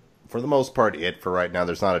 for the most part, it for right now.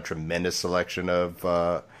 There's not a tremendous selection of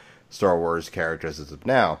Star Wars characters as of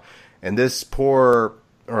now, and this poor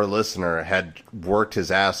listener had worked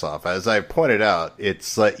his ass off. As I pointed out,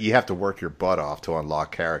 it's like you have to work your butt off to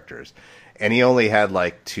unlock characters, and he only had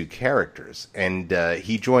like 2 characters, and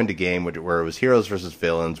he joined a game where it was heroes versus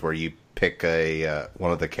villains, where you pick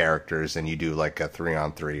one of the characters and you do like a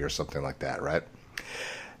 3-on-3 or something like that, right?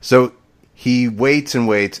 So he waits and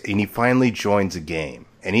waits, and he finally joins a game,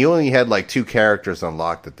 and he only had like 2 characters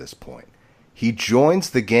unlocked at this point. He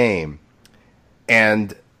joins the game,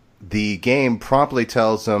 and the game promptly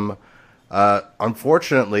tells him,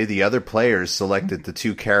 unfortunately, the other players selected the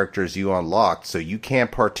 2 characters you unlocked, so you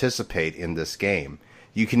can't participate in this game.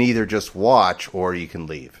 You can either just watch or you can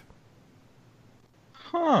leave.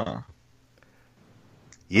 Huh.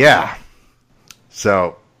 Yeah.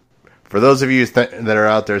 So, for those of you that are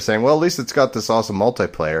out there saying, well, at least it's got this awesome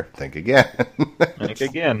multiplayer, think again. Think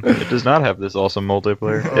again. It does not have this awesome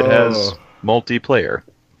multiplayer. It has multiplayer.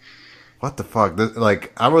 What the fuck?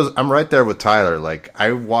 I'm right there with Tyler. Like,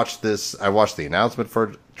 I watched the announcement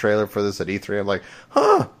for trailer for this at E3. I'm like,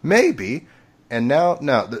 maybe. And now,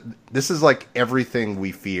 no, this is like everything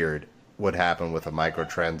we feared would happen with a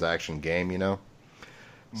microtransaction game, you know?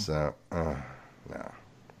 So, no.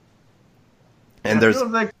 And there's...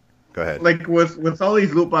 Like, go ahead. Like, with all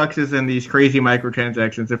these loot boxes and these crazy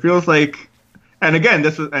microtransactions, it feels like... And again,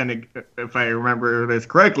 if I remember this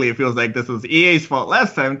correctly, it feels like this was EA's fault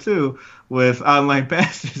last time too, with online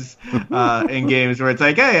passes in games where it's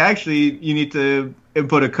like, hey, actually, you need to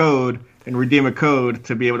input a code and redeem a code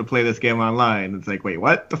to be able to play this game online. It's like, wait,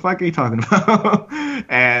 what the fuck are you talking about?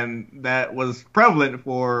 And that was prevalent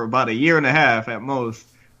for about a year and a half at most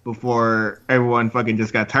before everyone fucking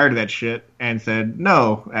just got tired of that shit and said,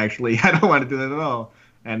 no, actually, I don't want to do that at all.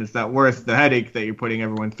 And it's not worth the headache that you're putting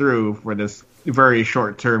everyone through for this very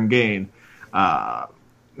short-term gain.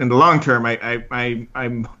 In the long term,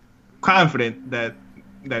 I'm confident that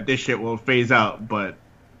this shit will phase out. But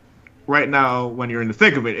right now, when you're in the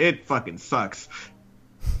thick of it, it fucking sucks.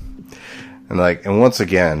 And once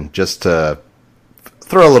again, just to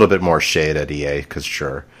throw a little bit more shade at EA, because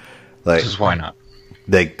sure, like, just why not?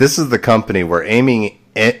 This is the company where Amy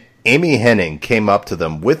Hennig came up to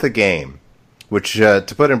them with a game. Which,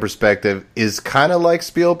 to put in perspective, is kind of like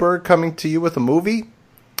Spielberg coming to you with a movie.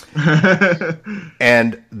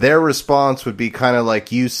 And their response would be kind of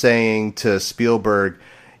like you saying to Spielberg,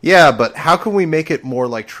 yeah, but how can we make it more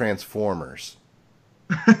like Transformers?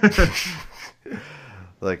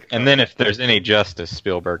 Like, and then if there's any justice,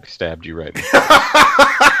 Spielberg stabbed you right.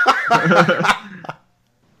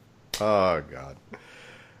 Oh, God.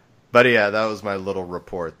 But yeah, that was my little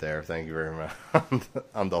report there. Thank you very much.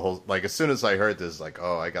 On the whole, like, as soon as I heard this, like,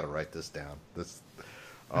 oh, I gotta write this down.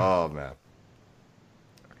 Oh man.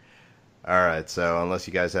 All right, so unless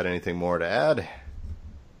you guys had anything more to add,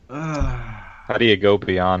 how do you go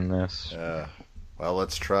beyond this? Well,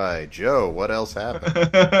 let's try. Joe, what else happened?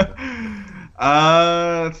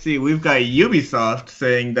 Let's see. We've got Ubisoft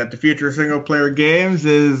saying that the future of single-player games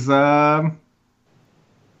is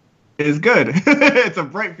good. It's a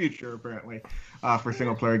bright future, apparently, for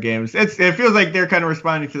single-player games. It feels like they're kind of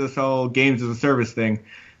responding to this whole games as a service thing.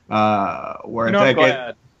 Where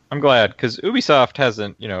I'm glad, because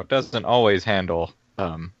Ubisoft doesn't always handle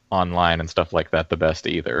online and stuff like that the best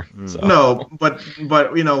either. So. No, but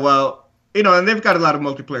and they've got a lot of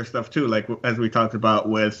multiplayer stuff too. Like as we talked about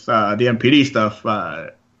with the MPD stuff.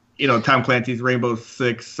 Tom Clancy's Rainbow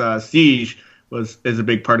Six Siege is a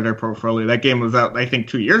big part of their portfolio. That game was out, I think,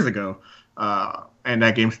 2 years ago, and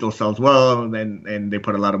that game still sells well. And they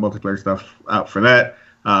put a lot of multiplayer stuff out for that.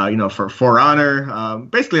 For Honor,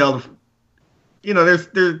 basically all the.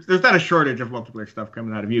 There's not a shortage of multiplayer stuff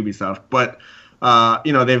coming out of Ubisoft, but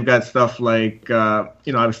they've got stuff like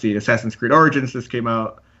obviously Assassin's Creed Origins just came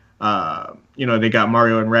out. They got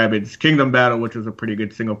Mario and Rabbids Kingdom Battle, which was a pretty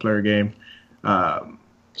good single player game.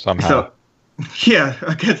 Somehow. So, yeah,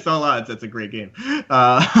 against all odds, that's a great game.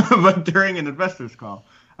 But during an investors call,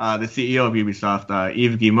 the CEO of Ubisoft,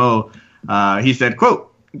 Yves Guillemot, he said,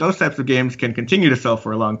 quote, "Those types of games can continue to sell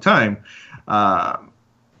for a long time."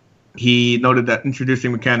 He noted that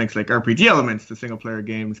introducing mechanics like RPG elements to single-player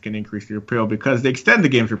games can increase their appeal because they extend the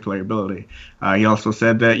game's replayability. He also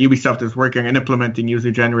said that Ubisoft is working on implementing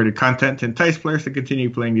user-generated content to entice players to continue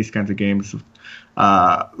playing these kinds of games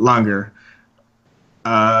longer.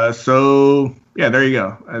 So, yeah, there you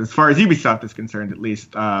go. As far as Ubisoft is concerned, at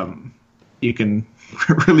least, you can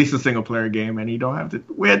release a single-player game and you don't have to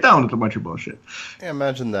weigh it down with a bunch of bullshit. Yeah,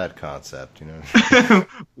 imagine that concept,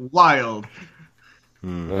 Wild.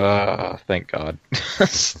 Thank God.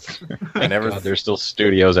 God there's still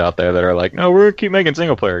studios out there that are like, no, we're going to keep making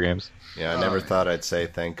single-player games. Yeah, I never thought I'd say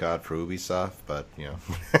thank God for Ubisoft, but,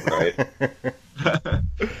 Right.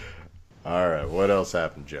 All right, what else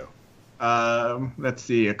happened, Joe? Let's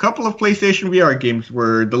see. A couple of PlayStation VR games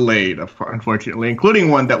were delayed, unfortunately, including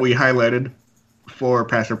one that we highlighted for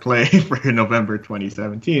Pass or Play for November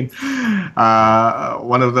 2017.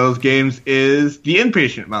 One of those games is The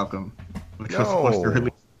Inpatient, Malcolm, which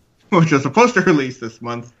was supposed to release this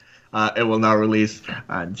month. It will now release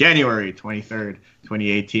on January 23rd,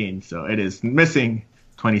 2018. So it is missing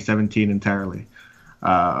 2017 entirely.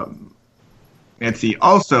 Let's see.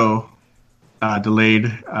 Also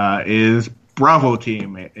delayed is Bravo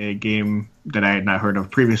Team, a game that I had not heard of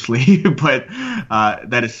previously, but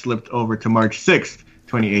that has slipped over to March 6th,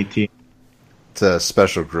 2018. It's a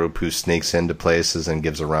special group who sneaks into places and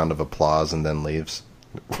gives a round of applause and then leaves.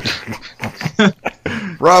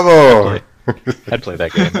 Bravo! I'd play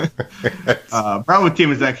that game. Bravo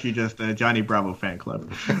Team is actually just a Johnny Bravo fan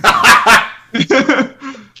club.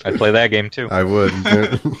 I'd play that game too. I would.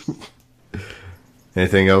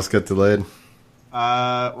 Anything else get delayed?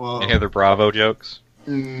 Any other Bravo jokes?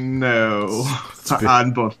 No,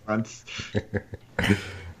 on both fronts.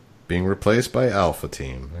 Being replaced by Alpha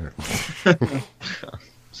Team.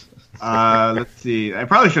 Let's see. I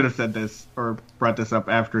probably should have said this or brought this up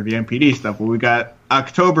after the MPD stuff, but we got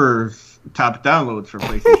October's top downloads for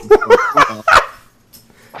PlayStation 4 as well.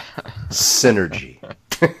 Synergy.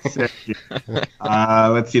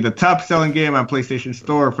 Let's see. The top selling game on PlayStation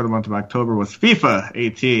Store for the month of October was FIFA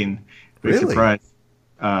 18. Big Really? surprise.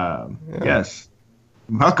 Yes.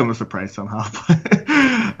 Malcolm was surprised somehow.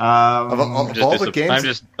 I'm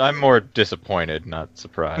more disappointed, not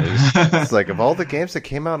surprised. It's like, of all the games that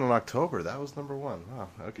came out in October, that was number one. Wow,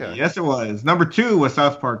 okay. Yes, it was. Number 2 was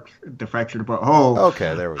South Park: The Fractured But Whole.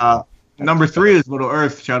 Okay, there we go. Number 3 is Middle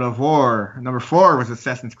Earth: Shadow of War. Number 4 was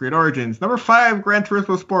Assassin's Creed Origins. Number 5, Gran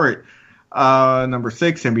Turismo Sport. Number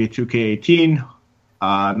 6, NBA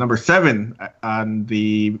 2K18. Number 7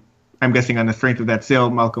 I'm guessing on the strength of that sale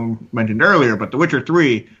Malcolm mentioned earlier, but The Witcher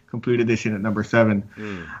 3 Complete Edition at number 7.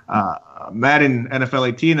 Madden NFL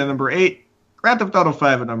 18 at number 8. Grand Theft Auto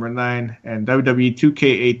 5 at number 9. And WWE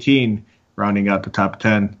 2K18 rounding out the top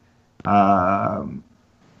 10.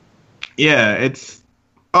 It's...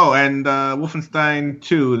 Oh, and Wolfenstein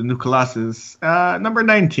 2, The New Colossus, number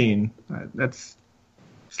 19. That's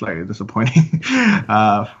slightly disappointing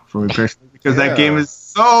for me personally, because that game is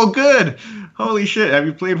so good. Holy shit. Have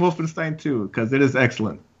you played Wolfenstein 2? Because it is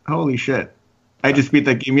excellent. Holy shit. I just beat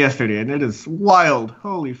that game yesterday, and it is wild.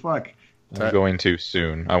 Holy fuck. I'm going to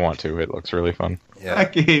soon. I want to. It looks really fun. Yeah.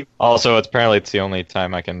 That game. Also, it's the only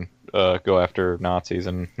time I can go after Nazis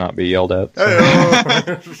and not be yelled at.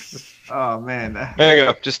 So. Oh, man. There you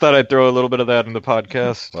go. Just thought I'd throw a little bit of that in the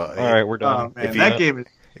podcast. Well, all right, we're done. Oh, man. Game is...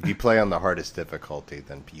 If you play on the hardest difficulty,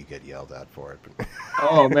 then you get yelled at for it.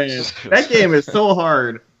 Oh, man. That game is so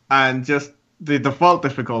hard on just the default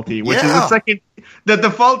difficulty, which is the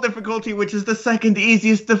default difficulty, which is the second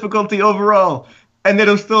easiest difficulty overall. And it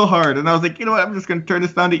was still hard. And I was like, you know what? I'm just going to turn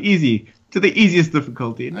this down to easy, to the easiest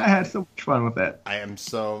difficulty. And I had so much fun with that. I am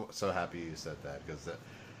so happy you said that, because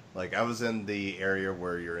I was in the area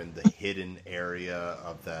where you're in the hidden area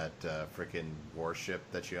of that freaking warship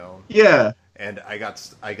that you own. Yeah. and I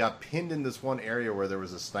got pinned in this one area where there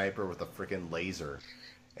was a sniper with a freaking laser,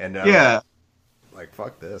 and like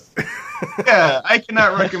fuck this. Yeah, I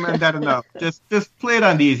cannot recommend that enough. Just play it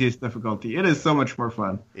on the easiest difficulty. It is so much more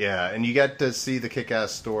fun. Yeah, and you get to see the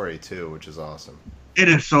kick-ass story too, which is awesome. It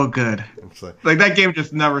is so good. It's like that game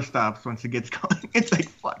just never stops once it gets going. It's like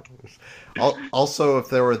fuck. Also, if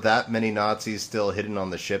there were that many Nazis still hidden on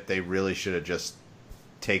the ship, they really should have just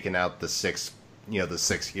taken out the six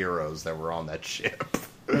heroes that were on that ship.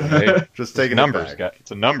 Hey, just taking numbers. it back.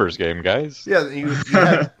 It's a numbers game, guys. Yeah, you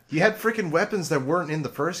had freaking weapons that weren't in the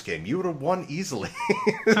first game. You would have won easily.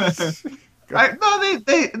 No, they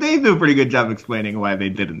do a pretty good job explaining why they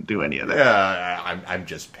didn't do any of that. Yeah, I'm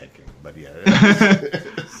just picking, but yeah.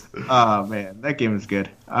 Oh man, that game is good.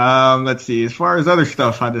 Let's see. As far as other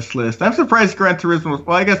stuff on this list, I'm surprised Gran Turismo.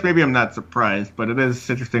 Well, I guess maybe I'm not surprised, but it is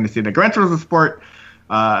interesting to see that Gran Turismo Sport,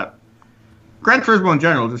 Gran Turismo in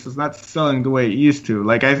general, just is not selling the way it used to.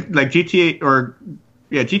 Like GTA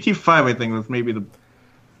 5, I think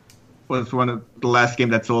was one of the last game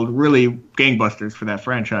that sold really gangbusters for that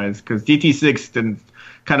franchise, because GT6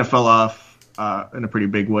 kind of fell off in a pretty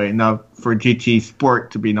big way. Now for GT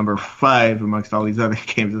Sport to be number 5 amongst all these other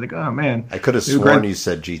games, it's like, oh man. I could have sworn you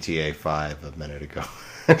said GTA 5 a minute ago.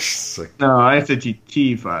 Like, no, I said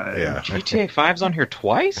GT 5. Yeah. GTA 5's on here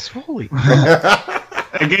twice? Holy.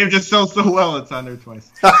 The game just sells so well, it's on there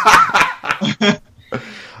twice.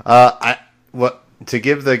 To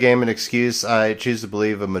give the game an excuse, I choose to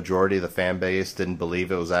believe a majority of the fan base didn't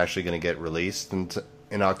believe it was actually going to get released in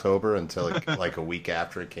October until like a week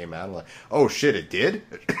after it came out. I'm like, oh shit, it did?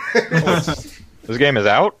 This game is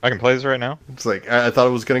out? I can play this right now? It's like, I thought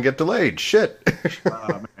it was going to get delayed. Shit.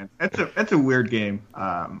 Oh man, that's a weird game.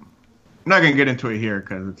 I'm not going to get into it here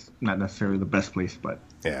because it's not necessarily the best place, but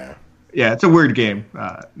yeah, it's a weird game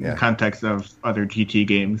in the context of other GT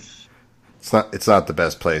games. It's not the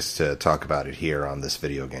best place to talk about it here on this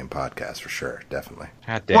video game podcast for sure, definitely.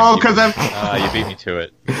 God damn. Well, because you beat me to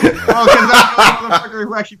it. Well, because I'm the motherfucker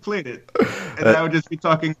who actually played it, and I would just be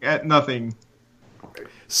talking at nothing.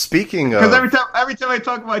 Speaking of, because every time I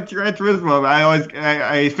talk about Gran Turismo,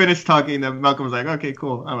 I finish talking, and Malcolm was like, "Okay,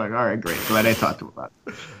 cool." I'm like, "All right, great." Glad I talked to him about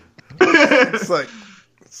it.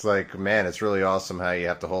 It's like, man, it's really awesome how you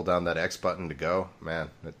have to hold down that X button to go, man.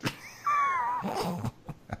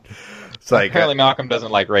 It's like, apparently Malcolm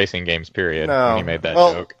doesn't like racing games, period. No, when he made that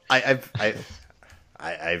joke.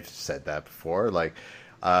 I've said that before. Like,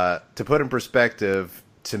 to put in perspective,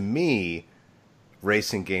 to me,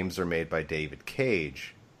 racing games are made by David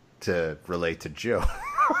Cage. To relate to Joe,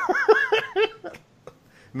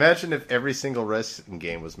 imagine if every single racing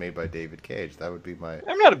game was made by David Cage. That would be my.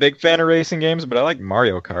 I'm not a big fan of racing games, but I like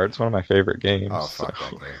Mario Kart. It's one of my favorite games. Oh fuck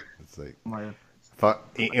that game! It's like Mario. Fuck.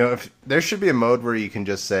 If there should be a mode where you can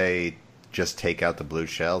just say, just take out the blue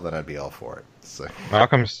shell, then I'd be all for it. So.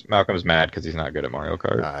 Malcolm's mad because he's not good at Mario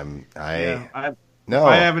Kart. No.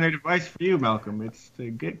 I have an advice for you, Malcolm. It's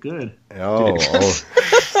to get good. Oh.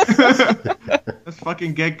 Let's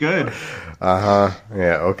fucking get good. Yeah.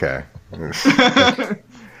 Okay.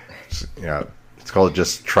 Yeah. It's called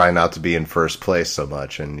just try not to be in first place so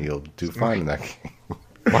much, and you'll do fine in that game.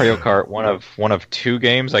 Mario Kart, one of 2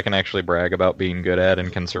 games I can actually brag about being good at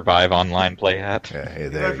and can survive online play at. Yeah, hey,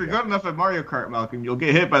 if you're good enough at Mario Kart, Malcolm, you'll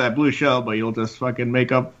get hit by that blue shell, but you'll just fucking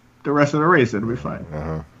make up the rest of the race. It'll be fine.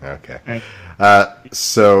 Okay.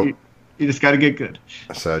 So you just got to get good.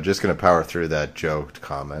 So just going to power through that joked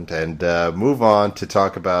comment and move on to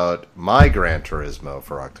talk about my Gran Turismo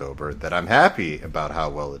for October that I'm happy about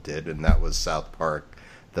how well it did, and that was South Park: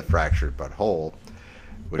 The Fractured But Whole.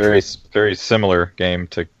 Very similar game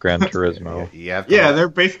to Gran Turismo. They're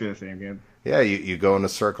basically the same game. Yeah, you go in a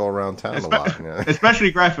circle around town a lot. Yeah.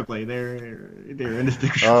 Especially graphically, they're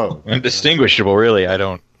indistinguishable. Oh, indistinguishable, really. I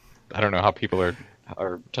don't know how people are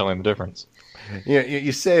telling the difference. Yeah,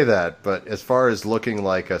 you say that, but as far as looking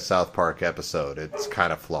like a South Park episode, it's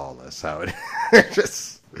kind of flawless. How it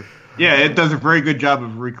just. Yeah, it does a very good job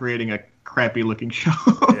of recreating a crappy looking show.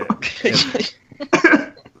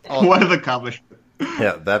 What an accomplishment.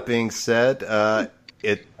 Yeah, that being said,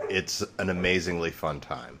 it's an amazingly fun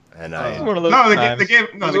time. And it's one of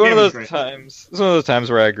those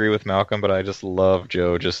times where I agree with Malcolm, but I just love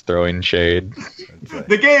Joe just throwing shade.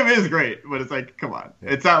 The game is great, but it's like, come on.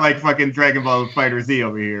 It's not like fucking Dragon Ball Fighter Z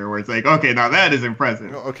over here, where it's like, okay, now that is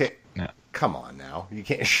impressive. Okay. Come on now, you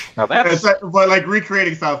can't. Now that's but like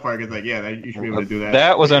recreating South Park is like, yeah, you should be able to do that.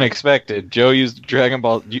 that was unexpected. Joe used Dragon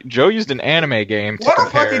Ball. Joe used an anime game to What a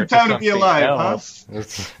compare fucking time to be something alive, else.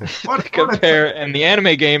 huh? To compare, and the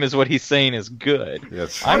anime game is what he's saying is good.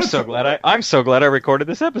 Yes. I'm so glad I recorded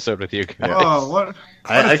this episode with you guys. Oh, what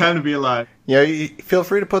a time to be alive. Yeah, you feel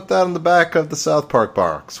free to put that on the back of the South Park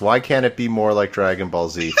box. Why can't it be more like Dragon Ball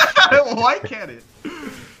Z? Why can't it?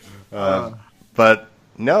 But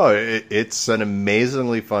no, it's an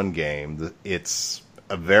amazingly fun game. It's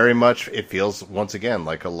it feels once again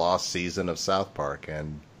like a lost season of South Park,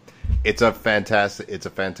 and it's a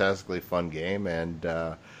fantastically fun game. And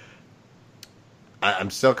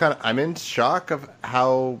I'm still I'm in shock of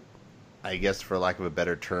how, I guess for lack of a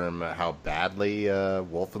better term, how badly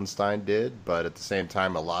Wolfenstein did. But at the same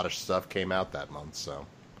time, a lot of stuff came out that month. So,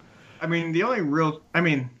 I mean, the only real, I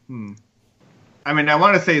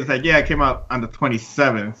want to say it's like, yeah, it came out on the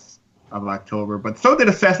 27th of October, but so did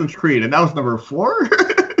Assassin's Creed, and that was number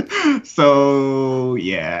 4. So,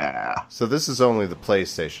 yeah. So this is only the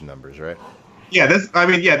PlayStation numbers, right? Yeah, this is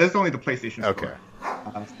only the PlayStation Okay.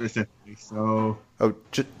 Store, specifically, so... Oh,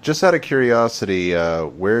 just out of curiosity,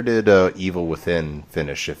 where did Evil Within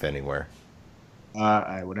finish, if anywhere?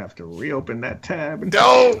 I would have to reopen that tab. And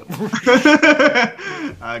No!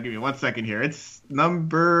 give me 1 second here. It's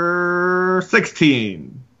number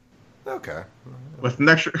 16. Okay. With an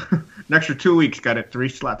extra 2 weeks, got it 3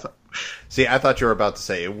 slots up. See, I thought you were about to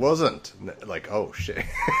say it wasn't. Like, oh, shit.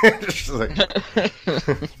 Just like...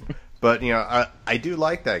 But, I do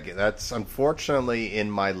like that game. That's unfortunately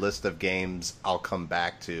in my list of games I'll come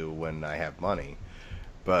back to when I have money.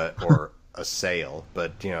 Or a sale.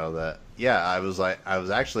 But, I was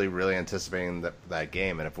actually really anticipating that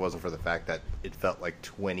game, and if it wasn't for the fact that it felt like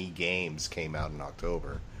 20 games came out in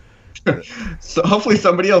October. So hopefully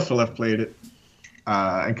somebody else will have played it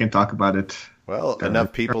and can talk about it. Well,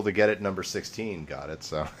 enough people to get it number 16 got it,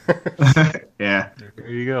 so. Yeah. There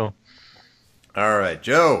you go. All right,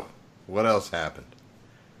 Joe, what else happened?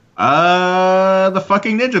 The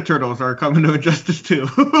fucking Ninja Turtles are coming to Injustice 2.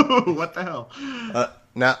 What the hell?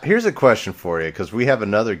 Now, here's a question for you, because we have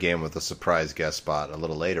another game with a surprise guest spot a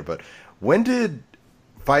little later, but when did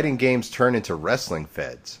fighting games turn into wrestling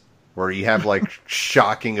feds? Where you have, like,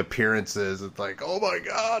 shocking appearances. It's like, oh my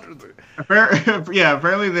god.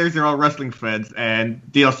 Apparently there's their own wrestling feds, and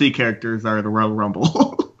DLC characters are the Royal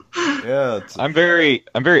Rumble. Yeah. I'm very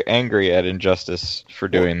angry at Injustice for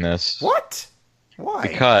doing this. What? Why?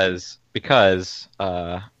 Because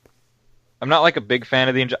I'm not like a big fan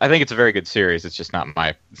of I think it's a very good series. It's just not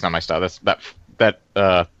my style. That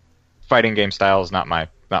fighting game style is not my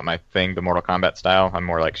thing. The Mortal Kombat style. I'm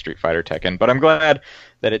more like Street Fighter, Tekken. But I'm glad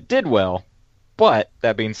that it did well. But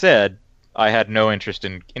that being said, I had no interest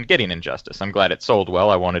in getting Injustice. I'm glad it sold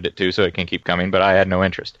well. I wanted it to, so it can keep coming. But I had no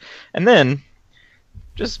interest. And then,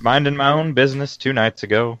 just minding my own business 2 nights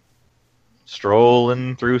ago,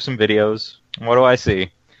 strolling through some videos. What do I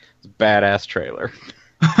see? It's a badass trailer.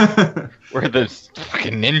 Where the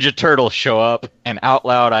fucking Ninja Turtles show up, and out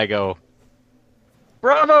loud I go,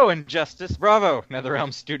 "Bravo, Injustice! Bravo,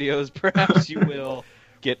 NetherRealm Studios! Perhaps you will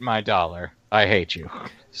get my dollar. I hate you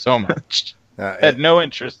so much." Had no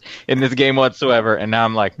interest in this game whatsoever, and now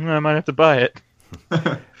I'm like, I might have to buy it.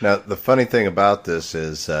 Now, the funny thing about this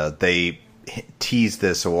is they teased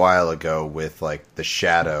this a while ago with, like, the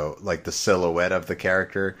shadow, like the silhouette of the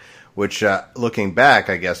character, which, looking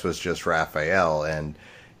back, I guess was just Raphael, and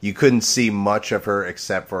you couldn't see much of her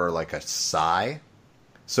except for, like, a sigh.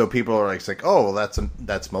 So people are like, oh, well,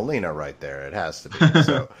 that's Melina right there. It has to be.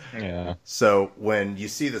 So, Yeah. So when you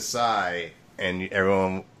see the sigh, and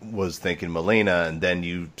everyone was thinking Melina, and then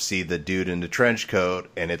you see the dude in the trench coat,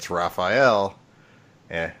 and it's Raphael.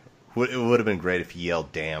 It would have been great if he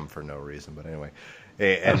yelled "damn" for no reason. But anyway,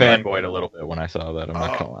 I fanboyed a little bit when I saw that. I'm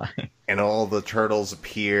not gonna lie. And all the turtles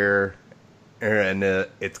appear. And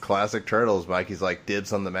it's classic Turtles. Mikey's like,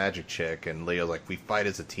 dibs on the magic chick, and Leo's like, we fight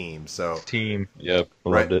as a team. So Team, yep,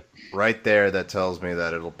 loved it. Right there, that tells me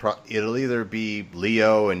that it'll either be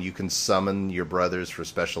Leo, and you can summon your brothers for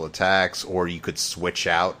special attacks, or you could switch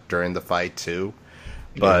out during the fight too.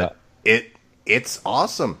 But it's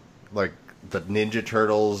awesome. Like the Ninja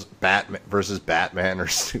Turtles, Batman versus Batman or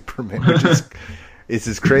Superman. It's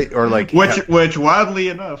just great, or like which wildly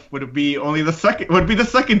enough would be the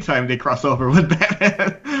second time they cross over with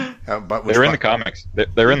Batman. They're in the comics.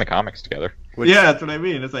 They're in the comics together. Yeah, that's what I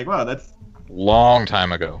mean. It's like, wow, that's long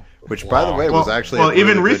time ago. Which, by the way, was actually a really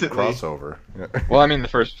even good recently crossover. Well, I mean, the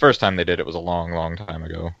first time they did it was a long time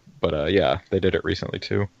ago. But yeah, they did it recently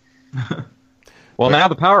too. Well, now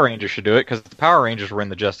the Power Rangers should do it, because the Power Rangers were in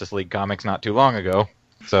the Justice League comics not too long ago.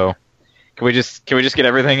 So Can we just get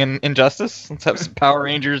everything in Injustice? Let's have some Power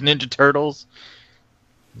Rangers, Ninja Turtles,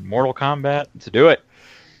 Mortal Kombat. Let's do it.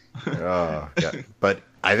 Oh, yeah. But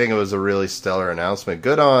I think it was a really stellar announcement.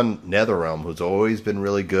 Good on NetherRealm, who's always been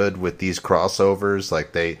really good with these crossovers.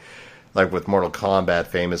 Like with Mortal Kombat,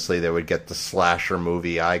 famously, they would get the slasher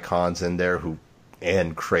movie icons in there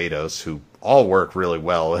and Kratos, who all work really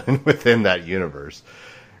well within that universe.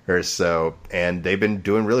 And they've been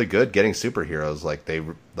doing really good getting superheroes,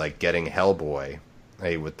 like getting Hellboy,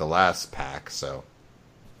 with the last pack. So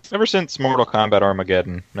ever since Mortal Kombat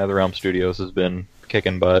Armageddon, NetherRealm Studios has been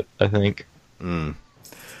kicking butt, I think. And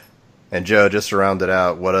Joe, just to round it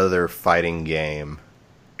out, what other fighting game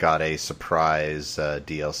got a surprise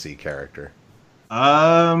DLC character?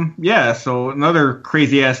 Yeah, so another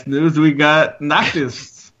crazy ass news, we got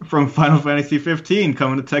Noctis from Final Fantasy 15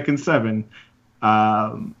 coming to Tekken 7.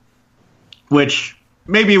 Which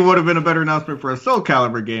maybe would have been a better announcement for a Soul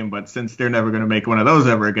Calibur game, but since they're never going to make one of those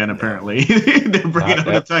ever again, apparently, they're bringing it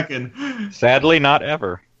to Tekken. Sadly, not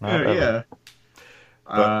ever. Not ever. Yeah.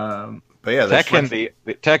 But yeah,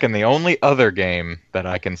 Tekken, the only other game that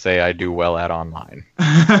I can say I do well at online.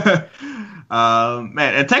 Man,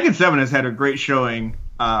 and Tekken 7 has had a great showing.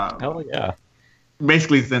 Hell yeah!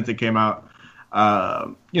 Basically, since it came out,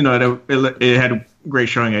 it had a great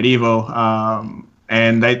showing at Evo,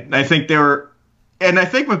 and I think they were. And I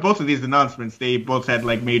think with both of these announcements, they both had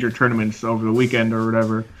like major tournaments over the weekend or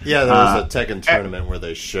whatever. Yeah, there was a Tekken tournament where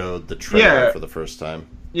they showed the trailer for the first time.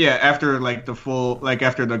 Yeah, after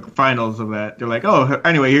after the finals of that, they're like, oh,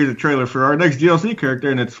 anyway, here's a trailer for our next DLC character,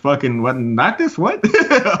 and it's fucking what, Noctis? What?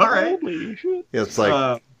 All right. Holy shit. Yeah, it's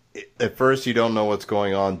like at first you don't know what's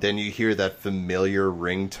going on, then you hear that familiar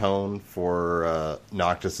ringtone for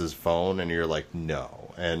Noctis's phone, and you're like,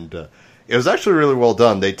 no. And it was actually really well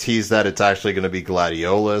done. They teased that it's actually going to be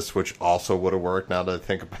Gladiolus, which also would have worked now that I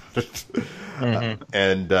think about it. Mm-hmm.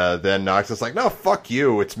 And then Noctis is like, no, fuck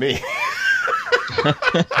you, it's me.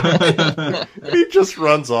 He just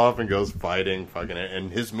runs off and goes fighting,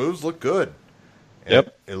 and his moves look good.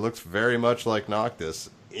 Yep, it looks very much like Noctis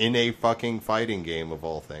in a fucking fighting game of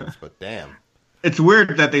all things. But damn, it's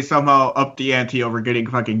weird that they somehow upped the ante over getting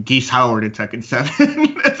fucking Geese Howard in Tekken 7.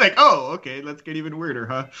 It's like, oh, okay, let's get even weirder,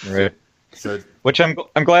 huh? Right. Which I'm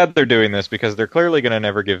glad they're doing this, because they're clearly going to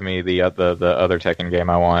never give me the other Tekken game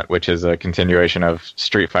I want, which is a continuation of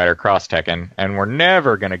Street Fighter Cross Tekken, and we're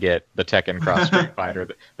never going to get the Tekken Cross Street Fighter,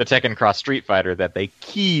 the Tekken Cross Street Fighter that they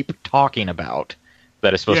keep talking about.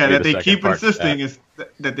 That is supposed to be the second part.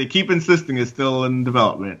 That they keep insisting is still in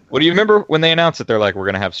development. Well, do you remember when they announced it? They're like, we're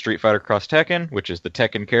going to have Street Fighter Cross Tekken, which is the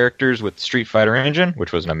Tekken characters with Street Fighter engine,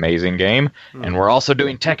 which was an amazing game. And we're also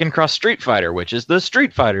doing Tekken Cross Street Fighter, which is the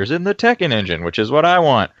Street Fighters in the Tekken engine, which is what I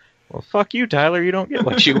want. Well, fuck you, Tyler. You don't get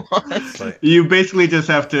what you want. You basically just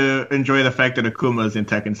have to enjoy the fact that Akuma's in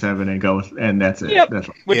Tekken 7 and go, and that's it. Yep.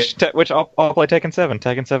 Which I'll play Tekken 7.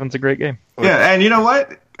 Tekken 7's a great game. Yeah, and you know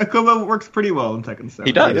what? Akuma works pretty well in Tekken 7.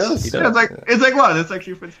 He does. Yeah, it's like wow, this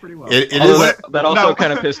actually fits pretty well. That also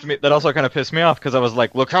kind of pissed me. That also kind of pissed me off, because I was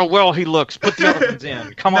like, look how well he looks. Put the other ones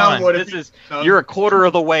in. Come on, you're a quarter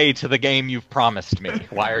of the way to the game you've promised me.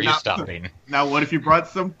 Why are you stopping? Now, what if you brought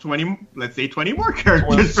some 20 more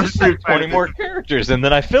characters? 20 more characters, and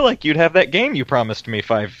then I feel like you'd have that game you promised me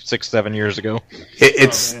 5, 6, 7 years ago.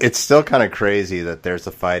 It's still kind of crazy that there's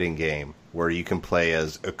a fighting game where you can play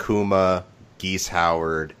as Akuma, Geese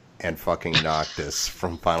Howard, and fucking Noctis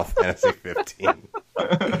from Final Fantasy 15.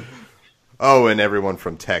 Oh, and everyone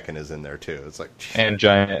from Tekken is in there too. It's like, and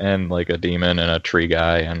giant, and like a demon and a tree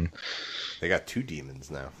guy, and they got 2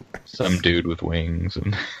 demons now. Some dude with wings,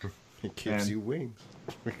 and he gives you wings.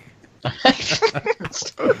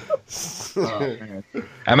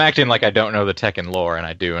 I'm acting like I don't know the Tekken lore, and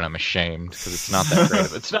I do, and I'm ashamed, because it's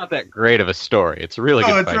not that great of a story. It's a really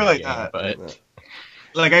good fighting game, but.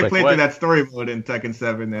 Like I played through that story mode in Tekken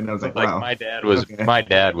 7, and I was like, wow. My dad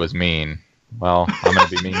was mean. Well, I'm gonna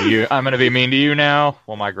be mean to you. I'm gonna be mean to you now.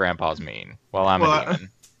 Well, my grandpa's mean. Well, I'm a demon.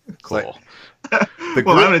 Cool. I'm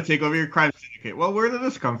gonna take over your crime syndicate. Well, where did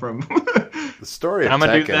this come from? The story of I'm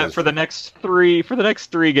gonna Tekken do that for the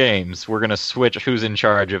next 3 games. We're gonna switch who's in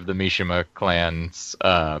charge of the Mishima clan's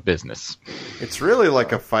business. It's really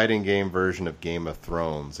like a fighting game version of Game of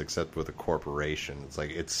Thrones, except with a corporation. It's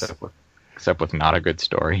like Except with not a good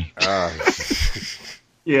story.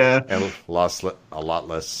 Yeah. And a lot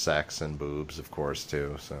less sex and boobs, of course,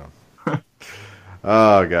 too. So,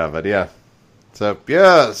 oh god, but yeah. So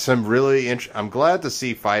yeah, some really I'm glad to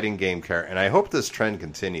see fighting game and I hope this trend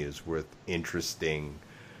continues with interesting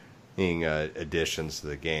additions to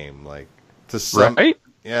the game, like to some. Right?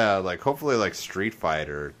 Yeah, like hopefully, like Street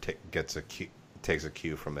Fighter takes a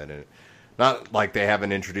cue from it, and Not like they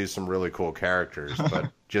haven't introduced some really cool characters, but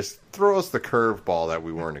just throw us the curveball that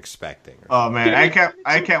we weren't expecting. Oh man, I can't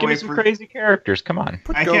Give me wait some for crazy characters. Come on.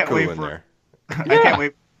 Put I can't Goku wait in for- there.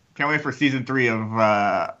 I can't wait for season 3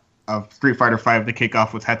 of Street Fighter V to kick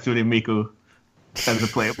off with Hatsune Miku as a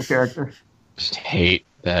playable character. Just hate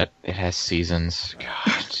that it has seasons.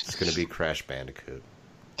 God. It's going to be Crash Bandicoot.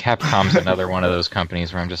 Capcom's another one of those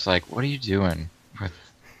companies where I'm just like, what are you doing with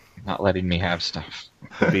not letting me have stuff?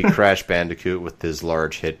 It'd be Crash Bandicoot with his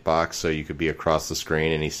large hitbox, so you could be across the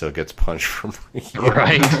screen and he still gets punched from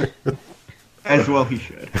Right. As well, he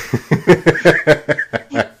should.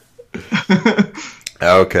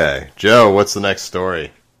 Okay, Joe, what's the next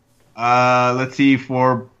story? Let's see.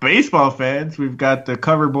 For baseball fans, we've got the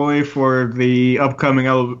cover boy for the upcoming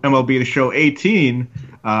MLB The Show 18,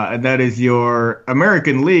 and that is your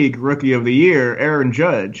American League Rookie of the Year, Aaron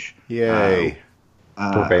Judge. Yay!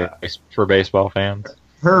 For baseball fans.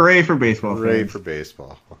 Hooray for baseball Hooray fans! for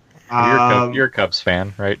baseball! You're a Cubs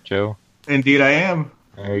fan, right, Joe? Indeed, I am.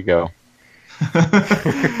 There you go.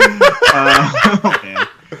 Oh, man.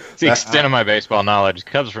 It's the extent of my baseball knowledge.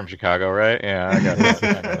 Cubs from Chicago, right? Yeah, I got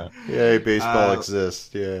it. Yay, baseball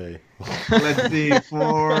exists! Yay! Let's see,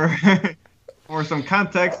 for some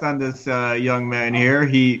context on this young man here,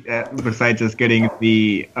 he besides just getting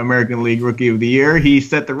the American League Rookie of the Year, he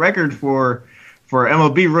set the record for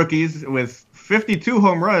MLB rookies with 52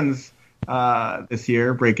 home runs this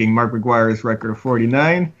year, breaking Mark McGwire's record of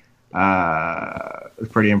 49.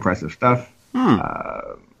 It's pretty impressive stuff.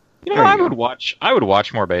 I would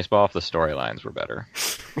watch more baseball if the storylines were better.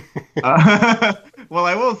 Well,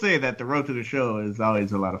 I will say that the road to the show is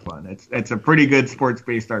always a lot of fun. It's a pretty good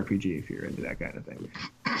sports-based RPG if you're into that kind of thing.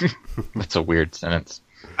 That's a weird sentence.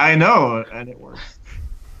 I know, and it works.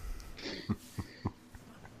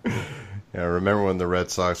 Yeah, remember when the Red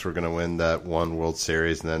Sox were going to win that one World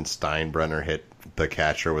Series, and then Steinbrenner hit the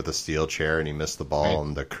catcher with a steel chair, and he missed the ball,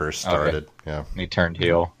 and the curse started. Okay. Yeah, he turned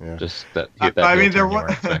heel. Yeah. Just that. I mean, there was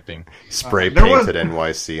was expecting. Spray painted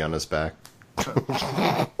NYC on his back.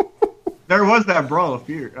 There was that brawl about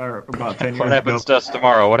 10 years ago. What happens to us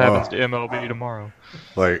tomorrow? What happens to MLB tomorrow?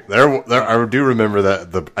 Like there, I do remember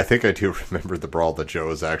that. I think I do remember the brawl that Joe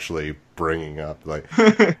was actually bringing up. Like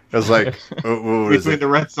it was like what is between it? the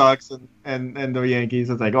Red Sox and the Yankees.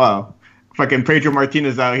 It's like, wow, fucking Pedro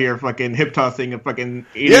Martinez out here fucking hip tossing a fucking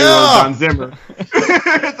 80-year-old John Zimmer.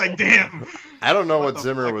 It's like, damn. I don't know what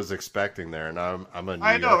Zimmer was expecting there, and I'm a New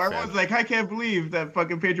I know. York Everyone's fan. like, I can't believe that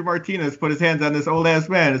fucking Pedro Martinez put his hands on this old ass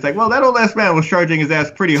man. It's like, well, that old ass man was charging his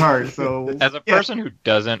ass pretty hard. So, as a person who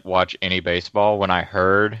doesn't watch any baseball, when I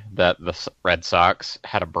heard that the Red Sox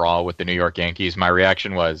had a brawl with the New York Yankees, my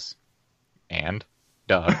reaction was, and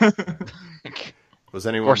duh. Was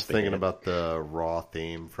anyone thinking about the Raw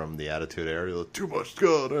theme from the Attitude Era? Too much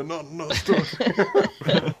God and not enough stuff.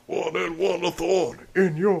 One and one a thorn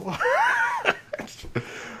in your heart.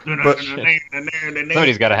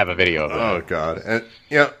 Somebody's got to have a video of it. Oh God! And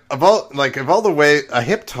of all the way a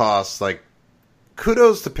hip toss, like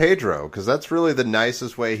kudos to Pedro, because that's really the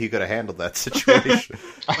nicest way he could have handled that situation.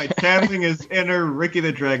 By channeling his inner Ricky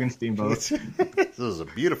the Dragon Steamboat. This is a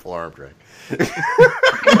beautiful arm drag.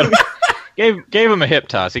 Gave him a hip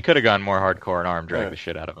toss. He could have gone more hardcore and arm drag the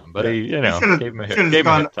shit out of him, but he gave him a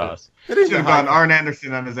hip toss. Should have gone Arn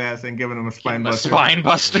Anderson on his ass and given him a spine buster. Spine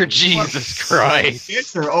buster, Jesus Christ!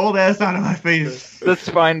 Get your old ass out of my face. The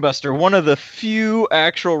spine buster, one of the few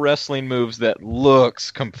actual wrestling moves that looks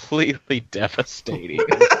completely devastating.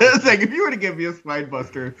 It's like, if you were to give me a spine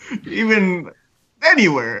buster, even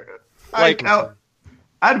anywhere, I'd be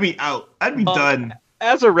out. I'd be done.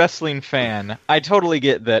 As a wrestling fan, I totally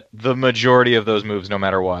get that the majority of those moves, no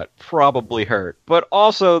matter what, probably hurt. But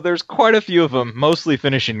also, there's quite a few of them, mostly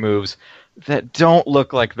finishing moves, that don't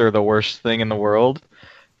look like they're the worst thing in the world.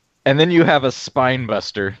 And then you have a spine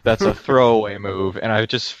buster that's a throwaway move, and I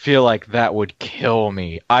just feel like that would kill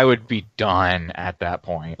me. I would be done at that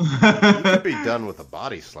point. You could be done with a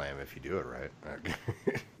body slam if you do it right.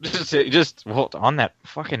 just on that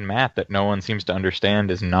fucking mat that no one seems to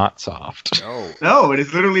understand is not soft. No, it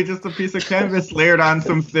is literally just a piece of canvas layered on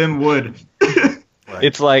some thin wood.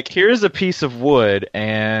 It's like, here's a piece of wood,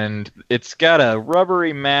 and it's got a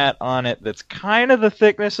rubbery mat on it that's kind of the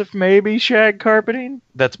thickness of maybe shag carpeting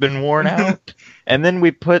that's been worn out, and then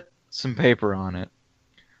we put some paper on it.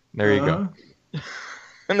 There you go.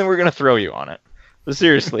 And then we're going to throw you on it. But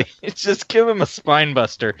seriously, it's just give him a spine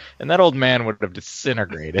buster, and that old man would have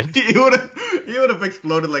disintegrated. He would have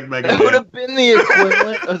exploded like Mega It would Man. have been the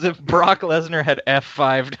equivalent as if Brock Lesnar had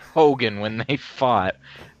F5'd Hogan when they fought.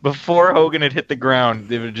 Before Hogan had hit the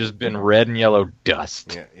ground, it would have just been red and yellow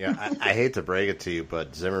dust. Yeah. I hate to break it to you,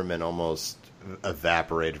 but Zimmerman almost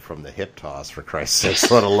evaporated from the hip toss, for Christ's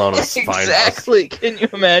sakes, let alone a spine buster. Exactly. Can you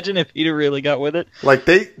imagine if he'd really got with it? Like,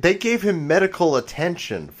 they gave him medical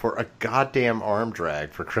attention for a goddamn arm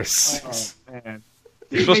drag, for Christ's sakes. Oh, man.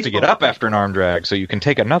 You're supposed to get up after an arm drag so you can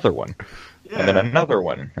take another one. Yeah. And then another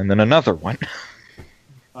one. And then another one.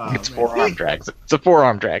 Oh, It's man. 4 arm drags. It's a 4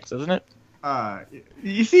 arm drags, isn't it?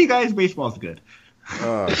 You see, guys, baseball's good.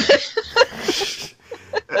 Oh.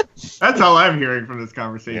 That's all I'm hearing from this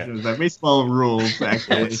conversation, is that baseball rules,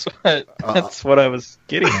 actually. That's what I was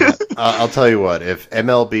getting at. I'll tell you what, if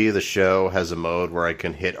MLB The Show has a mode where I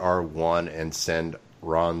can hit R1 and send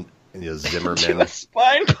Ron Zimmerman... A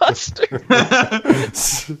spine buster.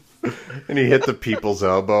 and he hit the people's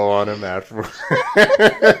elbow on him afterwards.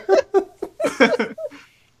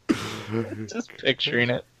 Just picturing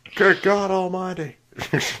it. Good God Almighty.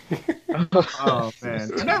 Oh,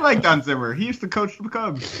 man. And I like Don Zimmer. He used to coach the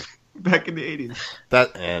Cubs back in the 80s.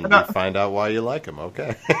 And we find out why you like him,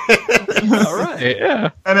 okay. All right, yeah.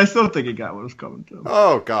 And I still think he got what was coming to him.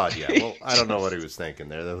 Oh, God, yeah. Well, I don't know what he was thinking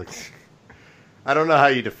there. Like, I don't know how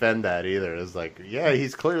you defend that either. It's like, yeah,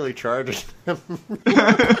 he's clearly charging him.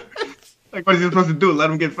 Like, what is he supposed to do? Let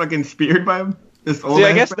him get fucking speared by him? This old See,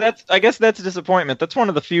 ass I guess that's a disappointment. That's one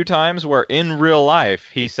of the few times where in real life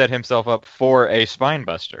he set himself up for a spine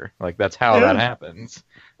buster. Like, that's how that happens.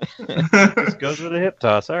 Just goes with a hip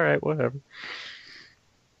toss. All right, whatever.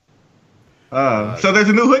 So there's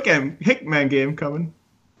a new Hitman game coming.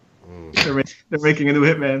 They're making a new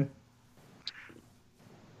Hitman.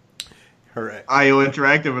 Hooray. IO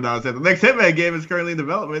Interactive announced that the next Hitman game is currently in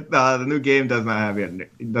development. The new game does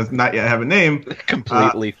not yet have a name.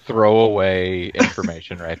 Completely throwaway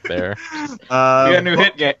information right there. You got a new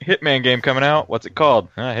Hitman game coming out. What's it called?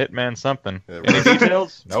 Hitman something. Yeah, Any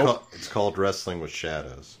details? Nope. It's called Wrestling with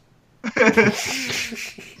Shadows.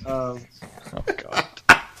 Oh God.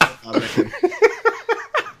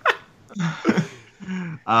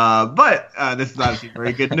 But this is obviously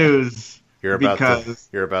very good news. You're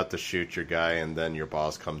about to shoot your guy, and then your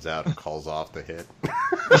boss comes out and calls off the hit.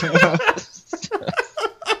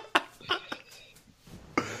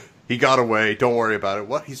 He got away. Don't worry about it.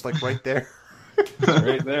 What? He's like right there.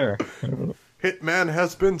 Right there. Hitman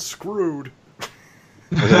has been screwed.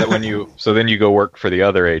 Is that when you? So then you go work for the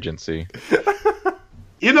other agency.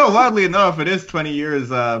 You know, oddly enough, it is 20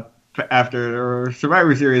 years after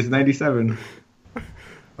Survivor Series '97.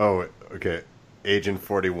 Oh, okay. Agent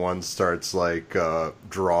 41 starts like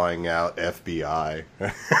drawing out FBI.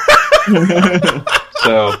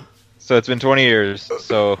 So it's been 20 years.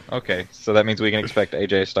 So okay, so that means we can expect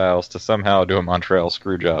AJ Styles to somehow do a Montreal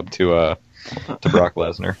screw job to Brock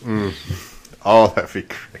Lesnar. Oh, that'd be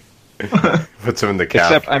great. Puts him in the cap.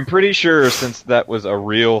 Except I'm pretty sure, since that was a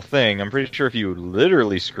real thing, I'm pretty sure if you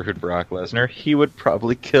literally screwed Brock Lesnar, he would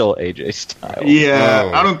probably kill AJ Styles. Yeah,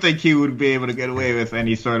 I don't think he would be able to get away with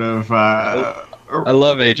any sort of... I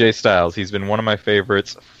love AJ Styles. He's been one of my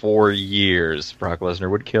favorites for years. Brock Lesnar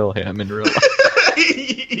would kill him in real life.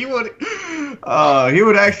 he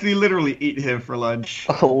would actually literally eat him for lunch.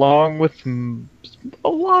 Along with a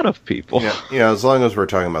lot of people. Yeah, as long as we're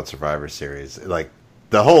talking about Survivor Series, like,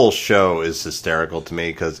 the whole show is hysterical to me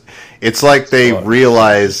because it's like they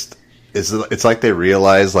realized it's like they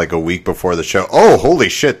realized like a week before the show, oh, holy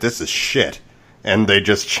shit, this is shit. And they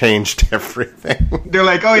just changed everything. They're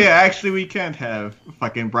like, oh yeah, actually we can't have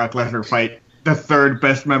fucking Brock Lesnar fight the third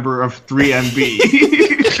best member of 3MB.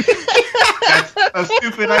 That's a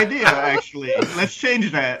stupid idea, actually. Let's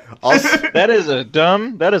change that. Also, That is a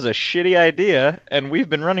shitty idea, and we've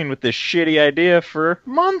been running with this shitty idea for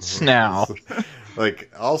months now.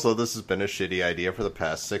 like, also, this has been a shitty idea for the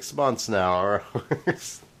past 6 months now.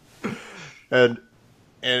 and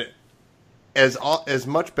as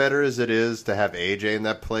much better as it is to have AJ in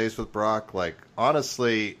that place with Brock, like,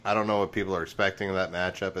 honestly, I don't know what people are expecting in that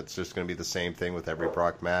matchup. It's just going to be the same thing with every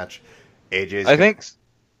Brock match. I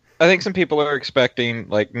think some people are expecting,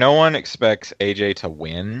 like, no one expects AJ to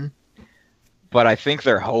win, but I think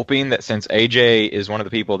they're hoping that since AJ is one of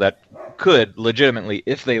the people that could legitimately,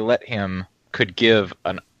 if they let him, could give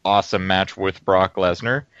an awesome match with Brock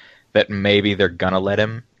Lesnar, that maybe they're gonna let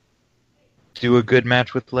him do a good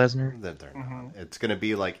match with Lesnar. It's going to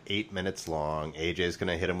be like 8 minutes long. AJ's going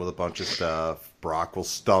to hit him with a bunch of stuff. Brock will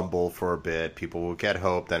stumble for a bit. People will get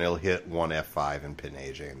hope. Then he'll hit one F5 and pin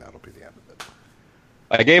AJ, and that'll be the end of it.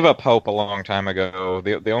 I gave up hope a long time ago.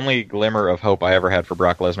 The only glimmer of hope I ever had for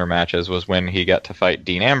Brock Lesnar matches was when he got to fight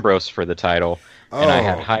Dean Ambrose for the title, and I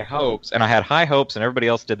had high hopes. And everybody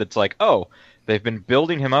else did. It's like, oh, they've been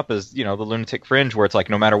building him up as, the lunatic fringe, where it's like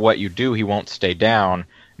no matter what you do, he won't stay down.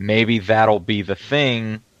 Maybe that'll be the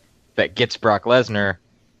thing that gets Brock Lesnar.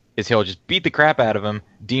 Is he'll just beat the crap out of him,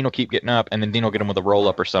 Dean will keep getting up, and then Dean will get him with a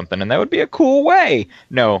roll-up or something, and that would be a cool way.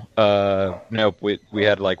 No, nope, we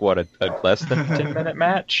had, like, what, a less than 10-minute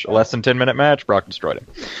match? A less than 10-minute match? Brock destroyed him.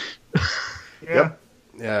 Yeah.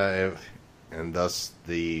 Yeah, and thus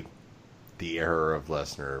the era of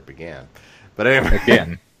Lesnar began. But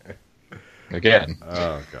anyway. Again.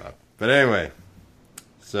 Oh, God. But anyway,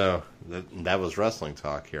 so that was wrestling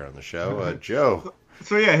talk here on the show. Joe.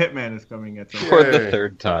 So yeah, Hitman is coming at some For the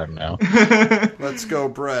third time now. Let's go,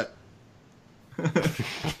 Brett. It's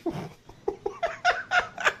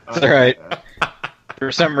alright.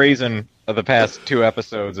 For some reason, the past 2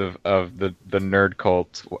 episodes of the Nerd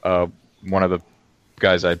Cult, one of the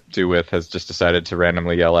guys I do with has just decided to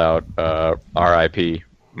randomly yell out, R.I.P.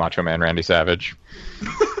 Macho Man Randy Savage.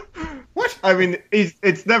 What? I mean,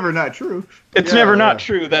 it's never not true. It's never not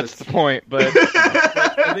true, that's the point, but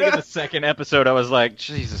I think in the second episode I was like,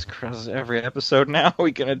 Jesus Christ, every episode now are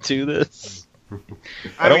we gonna do this?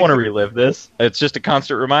 I don't want to relive this. It's just a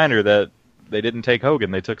constant reminder that they didn't take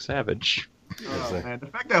Hogan, they took Savage. Oh, man. The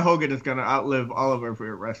fact that Hogan is gonna outlive all of our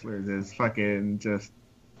favorite wrestlers is fucking just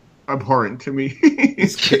abhorrent to me.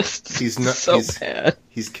 He's not so bad.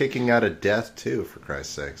 He's kicking out of death too, for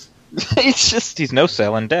Christ's sakes. He's no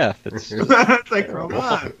selling death. It's like, come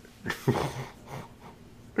on.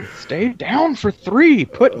 Stay down for 3.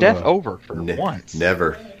 Put death over for once.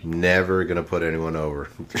 Never gonna put anyone over.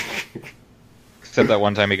 Except that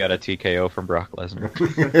one time he got a TKO from Brock Lesnar.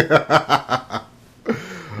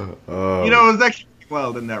 It was actually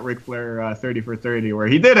well in that Ric Flair 30 for 30 where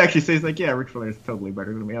he did actually say, he's like, yeah, Ric Flair is totally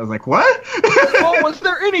better than me. I was like, what? Well, was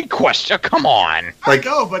there any question? Come on. Like,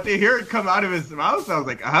 no, but they hear it come out of his mouth. So I was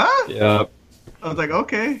like, huh? Yeah. I was like,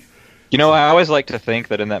 okay. I always like to think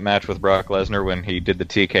that in that match with Brock Lesnar when he did the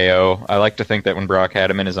TKO, I like to think that when Brock had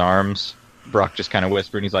him in his arms, Brock just kind of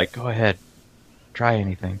whispered, and he's like, go ahead. Try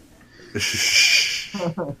anything.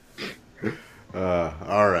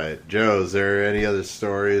 All right. Joe, is there any other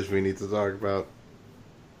stories we need to talk about?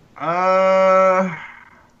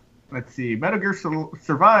 Let's see. Metal Gear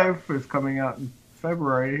Survive is coming out in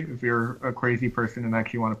February. If you're a crazy person and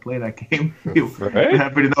actually want to play that game, you're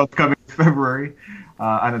happy to know it's coming in February,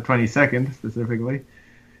 on the 22nd specifically.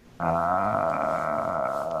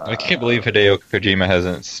 I can't believe Hideo Kojima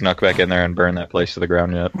hasn't snuck back in there and burned that place to the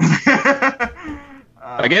ground yet.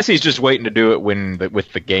 I guess he's just waiting to do it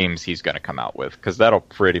with the games he's going to come out with, because that'll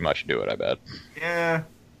pretty much do it, I bet. Yeah,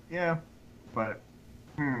 but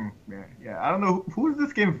yeah. I don't know who is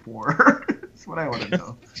this game for. That's what I want to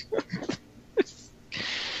know.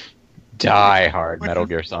 Die-hard Metal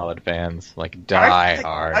Gear Solid fans, like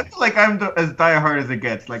die-hard. I feel like I'm as die-hard as it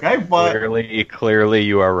gets. Like I bought. Clearly,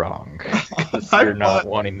 you are wrong. You're not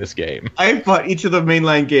wanting this game. I bought each of the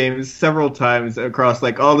mainline games several times across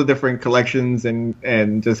like all the different collections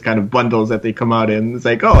and just kind of bundles that they come out in. It's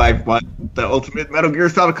like, oh, I bought the Ultimate Metal Gear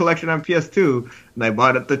Solid collection on PS2, and I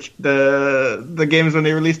bought the games when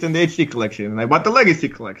they released in the HD collection, and I bought the Legacy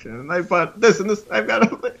collection, and I bought this and this. I've got a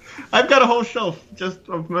whole shelf just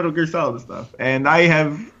of Metal Gear Solid stuff, and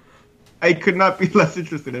I could not be less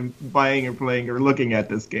interested in buying or playing or looking at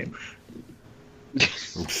this game.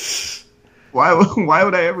 Why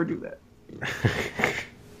would I ever do that?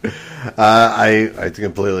 I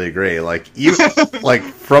completely agree. Like like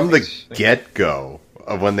from the get go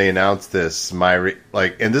of when they announced this, and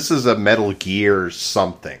this is a Metal Gear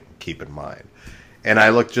something. Keep in mind, and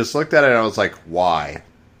I just looked at it and I was like, why?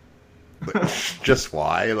 Just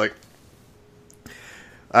why? Like,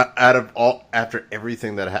 out of after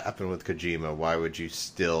everything that happened with Kojima, why would you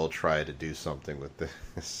still try to do something with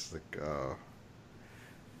this?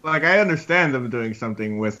 Like, I understand them doing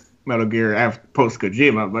something with Metal Gear after post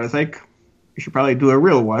Kojima, but it's like you should probably do a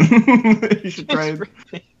real one. You should try.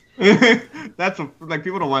 Like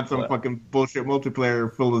people don't want some fucking bullshit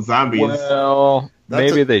multiplayer full of zombies. Well,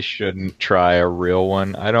 maybe they shouldn't try a real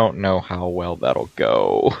one. I don't know how well that'll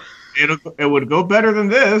go. It would go better than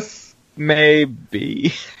this.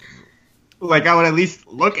 Maybe. Like I would at least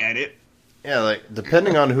look at it. Yeah, like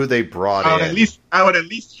depending on who they brought in. I would at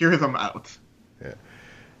least hear them out. Yeah.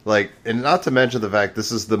 Like, and not to mention the fact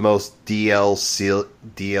this is the most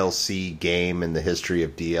DLC game in the history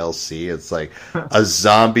of DLC. It's like a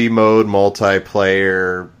zombie mode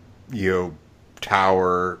multiplayer,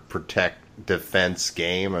 tower protect defense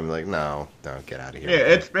game. I'm like, no, don't get out of here. Yeah,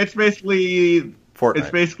 it's basically Fortnite.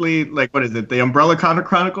 It's basically like, what is it? The Umbrella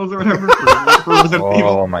Chronicles or whatever. For Resident Evil.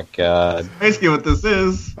 Oh my god! Basically, what this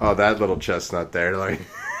is. Oh, that little chestnut there, like.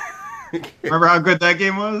 Remember how good that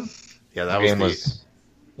game was? Yeah, That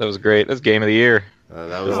was great. That's game of the year.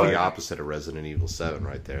 that was the opposite of Resident Evil 7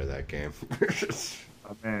 right there. That game.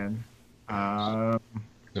 Oh man.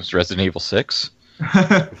 It was Resident Evil 6.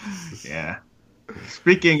 Yeah.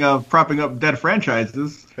 Speaking of propping up dead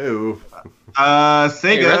franchises, Who? Sega.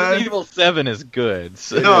 Hey, Resident Evil 7 is good.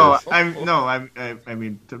 So. I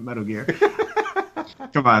mean to Metal Gear.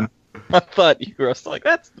 Come on. I thought you were like,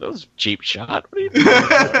 that was a cheap shot. What are you doing?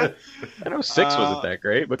 I know 6 wasn't that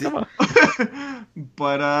great, but come on.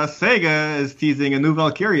 But Sega is teasing a new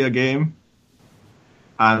Valkyria game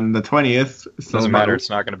on the 20th. So Doesn't matter. It's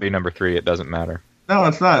not going to be number 3. It doesn't matter. No,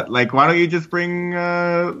 it's not. Like, why don't you just bring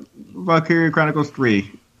Valkyria Chronicles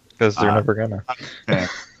 3? Because they're never gonna. Okay.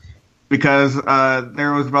 Because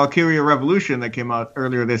there was Valkyria Revolution that came out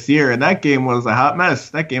earlier this year, and that game was a hot mess.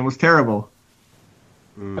 That game was terrible.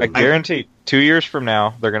 I guarantee 2 years from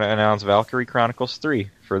now, they're going to announce Valkyrie Chronicles 3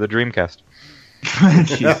 for the Dreamcast.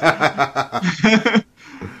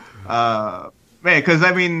 Man, because,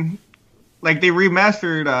 I mean, like, they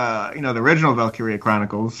remastered, the original Valkyria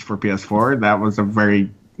Chronicles for PS4. That was a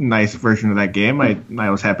very nice version of that game. I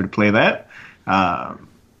was happy to play that.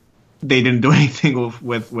 They didn't do anything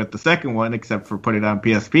with the second one except for put it on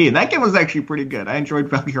PSP, and that game was actually pretty good. I enjoyed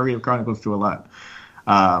Valkyria Chronicles 2 a lot.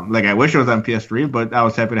 I wish it was on PS3, but I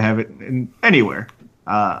was happy to have it anywhere.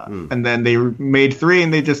 And then they made 3,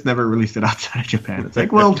 and they just never released it outside of Japan. It's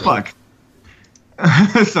like, well, fuck.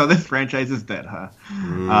 So this franchise is dead, huh?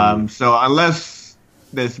 So unless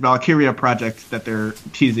this Valkyria project that they're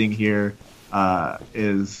teasing here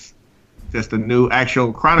is just a new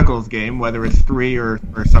actual Chronicles game, whether it's 3 or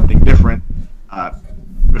something different,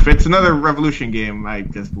 if it's another Revolution game, I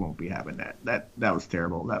just won't be having that. That was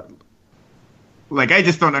terrible. I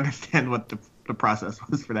just don't understand what the process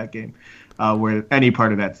was for that game, where any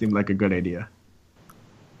part of that seemed like a good idea.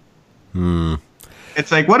 It's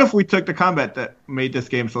like, what if we took the combat that made this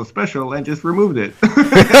game so special and just removed it? and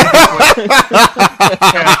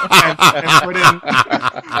put in...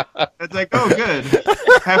 It's like, oh, good.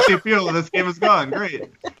 Half the appeal of this game is gone. Great.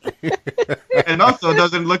 And also, it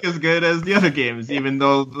doesn't look as good as the other games, even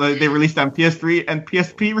though they released on PS3 and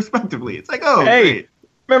PSP respectively. It's like, oh, hey, great.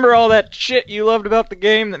 Remember all that shit you loved about the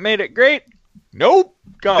game that made it great? Nope.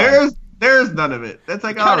 Gone. There's none of it. That's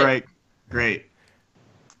like, all right, great.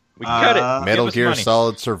 We cut it. Metal Gear money.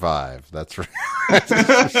 Solid Survive. That's right.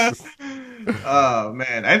 Oh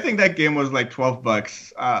man, I think that game was like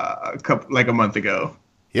 $12 a month ago.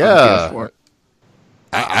 Yeah,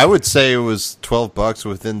 I would say it was $12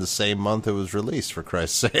 within the same month it was released. For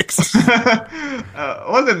Christ's sakes, it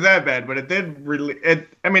wasn't that bad, but it did. It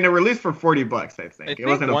released for $40. I think.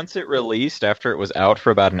 I think once it released, after it was out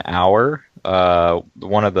for about an hour,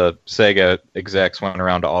 one of the Sega execs went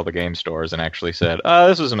around to all the game stores and actually said,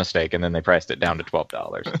 "This was a mistake," and then they priced it down to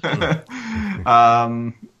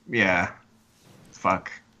 $12. Yeah.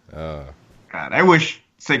 Fuck. God, I wish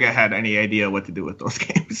Sega had any idea what to do with those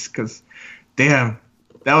games, because, damn,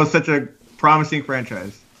 that was such a promising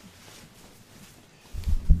franchise.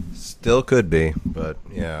 Still could be, but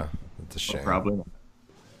yeah, it's a shame. Well, probably not.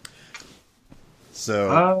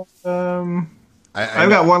 So, I've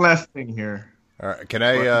got one last thing here. All right, can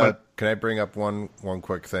I bring up one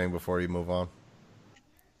quick thing before you move on?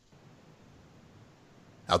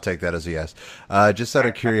 I'll take that as a yes. Just out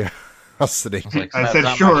of curiosity. I said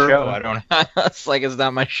sure. I don't. It's like it's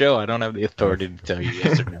not my show. I don't have the authority to tell you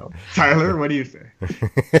yes or no. Tyler, what do you say?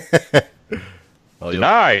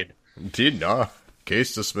 Denied. No.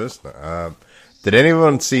 Case dismissed. Did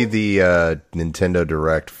anyone see the Nintendo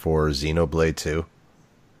Direct for Xenoblade 2?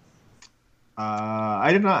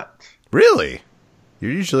 I did not. Really?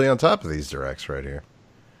 You're usually on top of these directs right here.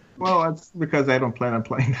 Well, that's because I don't plan on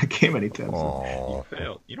playing that game anytime soon.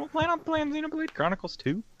 You don't plan on playing Xenoblade Chronicles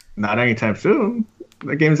 2? Not anytime soon.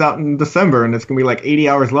 The game's out in December, and it's going to be like 80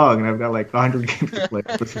 hours long, and I've got like 100 games to play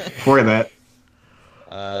before that.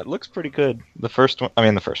 It looks pretty good. The first one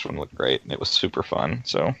looked great. It was super fun.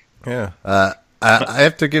 So yeah, I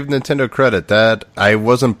have to give Nintendo credit that I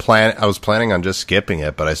was planning on just skipping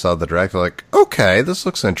it, but I saw the direct. Like, okay, this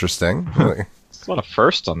looks interesting. It's a lot of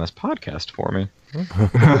firsts on this podcast for me.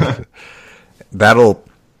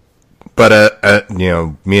 But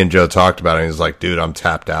me and Joe talked about it. And he's like, "Dude, I'm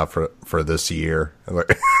tapped out for this year."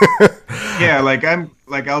 Yeah,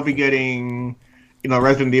 I'll be getting,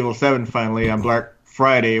 Resident Evil 7 finally on Black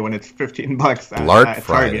Friday when it's $15 at Black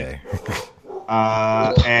Friday.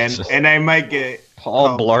 And I might get Paul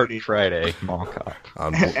Call of Blart Duty. Friday Mall Cop.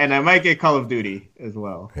 And I might get Call of Duty as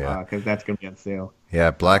well, Yeah. because that's going to be on sale.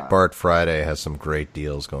 Yeah, Black Bart Friday has some great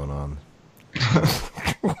deals going on.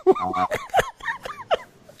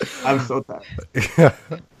 I'm so tired.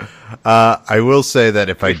 I will say that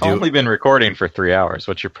if I We've do, only been recording for 3 hours.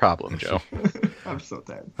 What's your problem, Joe? I'm so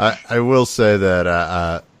tired. I will say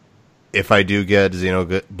that if I do get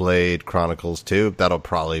Xenoblade Chronicles 2, that'll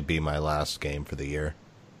probably be my last game for the year.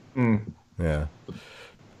 Yeah.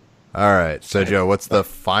 All right. So, Joe, what's the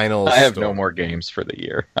final I have story? no more games for the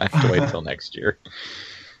year. I have to wait till next year.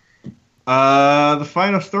 The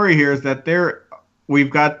final story here is that we've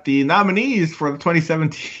got the nominees for the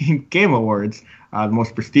 2017 Game Awards, the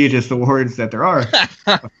most prestigious awards that there are,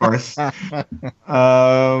 of course. Let's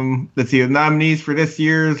see, the nominees for this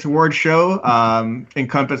year's award show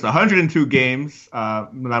encompass 102 games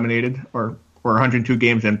nominated, or 102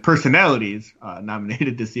 games and personalities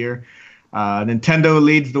nominated this year. Nintendo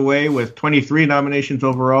leads the way with 23 nominations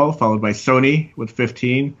overall, followed by Sony with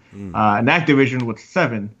 15, and Activision with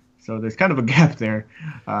 7. So there's kind of a gap there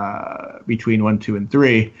between 1, 2, and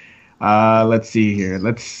 3. Let's see here.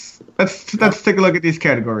 Let's take a look at these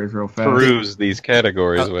categories real fast. Peruse these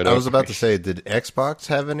categories. I was about to say, did Xbox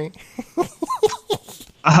have any?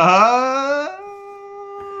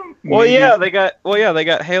 Well, yeah, they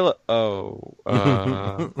got Halo. Oh,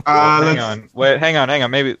 hang on. Wait, hang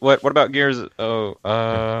on. Maybe what about Gears? Oh,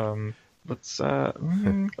 let's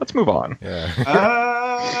move on. Yeah.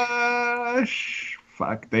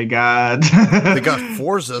 Fuck, they got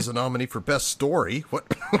Forza as a nominee for best story. What?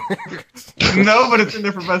 no, but it's in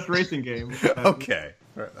there for best racing game. Okay,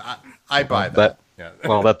 I buy that. Yeah.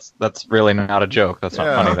 Well, that's really not a joke. That's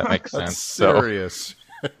not funny. That makes That's sense. serious.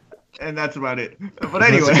 And that's about it. But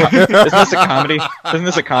anyway, Isn't this a comedy? Isn't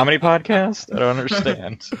this a comedy podcast? I don't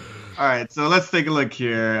understand. all right. So let's take a look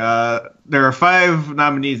here. There are 5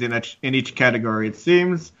 nominees in each category, it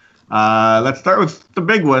seems. Let's start with the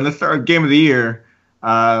big one. Let's start with Game of the Year.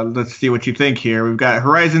 Let's see what you think here. We've got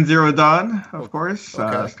Horizon Zero Dawn, of course,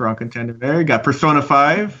 Okay. strong contender there. You got Persona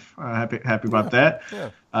 5. Happy about that. Yeah.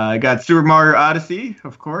 Got Super Mario Odyssey,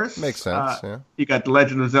 of course. Makes sense. Yeah. You got The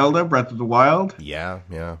Legend of Zelda: Breath of the Wild. Yeah.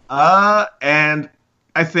 And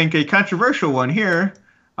I think a controversial one here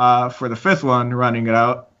for the 5th one, running it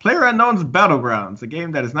out. PlayerUnknown's Battlegrounds, a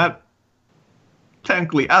game that is not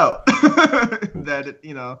technically out.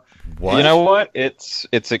 What? You know what? It's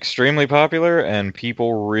extremely popular, and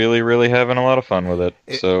people really, really having a lot of fun with it.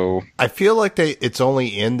 So I feel like it's only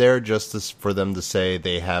in there just for them to say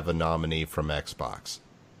they have a nominee from Xbox.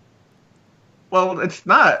 Well, it's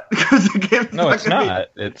not, because the game. no, it's not.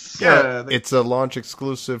 It's Yeah, It's a launch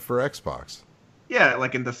exclusive for Xbox. yeah,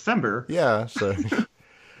 like in December. Yeah. So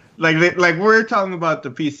Like we're talking about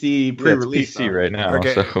the PC it's pre-release. PC right now.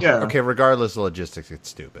 okay. So. Yeah. Okay. Regardless of logistics, it's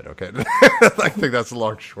stupid. Okay. I think that's the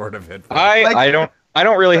long short of it. I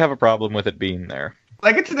don't really have a problem with it being there.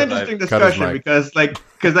 Like, it's an interesting cut his discussion mic.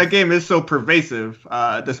 because that game is so pervasive,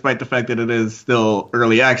 despite the fact that it is still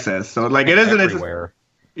early access. So like it is an interesting. Everywhere.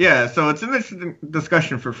 Yeah, so it's an interesting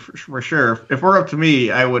discussion for sure. If we're up to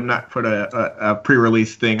me, I would not put a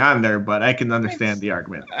pre-release thing on there, but I can understand the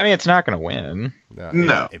argument. I mean, it's not going to win.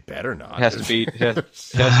 No. It better not. It has to beat. It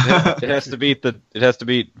has to beat It has to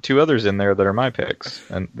beat 2 others in there that are my picks,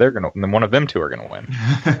 and and then one of them 2 are gonna win.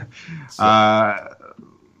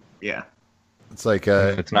 Yeah. It's like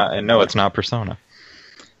It's not. And no, it's not Persona.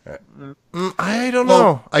 I don't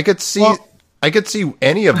know. I could see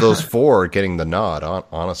any of those 4 getting the nod.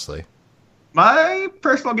 Honestly, My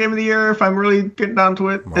personal game of the year, if I'm really getting down to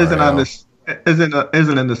it, isn't Mario. on this.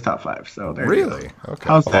 Isn't in this top 5. So there you go. really. Okay.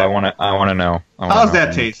 How's Oh, that? I want to know. How's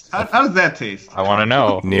that taste? How does that taste? I want to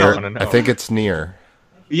know. Near. I wanna know. I think it's near.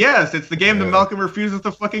 Yes, it's the game that Malcolm refuses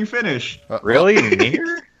to fucking finish. Really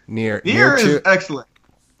near. Near Nier is to. excellent.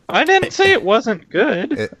 I didn't say it wasn't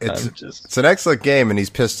good. It's I'm just it's an excellent game, and he's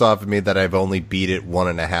pissed off at me that I've only beat it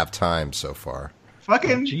 1.5 times so far.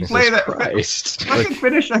 Fucking Jesus play that. Christ. Fucking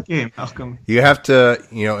finish that game, Malcolm. You have to,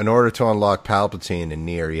 in order to unlock Palpatine and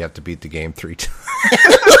Nier, you have to beat the game 3 times.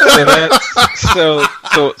 So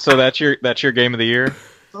that's your game of the year.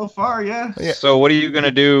 So far, yeah. Yeah. So what are you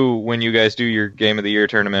gonna do when you guys do your game of the year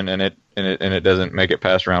tournament and it doesn't make it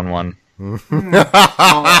past round 1?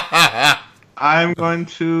 I'm going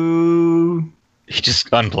to. He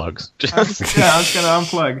just unplugs. Yeah, I'm just gonna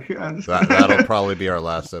unplug. That'll probably be our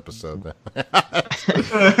last episode. Then.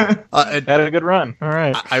 Had a good run. All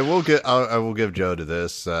right. I will give Joe to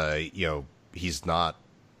this. He's not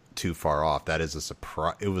too far off. That is a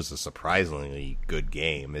surprise. It was a surprisingly good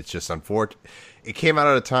game. It's just unfortunate. It came out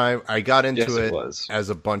at a time I got into it as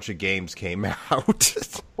a bunch of games came out.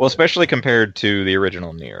 Well, especially compared to the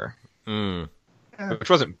original Nier, which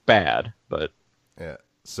wasn't bad, but yeah.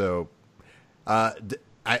 So,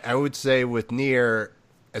 I would say with Nier,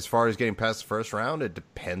 as far as getting past the first round, it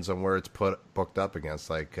depends on where it's booked up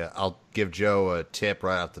against. Like, I'll give Joe a tip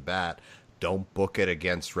right off the bat. Don't book it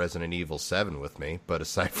against Resident Evil 7 with me. But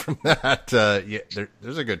aside from that,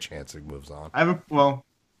 there's a good chance it moves on.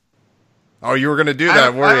 Oh, you were going to do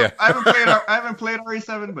that, were you? I haven't played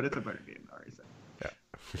RE7, but it's a better game than RE7. Yeah.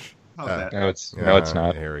 How's that? No, it's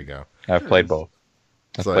not. Here we go. I've played both.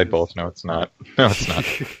 I've played both. No, it's not. No, it's not.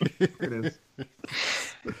 It is.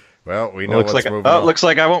 Well, we know what's moving on. It looks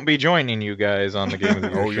like I won't be joining you guys on the Game of the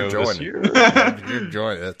Year you're show joining. this year. You're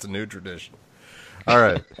joining. That's a new tradition. All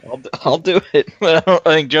right. I'll do it. But I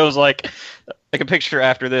think Joe's like, I can picture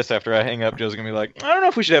after this, after I hang up, Joe's going to be like, I don't know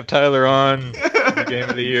if we should have Tyler on the Game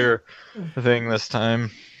of the Year thing this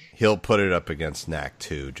time. He'll put it up against Knack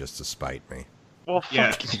 2 just to spite me. Well,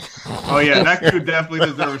 yeah. Oh, yeah. Knack 2 definitely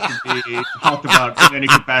deserves to be talked about in any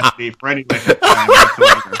capacity for any length of time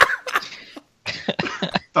whatsoever.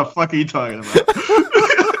 What the fuck are you talking about?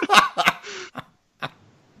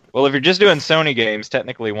 Well, if you're just doing Sony games,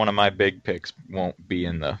 technically one of my big picks won't be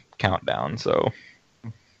in the countdown, so...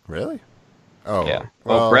 Really? Oh. Yeah.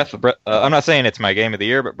 Well, I'm not saying it's my game of the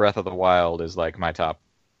year, but Breath of the Wild is like my top...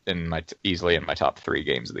 easily in my top 3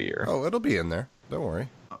 games of the year. Oh, it'll be in there. Don't worry.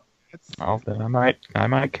 Oh, then I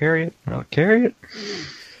might carry it. I'll carry it.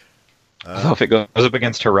 If it goes up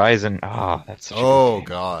against Horizon, that's such a good game.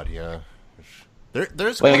 God, yeah.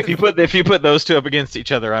 There's like if you put those two up against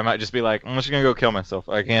each other, I might just be like, I'm just gonna go kill myself.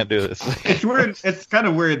 I can't do this. It's weird. It's kind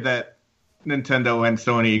of weird that Nintendo and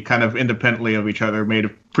Sony, kind of independently of each other, made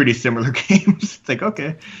pretty similar games. It's like,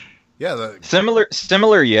 okay, yeah,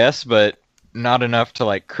 similar, yes, but not enough to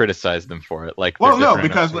like criticize them for it. Like, well, no,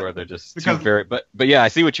 because they're just too very. But yeah, I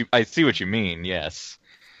see what you mean. Yes.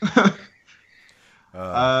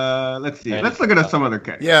 Let's see. Let's look at some other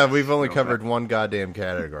categories. Yeah, we've only covered one goddamn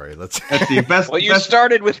category. Let's see. Well, you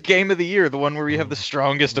started with Game of the Year, the one where we have the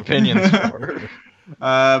strongest opinions for.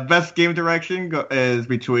 Best game direction is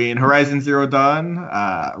between Horizon Zero Dawn,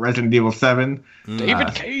 Resident Evil 7,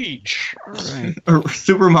 David Cage,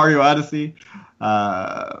 Super Mario Odyssey,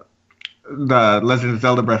 The Legend of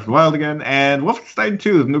Zelda: Breath of the Wild again, and Wolfenstein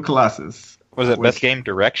 2: New Colossus. Was it best game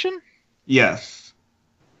direction? Yes.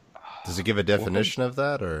 Does it give a definition of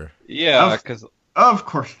that, or? Yeah, because of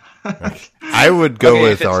course. I would go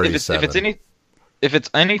with RE7. If it's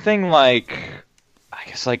anything like, I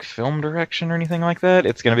guess like film direction or anything like that,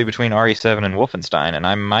 it's going to be between RE7 and Wolfenstein, and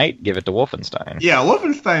I might give it to Wolfenstein. Yeah,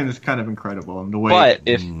 Wolfenstein is kind of incredible in the way.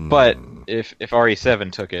 But if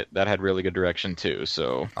RE7 took it, that had really good direction too.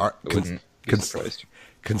 So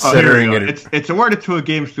considering it's awarded to a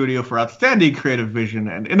game studio for outstanding creative vision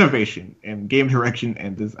and innovation in game direction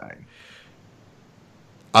and design.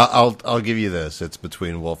 I'll give you this. It's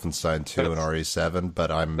between Wolfenstein 2 and RE7, but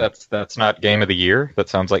that's not Game of the Year. That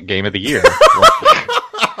sounds like Game of the Year.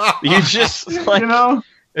 You just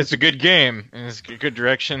it's a good game, and it's good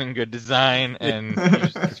direction and good design, and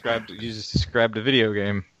you just described a video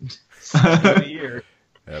game. Game of the Year.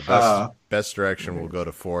 Yeah, best direction will go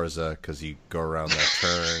to Forza because you go around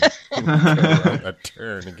that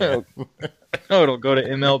turn. Again. No, it'll go to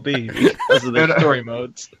MLB because of their story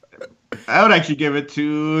modes. I would actually give it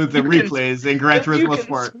to the replays in Gran Turismo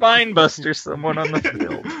Sport. Spinebuster someone on the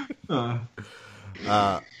field.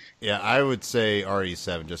 Yeah, I would say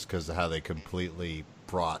RE7 just because of how they completely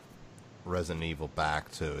brought Resident Evil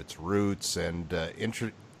back to its roots, and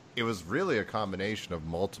it was really a combination of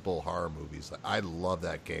multiple horror movies. I love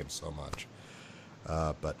that game so much.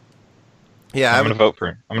 But yeah, I'm gonna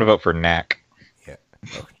vote for Knack. Yeah,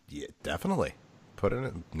 yeah, definitely. Put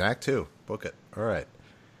in Knack 2. Book it. All right.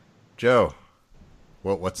 Joe,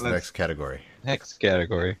 what's the next category? Next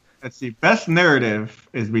category. Let's see. Best narrative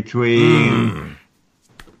is between,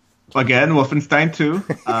 again, Wolfenstein 2.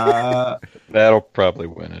 That'll probably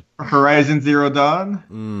win it. Horizon Zero Dawn.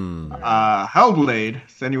 Hellblade,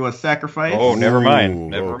 Senua's Sacrifice. Oh, never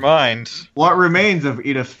mind. What Remains of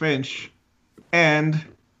Edith Finch. And,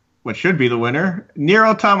 what should be the winner, Nier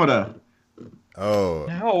Automata. Oh.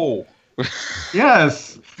 No.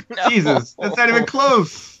 Yes. No. Jesus. That's not even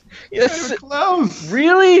close. Yes, close.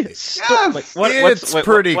 Really? Yes. It's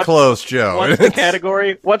pretty close, Joe. What's the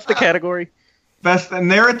category? What's the category? Best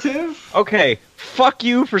narrative? Okay, fuck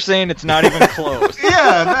you for saying it's not even close.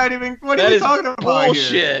 Yeah, not even. What are you talking about?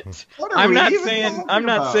 Bullshit. Here? I'm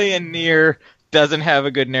not saying Nier. doesn't have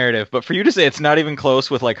a good narrative, but for you to say it's not even close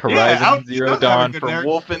with like Horizon Zero Dawn for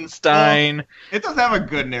Wolfenstein, well, it does have a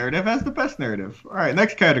good narrative. It has the best narrative. All right,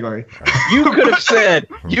 next category. you could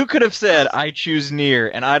have said I choose Nier,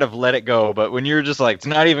 and I'd have let it go. But when you're just like it's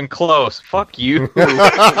not even close, fuck you.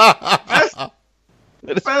 Best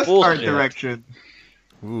bullshit. art direction.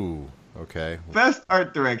 Ooh, okay. Best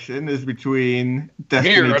art direction is between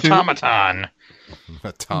Destiny Nier 2. Automaton.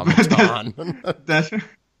 Automaton.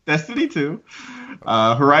 Destiny 2,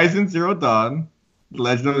 Horizon Zero Dawn,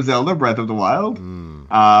 Legend of Zelda Breath of the Wild,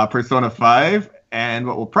 Persona 5, and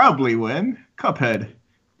what will probably win, Cuphead.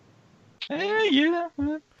 Yeah.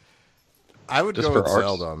 I would Just go for with arts.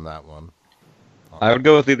 Zelda on that one. I would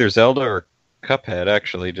go with either Zelda or Cuphead,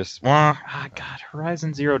 actually. Just, God,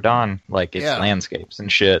 Horizon Zero Dawn, like, its landscapes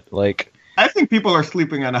and shit. Like, I think people are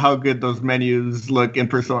sleeping on how good those menus look in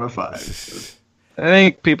Persona 5. I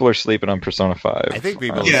think people are sleeping on Persona 5. I think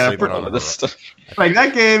people are sleeping on this stuff. Like,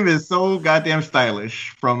 that game is so goddamn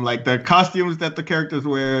stylish. From, like, the costumes that the characters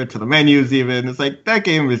wear to the menus, even. It's like, that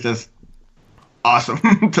game is just awesome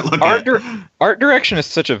to look at. Art direction is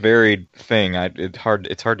such a varied thing. It's hard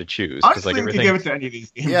to choose. Honestly, like, you can give it to any of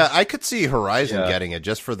these games. Yeah, I could see Horizon getting it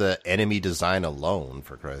just for the enemy design alone,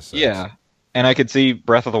 for Christ's sake. Yeah. And I could see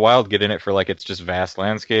Breath of the Wild getting it for, like, its just vast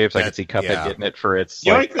landscapes. I could see Cuphead getting it for its,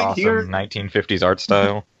 like, awesome 1950s art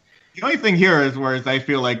style. The only thing here is where I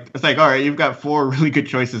feel like, it's like, all right, you've got 4 really good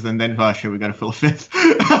choices, and then, oh, shit, we gotta fill a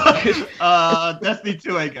 5th. Destiny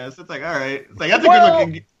 2, I guess. It's like, all right. It's like, that's a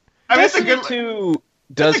good-looking... I mean, Destiny 2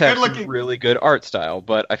 does have some really good art style,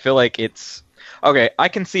 but I feel like it's... Okay, I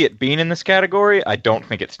can see it being in this category. I don't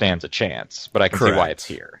think it stands a chance, but I can see why it's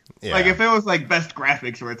here. Yeah. Like, if it was, like, best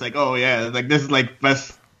graphics, where it's like, oh, yeah, like, this is, like,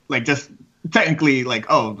 best, like, just technically, like,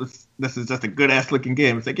 oh, this is just a good-ass looking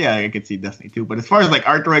game. It's like, yeah, I could see Destiny 2. But as far as, like,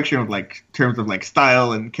 art direction, of, like, terms of, like,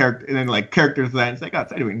 style and character, and then, like, character design, it's like, oh,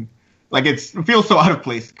 it's anyway. Like, it feels so out of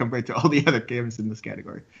place compared to all the other games in this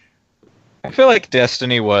category. I feel like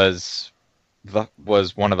Destiny was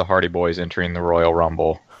one of the Hardy Boys entering the Royal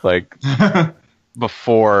Rumble, like,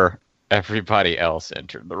 before everybody else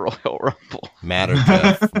entered the Royal Rumble. Matter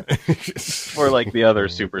death. Before, like, the other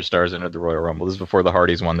superstars entered the Royal Rumble. This is before the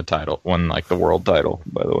Hardys won like, the world title,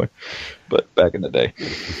 by the way. But back in the day.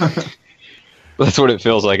 That's what it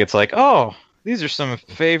feels like. It's like, oh, these are some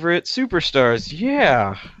favorite superstars.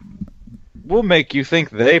 Yeah. We'll make you think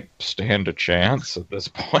they stand a chance at this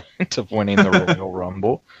point of winning the Royal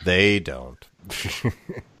Rumble. They don't.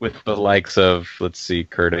 With the likes of, let's see,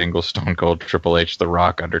 Kurt Angle, Stone Cold, Triple H, The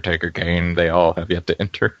Rock, Undertaker, Kane, they all have yet to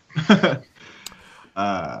enter.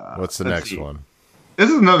 What's the next one? This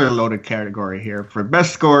is another loaded category here for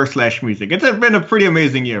best score / music. It's been a pretty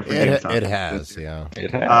amazing year for GameStop. It has, yeah.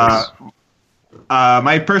 It has.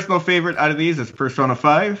 My personal favorite out of these is Persona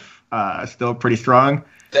 5. Still pretty strong.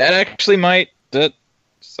 That actually might...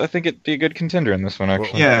 I think it'd be a good contender in this one,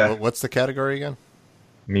 actually. Yeah. What's the category again?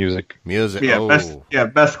 Music. Music. Yeah, oh.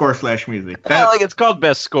 best score / music. Like, it's called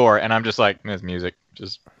best score, and I'm just like, it's music.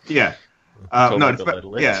 Just yeah. totally No,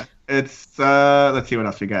 it's let's see what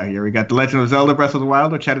else we got here. We got The Legend of Zelda Breath of the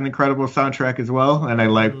Wild, which had an incredible soundtrack as well, and I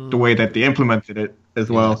like the way that they implemented it as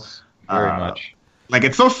well. Yes, very much. Like,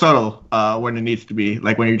 it's so subtle when it needs to be,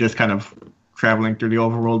 like when you're just kind of traveling through the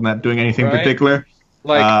overworld, not doing anything particular.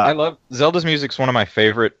 Like, I love Zelda's music's one of my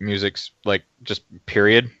favorite musics, like, just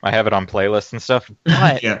period. I have it on playlists and stuff.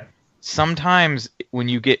 But sometimes when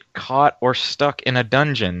you get caught or stuck in a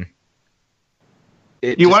dungeon,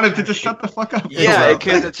 you wanted to just shut the fuck up. Yeah,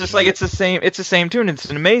 because it's just like it's the same tune. It's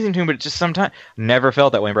an amazing tune, but it just sometimes never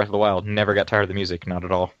felt that way in Breath of the Wild. Never got tired of the music, not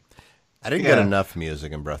at all. I didn't get enough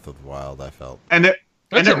music in Breath of the Wild, I felt. And it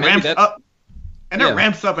ramps up. And it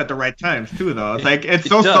ramps up at the right times too, though. It's like it's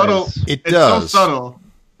so subtle. It's so subtle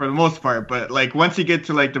for the most part, but like once you get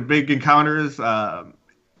to like the big encounters,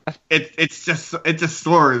 it just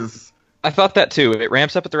soars. I thought that too. It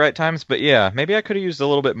ramps up at the right times, but yeah, maybe I could have used a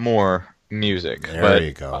little bit more music. There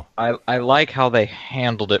you go. I like how they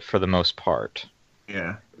handled it for the most part.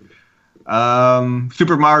 Yeah.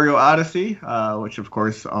 Super Mario Odyssey, which of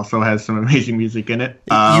course also has some amazing music in it.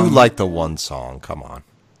 You like the one song? Come on.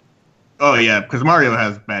 Oh yeah, because Mario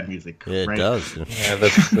has bad music. It right? does. Yeah,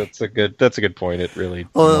 that's a good point. It really.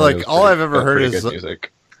 Well, like all I've ever heard is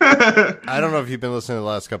music. I don't know if you've been listening to the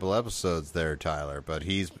last couple episodes there, Tyler, but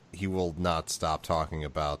he will not stop talking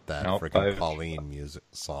about that freaking Pauline music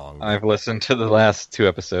song. I've listened to the last 2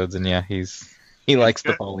 episodes, and yeah, he likes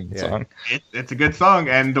the Pauline song. It's a good song,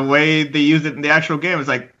 and the way they use it in the actual game is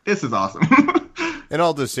like, this is awesome. In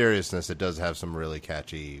all due seriousness, it does have some really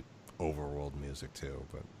catchy overworld music too,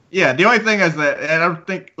 but. Yeah, the only thing is that, and I don't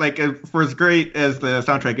think, like, for as great as the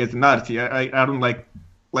soundtrack is in Odyssey, I don't like,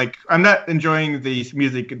 I'm not enjoying the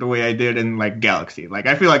music the way I did in, like, Galaxy. Like,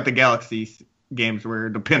 I feel like the Galaxy games were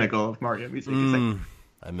the pinnacle of Mario music.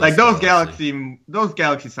 Like those Galaxy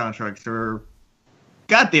soundtracks are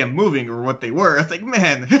goddamn moving, or what they were. It's like,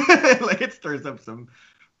 man, like, it stirs up some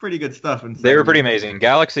pretty good stuff. And they were pretty amazing.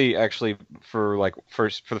 Galaxy actually, for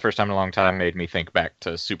the first time in a long time, made me think back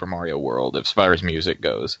to Super Mario World as far as music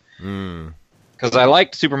goes. Because I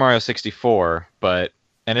liked Super Mario 64,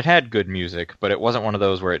 and it had good music, but it wasn't one of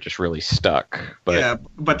those where it just really stuck. But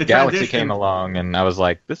the Galaxy came along, and I was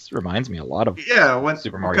like, this reminds me a lot of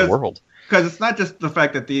Super Mario World. Because it's not just the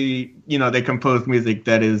fact that they composed music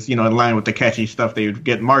that is, in line with the catchy stuff they would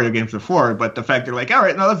get in Mario games before, but the fact they're like, all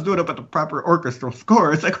right, now let's do it up at the proper orchestral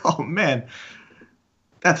score. It's like, oh man,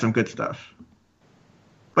 that's some good stuff.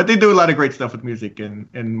 But they do a lot of great stuff with music in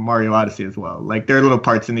Mario Odyssey as well. Like, there are little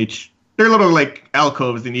parts in each, there are little, like,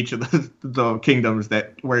 alcoves in each of the kingdoms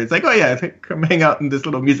where it's like, oh yeah, come hang out in this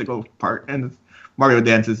little musical part, and Mario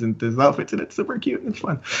dances in his outfits, and it's super cute and it's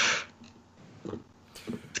fun.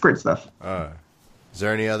 It's great stuff. Is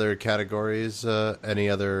there any other categories, any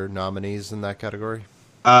other nominees in that category?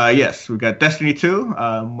 Yes, we've got Destiny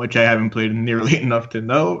 2, which I haven't played nearly enough to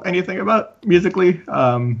know anything about musically.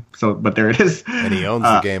 But there it is. And he owns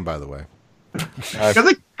the game, by the way.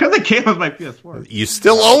 Because it came with my PS4. You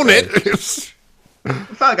still own it. It's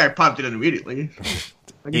not like I popped it in immediately.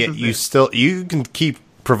 You can keep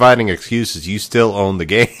providing excuses. You still own the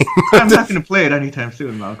game. I'm not going to play it anytime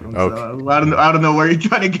soon, Malcolm. Okay. So I don't know where you're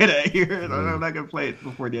trying to get at here. I'm not going to play it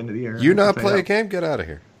before the end of the year. You not play a game? Get out of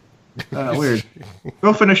here. Weird.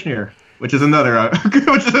 Go finish Nier, which is another.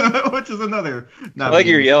 Which is another. I like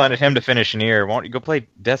you're yelling at him to finish Nier. Why don't you go play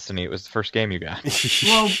Destiny? It was the first game you got.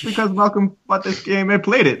 Well, because Malcolm bought this game and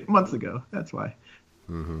played it months ago. That's why.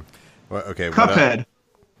 Mm-hmm. Well, okay. Cuphead.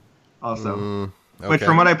 Also. Okay. Which,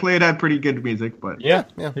 from what I played, had pretty good music, but yeah,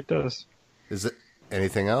 it does. Is it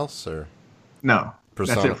anything else or no?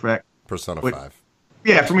 Persona, that's it for Persona 5.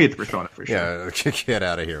 Yeah, for me, it's Persona for sure. Yeah, get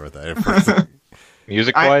out of here with that.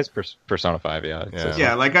 Music-wise, Persona 5.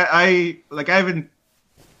 Yeah. Like I haven't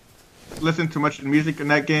listened to much music in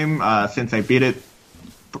that game since I beat it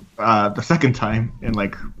the second time in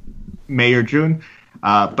like May or June.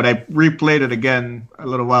 But I replayed it again a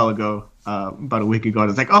little while ago. About a week ago,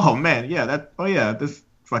 and it's like, oh man, this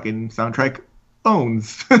fucking soundtrack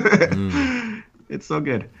owns. It's so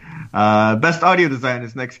good. Best audio design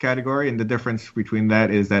is next category, and the difference between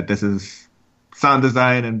that is that this is sound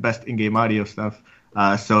design and best in-game audio stuff.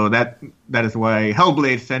 So that is why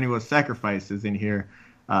Hellblade: Senua's Sacrifice is in here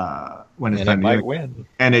when it's done. And it might win.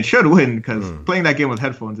 And it should win, because playing that game with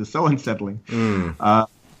headphones is so unsettling.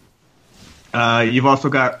 You've also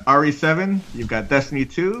got RE7, you've got Destiny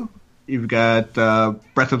 2, you've got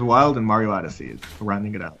Breath of the Wild, and Mario Odyssey is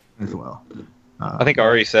rounding it out as well. I think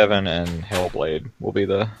RE7 and Hellblade will be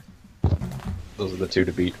those are the two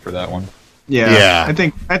to beat for that one. Yeah. I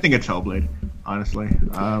think it's Hellblade, honestly.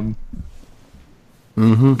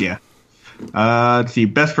 Yeah. Let's see,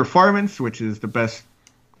 best performance, which is the best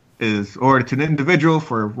is awarded to an individual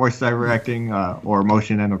for voice acting or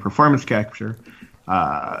motion and or performance capture.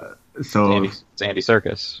 So it's Andy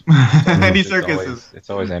Serkis. Andy Serkis it's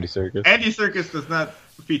always Andy Serkis. Andy Serkis does not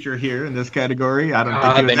feature here in this category. I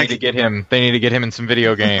don't think they need to get him. They need to get him in some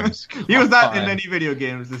video games. He was not in any video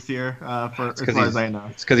games this year, as far as I know.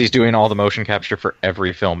 It's because he's doing all the motion capture for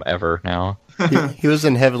every film ever now. He was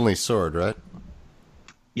in Heavenly Sword, right?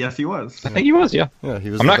 Yes, he was. I think he was. Yeah. He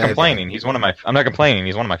was. I'm not complaining. I'm not complaining.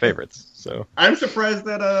 He's one of my favorites. So I'm surprised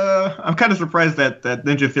that I'm kind of surprised that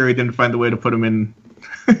Ninja Theory didn't find a way to put him in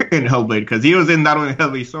Hellblade, because he was in not only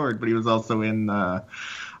Heavenly Sword, but he was also in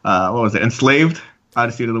what was it, Enslaved,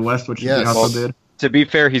 Odyssey to the West, which he also did. To be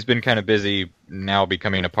fair, he's been kind of busy now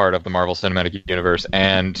becoming a part of the Marvel Cinematic Universe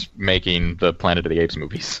and making the Planet of the Apes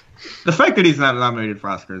movies. The fact that he's not nominated for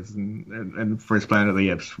Oscars and for his Planet of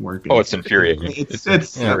the Apes work. It's infuriating. It's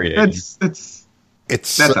infuriating. It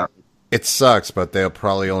sucks, but they'll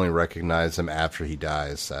probably only recognize him after he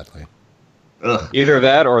dies, sadly. Ugh. Either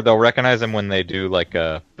that, or they'll recognize him when they do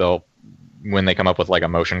when they come up with like a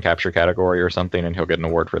motion capture category or something, and he'll get an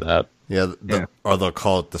award for that. Or they'll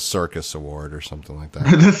call it the Circus Award or something like that.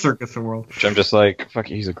 The Circus Award. Which I'm just like, fuck,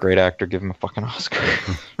 he's a great actor. Give him a fucking Oscar.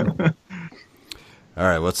 All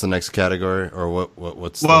right, what's the next category, or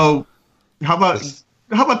what's? Well, how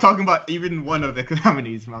about talking about even one of the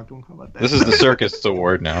nominees, Malcolm? How about that? This is the Circus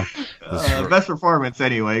Award now. Best performance,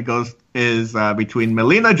 anyway, is between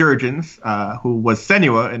Melina Jurgens, who was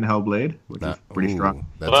Senua in Hellblade, which is pretty strong.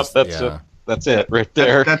 That's That's it right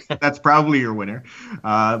there. That's probably your winner.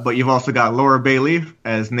 But you've also got Laura Bailey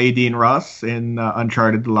as Nadine Ross in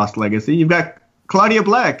Uncharted: The Lost Legacy. You've got Claudia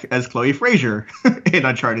Black as Chloe Fraser in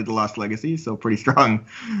Uncharted: The Lost Legacy. So pretty strong.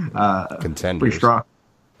 Contenders. Pretty strong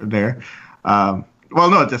there. Well, no,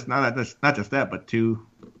 not just that, but two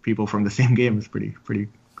people from the same game is pretty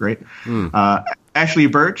great. Ashley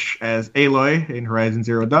Birch as Aloy in Horizon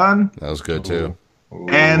Zero Dawn. That was good too. Ooh.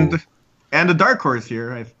 And the dark horse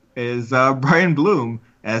here is Brian Bloom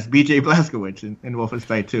as BJ Blazkowicz in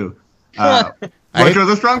Wolfenstein 2. Which was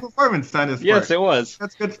a strong performance on his part. Yes, it was.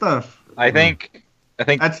 That's good stuff. I think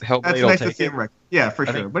that's nice to see him. Yeah, for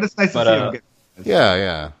sure. But it's nice to see him get.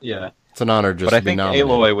 Yeah. It's an honor just to be nominated.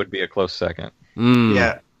 But I think Aloy would be a close second.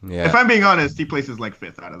 Yeah. If I'm being honest, he places like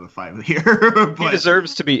 5th out of the 5 here. He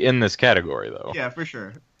deserves to be in this category, though. Yeah, for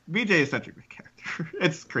sure. BJ is such a good character.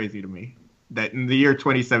 It's crazy to me that in the year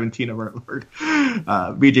 2017 of our Lord,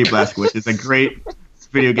 BJ Blazkowicz is a great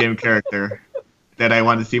video game character that I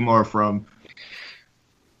want to see more from.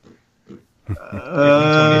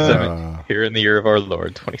 Here in the year of our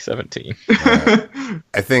Lord, 2017.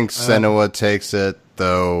 I think Senua takes it,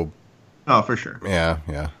 though. Oh, for sure. Yeah.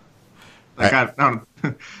 Like,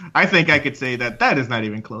 I think I could say that is not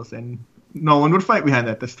even close, and no one would fight behind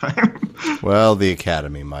that this time. Well, the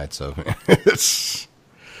Academy might, so.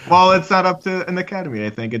 Well, it's not up to an Academy. I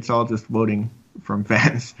think it's all just voting from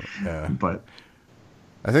fans. Yeah. But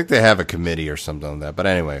I think they have a committee or something like that. But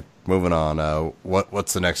anyway, moving on.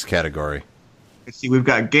 What's the next category? Let's see. We've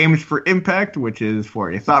got Games for Impact, which is for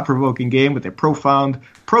a thought-provoking game with a profound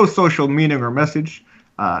pro-social meaning or message.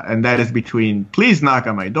 And that is between Please Knock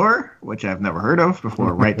on My Door, which I've never heard of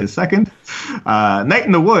before right this second. Night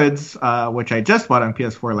in the Woods, which I just bought on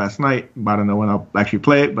PS4 last night. I don't know when I'll actually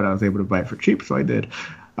play it, but I was able to buy it for cheap, so I did.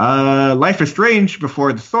 Life is Strange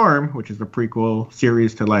Before the Storm, which is the prequel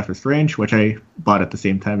series to Life is Strange, which I bought at the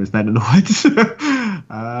same time as Night in the Woods.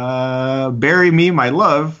 Bury Me, My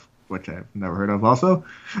Love, which I've never heard of also.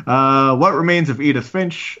 What Remains of Edith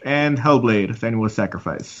Finch, and Hellblade, Senua's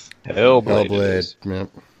Sacrifice. Hellblade.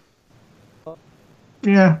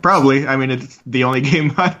 Yeah, probably. I mean, it's the only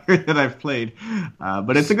game on here that I've played,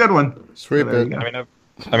 but it's a good one. Sweet. So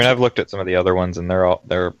I've looked at some of the other ones, and they're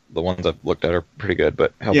the ones I've looked at are pretty good.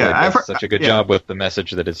 But Hellblade does such a good job with the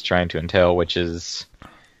message that it's trying to entail, which is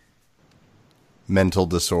mental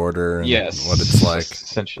disorder and yes, what it's like.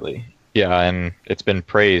 Essentially. Yeah, and it's been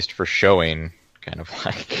praised for showing kind of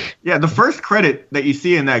like... Yeah, the first credit that you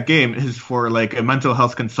see in that game is for like a mental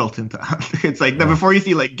health consultant. It's like before you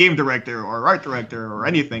see like game director or art director or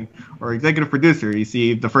anything or executive producer, you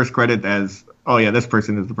see the first credit as, oh yeah, this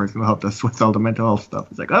person is the person who helped us with all the mental health stuff.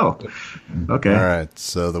 It's like, oh, okay. All right,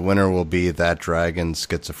 so the winner will be That Dragon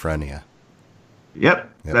Schizophrenia. Yep,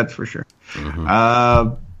 that's for sure.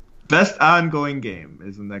 Mm-hmm. Best ongoing game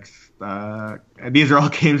is the next. These are all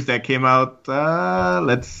games that came out.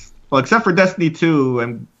 Except for Destiny 2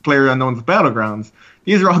 and PlayerUnknown's Battlegrounds,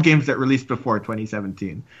 these are all games that released before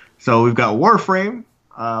 2017. So we've got Warframe,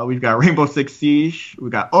 we've got Rainbow Six Siege,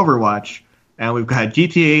 we've got Overwatch, and we've got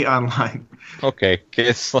GTA Online. Okay,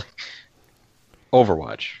 it's like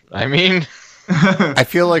Overwatch. I mean, I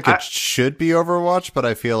feel like it should be Overwatch, but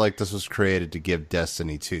I feel like this was created to give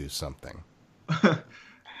Destiny 2 something.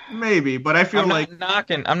 Maybe, but I feel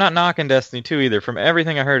I'm not knocking Destiny 2 either. From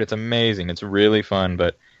everything I heard, it's amazing. It's really fun,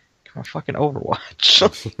 but come on, fucking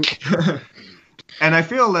Overwatch. And I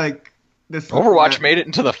feel like this Overwatch made it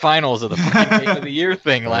into the finals of the Game of the Year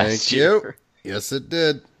thing last year. Yes, it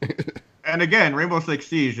did. And again, Rainbow Six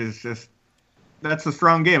Siege is that's a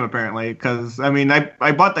strong game apparently. Because I mean,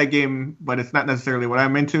 I bought that game, but it's not necessarily what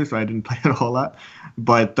I'm into, so I didn't play it a whole lot.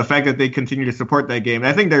 But the fact that they continue to support that game,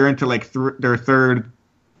 I think they're into like their third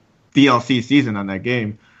DLC season on that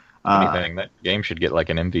game. Anything, that game should get like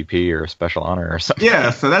an MVP or a special honor or something.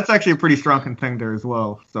 Yeah, so that's actually a pretty strong contender as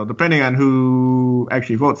well. So depending on who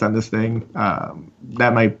actually votes on this thing,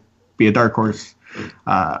 that might be a dark horse.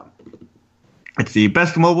 It's the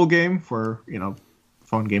best mobile game for,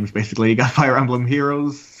 phone games basically. You got Fire Emblem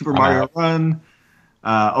Heroes, Super Mario Run,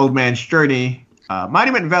 Old Man's Journey,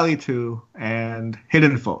 Monument Valley 2, and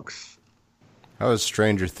Hidden Folks. How is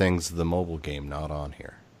Stranger Things the mobile game not on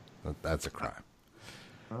here? That's a crime.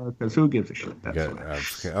 Because who gives a shit? Oh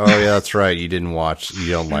yeah, that's right. You don't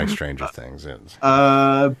like Stranger Things.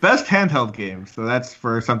 Best handheld game. So that's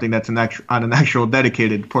for something that's on an actual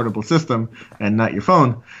dedicated portable system and not your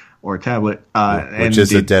phone or tablet. Which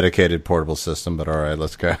is a dedicated portable system, but all right,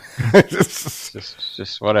 let's go.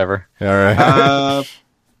 just whatever. All right.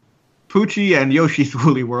 Poochie and Yoshi's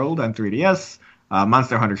Woolly World on 3DS.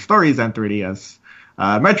 Monster Hunter Stories on 3DS.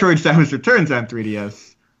 Metroid Samus Returns on 3DS.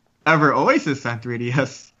 Ever Oasis on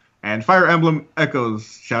 3DS, and Fire Emblem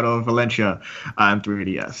Echoes Shadow of Valencia on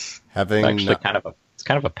 3DS. Having Actually, it's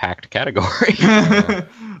kind of a packed category.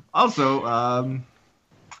 Also,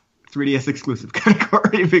 3DS exclusive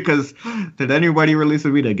category because did anybody release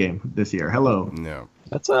a Vita game this year? Hello. no.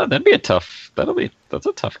 That's a tough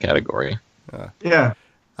category. Yeah.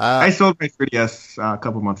 I sold my 3DS a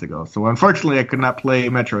couple months ago, so unfortunately I could not play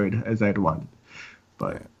Metroid as I'd wanted.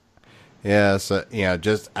 But Yeah, so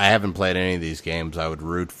just I haven't played any of these games. I would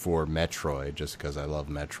root for Metroid just because I love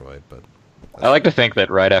Metroid, but I like to think that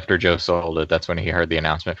right after Joe sold it, that's when he heard the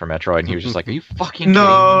announcement for Metroid, and he was just like, "Are you fucking kidding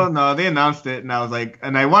me?" No, they announced it, and I was like,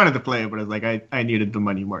 and I wanted to play it, but I was like, I needed the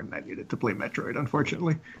money more than I needed to play Metroid,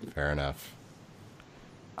 unfortunately. fair enough.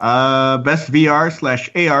 Best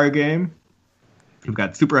VR/AR game. We've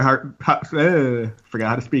got forgot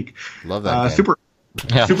how to speak. Love that game. Super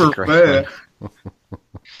Yeah, Super great.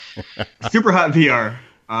 Super Hot VR.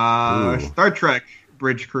 Star Trek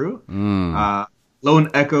Bridge Crew.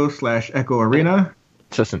 Lone Echo/Echo Arena.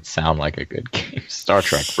 Doesn't sound like a good game. Star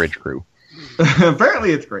Trek Bridge Crew.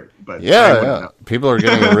 Apparently it's great, but Yeah. People are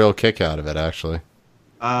getting a real kick out of it, actually.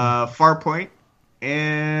 Farpoint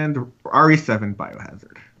and RE7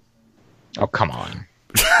 Biohazard. Oh, come on.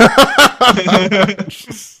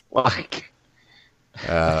 Like,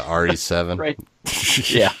 RE7. right.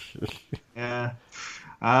 Yeah. Yeah.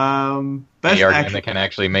 The Best argument action. that can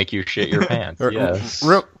actually make you shit your pants. Yes.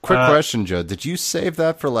 Real quick question, Joe. Did you save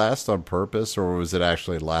that for last on purpose, or was it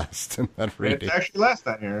actually last in that reading? It's actually last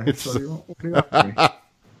on here. So what do you want from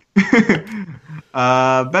me?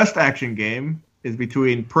 Best action game is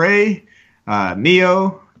between Prey,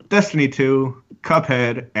 Neo, Destiny 2,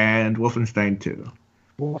 Cuphead, and Wolfenstein 2.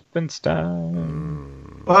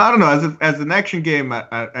 Wolfenstein. Well, I don't know. As an action game,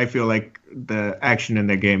 I feel like the action in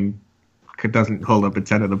the game doesn't hold up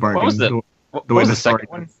its end of the bargain. What was The what was the second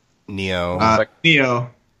one? Neo. Neo.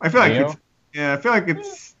 I feel like Neo?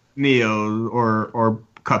 it's Neo or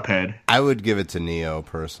Cuphead. I would give it to Neo,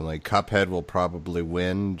 personally. Cuphead will probably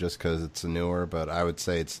win just because it's newer, but I would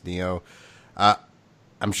say it's Neo.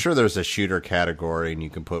 I'm sure there's a shooter category, and you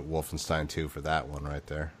can put Wolfenstein 2 for that one right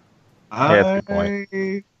there. Yeah, that's a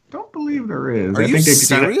good I don't believe there is. Are I you think they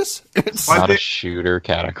serious? It's Why not they- a shooter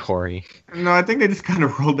category. No, I think they just kind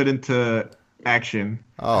of rolled it into action.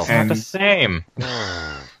 Oh, And- Not the same.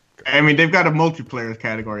 I mean, they've got a multiplayer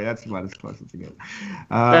category. That's about as close as it gets.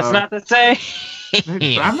 That's not the same.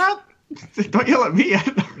 I'm not. Don't yell at me.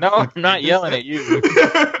 No, I'm not yelling at you.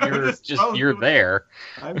 You're there.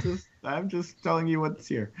 I'm just telling you what's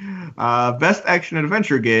here. Best action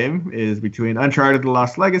adventure game is between Uncharted: The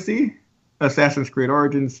Lost Legacy, Assassin's Creed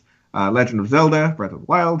Origins, Legend of Zelda: Breath of the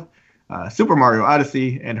Wild, Super Mario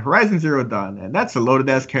Odyssey, and Horizon Zero Dawn. And that's a loaded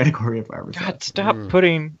ass category if I ever saw God, it. stop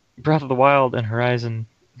putting Breath of the Wild and Horizon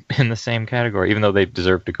in the same category, even though they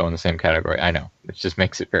deserve to go in the same category. I know. It just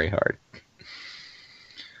makes it very hard.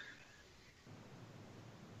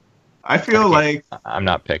 I feel like I'm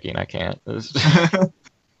not picking. I can't. yeah,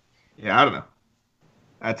 I don't know.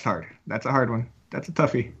 That's hard. That's a hard one. That's a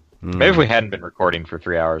toughie. Maybe if we hadn't been recording for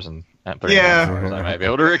 3 hours and 3.5 hours, I might be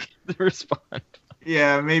able to respond.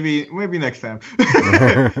 Yeah, maybe next time.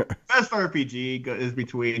 Best RPG is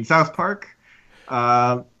between South Park,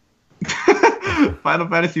 Final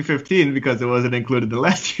Fantasy 15 because it wasn't included in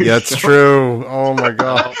last year's. yeah, that's show. true. Oh my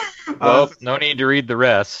god. Well, no need to read the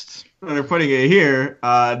rest. They're putting it here.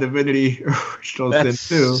 Divinity Original Sin That's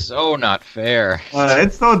 2. so not fair.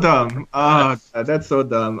 It's so dumb. Oh, God, that's so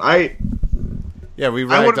dumb. Yeah, we I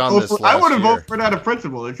ragged would on this last vote year. for that of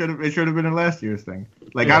principle. It should have been in last year's thing.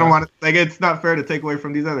 Like I don't want to. Like it's not fair to take away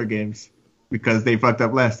from these other games because they fucked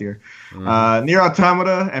up last year. Nier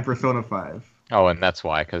Automata and Persona 5. Oh, and that's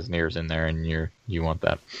why, because Nier's in there, and you want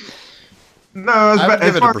that. No, I would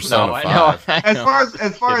give it a far Persona No, 5. I know. I know.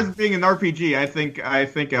 as far as being an RPG, I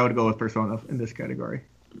think I would go with Persona in this category,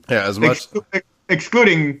 Yeah, as much.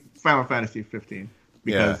 excluding Final Fantasy 15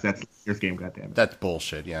 because Yeah. that's this year's game. Goddammit. That's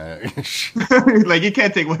bullshit. Yeah. Like you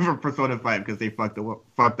can't take away from Persona 5 because they fucked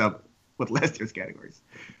up with last year's categories.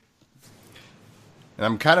 And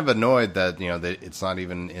I'm kind of annoyed that that it's not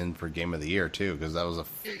even in for Game of the Year too, because that was a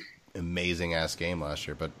amazing ass game last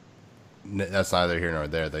year. But that's neither here nor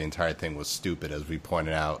there. The entire thing was stupid, as we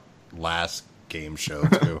pointed out last game show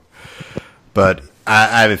too. But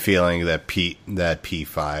I have a feeling that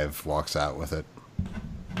P5 walks out with it.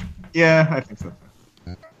 Yeah, I think so.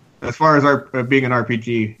 As far as being an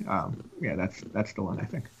RPG, yeah, that's the one I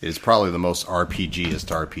think. It's probably the most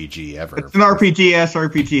RPGist RPG ever. It's an RPG-ass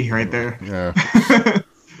RPG right there. Yeah.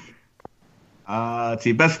 Let's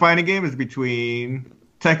see, best fighting game is between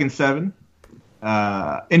Tekken 7,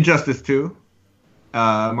 Injustice 2,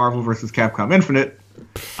 Marvel vs. Capcom Infinite,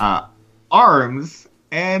 ARMS,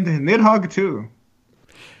 and Nidhogg 2.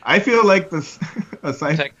 I feel like this.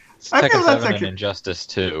 Aside, I Tekken feel 7 that's and actually. Injustice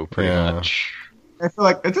 2, pretty much. I feel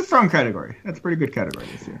like it's a strong category. That's a pretty good category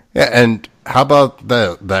this year. Yeah, and how about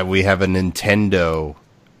that we have a Nintendo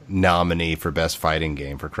nominee for Best Fighting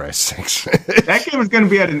Game, for Christ's sakes. That game is going to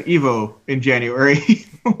be at an EVO in January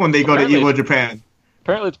when they go to EVO Japan.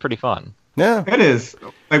 Apparently it's pretty fun. Yeah. It is.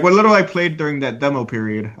 Like, what little I played during that demo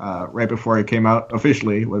period, right before it came out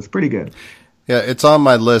officially, was pretty good. Yeah, it's on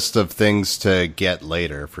my list of things to get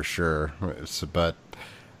later, for sure. But,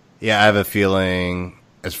 yeah, I have a feeling,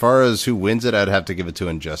 as far as who wins it, I'd have to give it to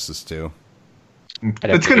Injustice 2.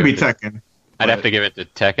 It's going to be Tekken. I'd have to give it to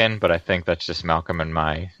Tekken, but I think that's just Malcolm and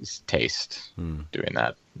my taste doing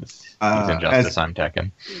that. He's Injustice, I'm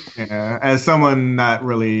Tekken. Yeah, as someone not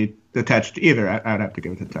really attached to either, I'd have to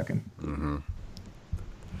give it to Tekken. Mm-hmm.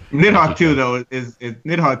 Nidhogg 2, though, is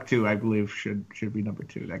Nidhogg 2, I believe, should be number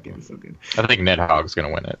 2. That game is so good. I think Nidhogg's going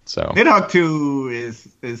to win it. So Nidhogg 2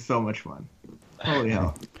 is so much fun. Holy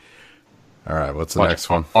hell. All right, what's the next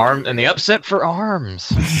one? Arms, and the upset for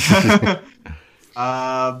ARMS.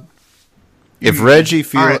 If Reggie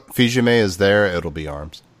right. Fils-Aimé is there, it'll be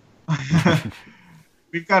ARMS.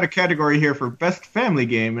 We've got a category here for Best Family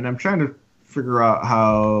Game, and I'm trying to figure out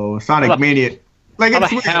how Sonic Mania... Like,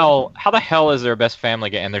 how the hell is there a Best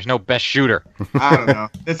Family Game and there's no Best Shooter? I don't know.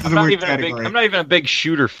 This is a weird category. I'm not even a big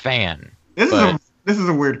shooter fan. This is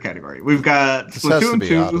a weird category. We've got Splatoon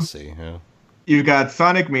 2. Odyssey, yeah. You've got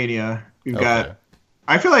Sonic Mania. You've got...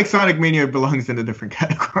 I feel like Sonic Mania belongs in a different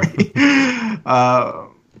category.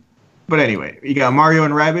 But anyway, you got Mario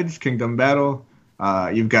and Rabbids, Kingdom Battle.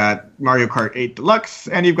 You've got Mario Kart 8 Deluxe,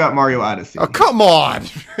 and you've got Mario Odyssey. Oh, come on!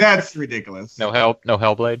 That's ridiculous. No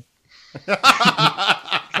Hellblade?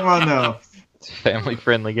 Come on, no. It's a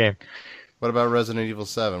family-friendly game. What about Resident Evil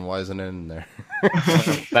 7? Why isn't it in there?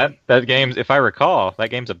 that game's, if I recall, that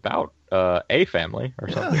game's about a family or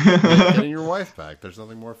something. Getting your wife back. There's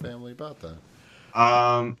nothing more family about that.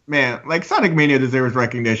 Man, like Sonic Mania deserves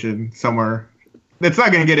recognition somewhere. It's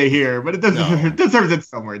not going to get it here, but it deserves it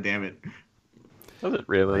somewhere, damn it. Does it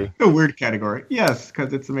really? A weird category. Yes,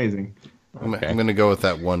 because it's amazing. I'm going to go with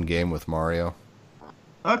that one game with Mario.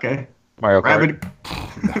 Okay. Mario Kart.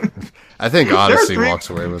 I think Odyssey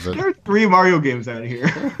walks away with it. There are 3 Mario games out here.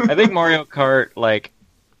 I think Mario Kart's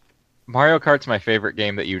my favorite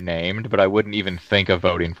game that you named, but I wouldn't even think of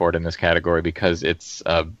voting for it in this category because it's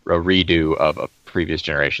a redo of a previous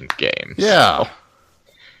generation's game. Yeah.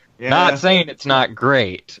 Yeah. Not saying it's not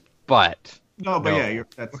great, but... Yeah,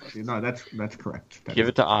 that's correct. Give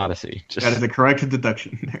it to Odyssey. That is a correct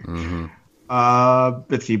deduction there. Mm-hmm.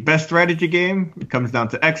 Let's see. Best strategy game. It comes down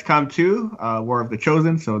to XCOM 2, War of the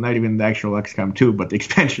Chosen. So not even the actual XCOM 2, but the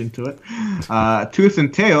expansion to it. Tooth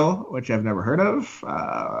and Tail, which I've never heard of.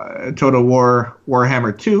 Total War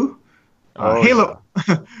Warhammer 2. Halo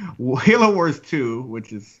Wars 2,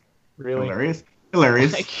 which is hilarious.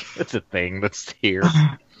 Like, it's a thing that's here.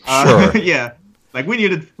 Sure. Yeah. Like we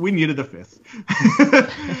needed a 5th.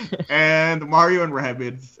 And Mario and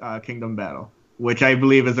Rabbids Kingdom Battle, which I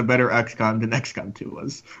believe is a better XCOM than XCOM 2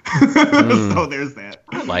 was. So there's that.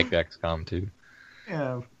 I like XCOM 2.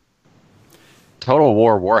 Yeah. Total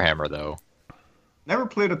War Warhammer though. Never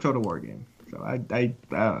played a Total War game, so I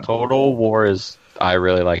don't know. Total War is. I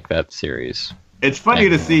really like that series. It's funny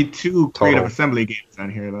to see 2 Creative Assembly games on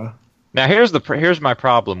here though. Now here's my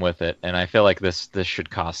problem with it, and I feel like this should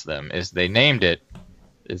cost them. Is they named it,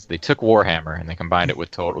 is they took Warhammer and they combined it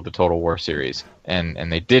with the Total War series, and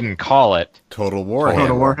they didn't call it Total Warhammer.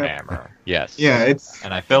 Total Warhammer. Yes. Yeah,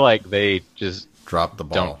 and I feel like they just dropped the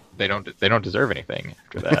ball. They don't deserve anything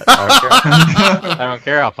after that. I don't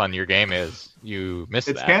care how fun your game is. You missed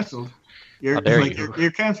that. It's canceled. You're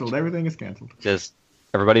canceled. Everything is canceled. Just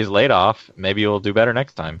everybody's laid off. Maybe you'll do better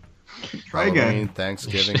next time. Try Halloween, again.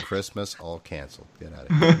 Thanksgiving, Christmas, all canceled. Get out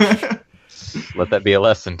of here. Let that be a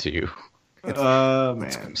lesson to you.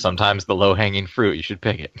 Man. Sometimes the low-hanging fruit, you should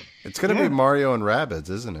pick it. It's going to be Mario and Rabbids,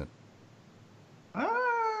 isn't it?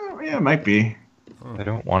 Yeah, it might be. I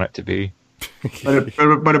don't want it to be. But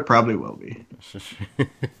it probably will be.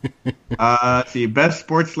 Let's see. Best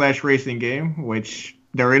sports/racing game, which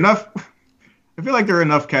there are enough... I feel like there are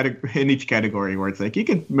enough in each category where it's like, you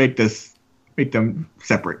can make them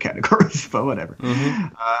separate categories, but whatever.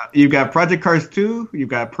 Mm-hmm. You've got Project Cars 2, you've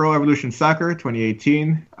got Pro Evolution Soccer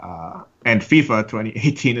 2018, and FIFA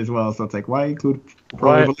 2018 as well. So it's like, why include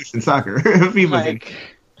Pro Evolution Soccer? FIFA's in.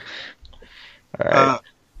 All right.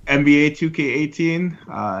 NBA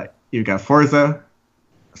 2K18, you've got Forza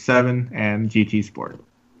 7 and GT Sport.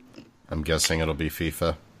 I'm guessing it'll be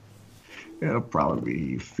FIFA. It'll probably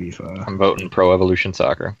be FIFA. I'm voting Pro Evolution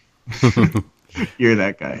Soccer. You're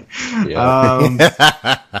that guy.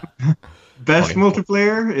 Yeah. Best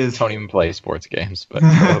multiplayer is don't even play sports games, but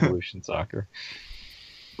Pro Evolution Soccer.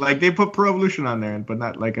 Like they put Pro Evolution on there, but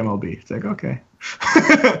not like MLB. It's like okay.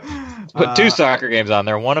 Put 2 soccer games on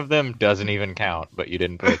there. One of them doesn't even count, but you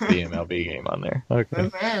didn't put the MLB game on there. Okay. All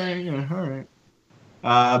right.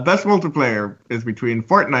 Best multiplayer is between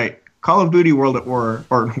Fortnite, Call of Duty World War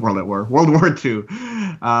II,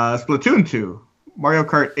 Splatoon 2, Mario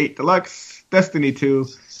Kart 8 Deluxe, Destiny 2,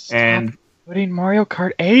 and putting Mario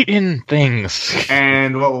Kart 8 in things.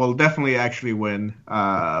 And what will definitely actually win,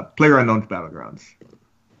 PlayerUnknown's Battlegrounds.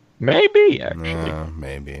 Maybe, actually.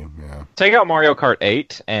 Maybe, yeah. Take out Mario Kart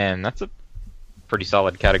 8, and that's a pretty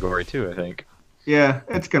solid category, too, I think. Yeah,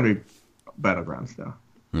 it's going to be Battlegrounds, though.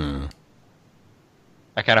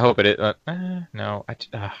 I kind of hope it is. No. If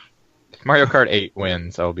Mario Kart 8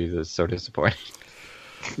 wins, I'll be so disappointed.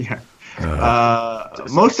 Yeah.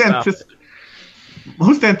 Most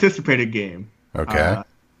anticipated game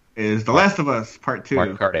is The Last of Us Part 2.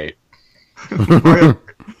 Mario Kart 8.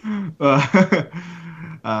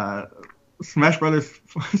 Smash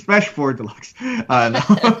 4 Deluxe.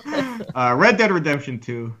 Red Dead Redemption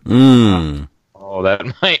 2. Oh, that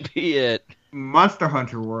might be it. Monster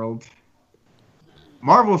Hunter World.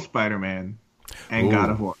 Marvel Spider-Man. And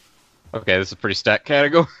God of War. Okay, this is a pretty stacked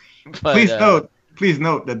category. But, Please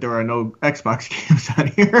note that there are no Xbox games on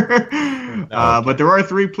here. But there are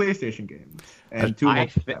 3 PlayStation games. And 2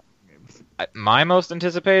 multiplayer games. My most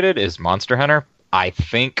anticipated is Monster Hunter. I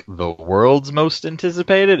think the world's most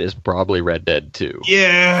anticipated is probably Red Dead 2.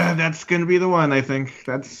 Yeah, that's going to be the one, I think.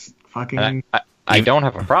 That's fucking... I don't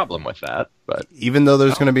have a problem with that, but... Even though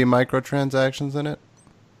there's going to be microtransactions in it?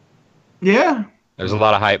 Yeah. There's a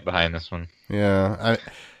lot of hype behind this one. Yeah.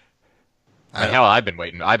 Hell, I've been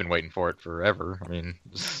waiting for it forever. I mean...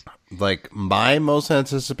 Like, my most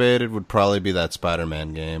anticipated would probably be that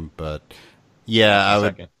Spider-Man game, but...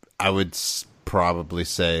 Yeah, I would probably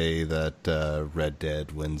say that Red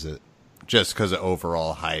Dead wins it, just because of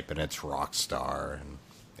overall hype and it's Rockstar, and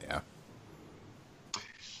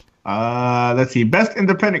let's see. Best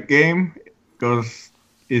independent game is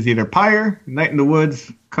either Pyre, Night in the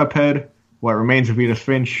Woods, Cuphead, What Remains of Edith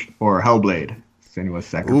Finch, or Hellblade: Senua's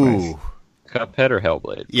Sacrifice. Ooh. Cuphead or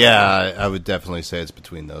Hellblade? Yeah, I would definitely say it's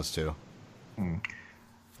between those two. I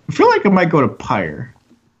feel like I might go to Pyre.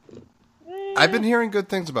 I've been hearing good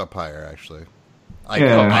things about Pyre, actually. I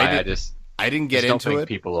didn't get into it.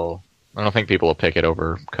 I don't think people will pick it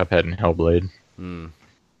over Cuphead and Hellblade.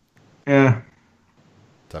 Yeah.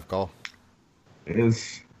 Tough call. It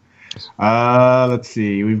is. Let's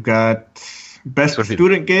see. We've got Best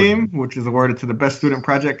Student Game, which is awarded to the best student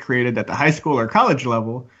project created at the high school or college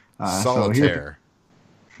level. Solitaire.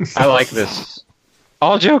 I like this.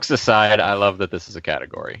 All jokes aside, I love that this is a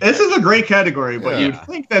category. This is a great category, but you'd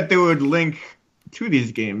think that they would link to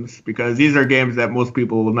these games because these are games that most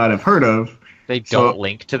people will not have heard of. They don't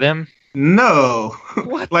link to them? No.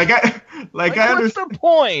 What? I understand. What's the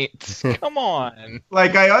point? Come on.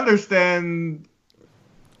 Like, I understand,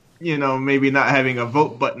 maybe not having a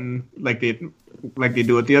vote button like they do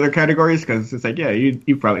with the other categories, because it's like, yeah,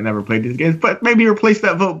 you probably never played these games, but maybe replace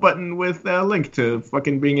that vote button with a link to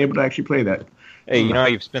fucking being able to actually play that. Hey,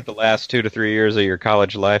 you've spent the last 2 to 3 years of your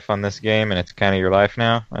college life on this game, and it's kind of your life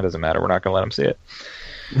now? That doesn't matter. We're not going to let them see it.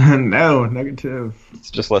 No, negative. Let's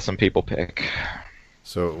just let some people pick.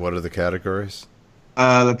 So, what are the categories?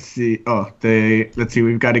 Let's see.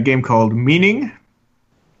 We've got a game called Meaning.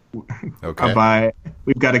 Okay.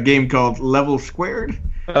 We've got a game called Level Squared.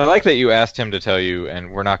 I like that you asked him to tell you,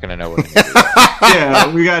 and we're not going to know what it is.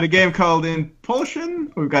 Yeah, we got a game called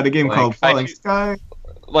Impulsion. We've got a game called Falling Sky.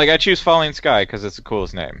 I choose Falling Sky because it's the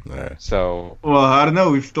coolest name. Right. So. Well, I don't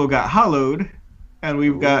know. We've still got Hollowed, and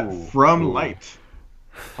we've got From Light.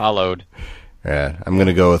 Hollowed. Yeah, I'm going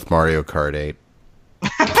to go with Mario Kart 8.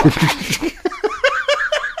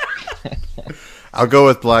 I'll go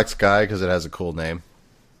with Black Sky because it has a cool name.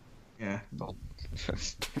 Yeah. Not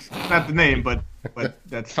the name, but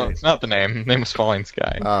that's it. It's not the name. The name was Falling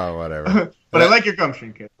Sky. Oh, whatever. But I like your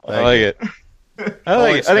gumption, kid. I like it. I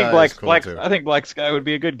like it. I think Black Sky would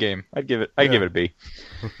be a good game. I'd give it a B.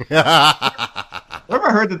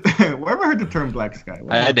 Wherever heard the term Black Sky?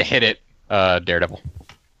 I had to hit it. Daredevil.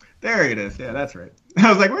 There it is. Yeah, that's right. I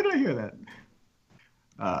was like, where did I hear that?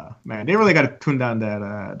 Man, they really got to tune down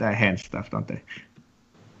that hand stuff, don't they?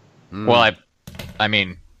 Well, I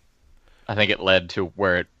mean, I think it led to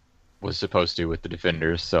where it was supposed to with the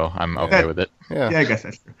Defenders, so I'm okay with it. Yeah, I guess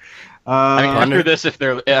that's true. I mean, after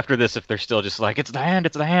this, if they're still just like, it's the hand,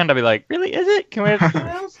 I'll be like, really? Is it? Can we have something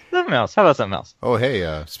else? Something else? How about something else? Oh,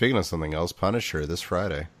 hey, speaking of something else, Punisher this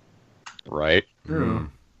Friday. Right.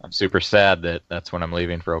 I'm super sad that that's when I'm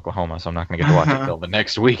leaving for Oklahoma, so I'm not going to get to watch it till the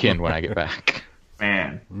next weekend when I get back.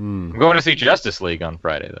 Man, I'm going to see Justice League on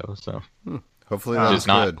Friday though, so hopefully that's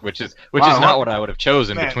good. Which is not what I would have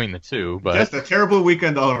chosen between the two. But just a terrible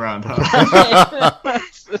weekend all around. Huh?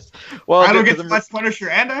 Well, I don't get to watch Punisher,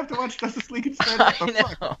 and I have to watch Justice League instead. I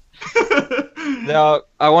know. No,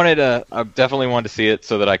 I definitely wanted to see it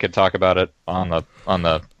so that I could talk about it on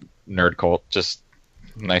the Nerd Cult. Just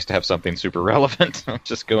nice to have something super relevant.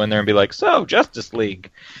 Just go in there and be like, so Justice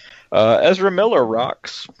League, Ezra Miller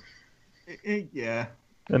rocks. Yeah.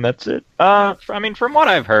 And that's it. I mean, from what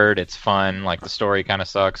I've heard, it's fun. Like, the story kind of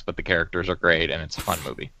sucks, but the characters are great, and it's a fun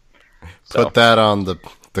movie. So, put that on the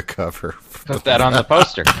cover. Put that on the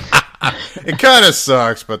poster. It kind of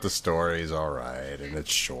sucks, but the story's all right, and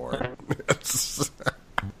it's short.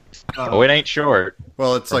 Oh, it ain't short.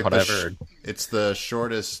 Well, it's like what I've heard. It's the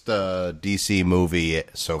shortest DC movie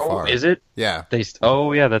so far. Is it? Yeah.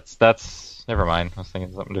 That's. Never mind. I was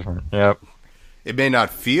thinking something different. Yep. It may not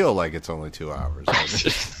feel like it's only 2 hours.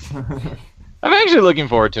 I'm actually looking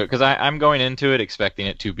forward to it because I'm going into it expecting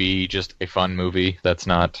it to be just a fun movie that's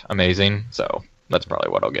not amazing. So that's probably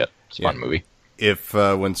what I'll get. It's a fun movie. If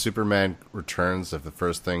when Superman returns, if the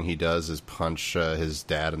first thing he does is punch his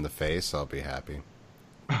dad in the face, I'll be happy.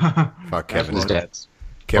 Fuck Kevin. His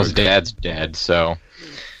dad's dead, so.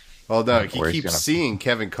 Well, no, he keeps seeing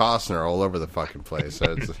Kevin Costner all over the fucking place.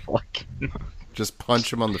 So it's just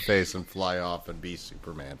punch him on the face and fly off and be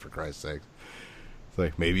Superman, for Christ's sake. It's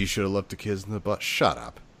like, maybe you should have left the kids in the bus. Shut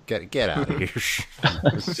up. Get out of here.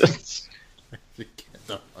 Get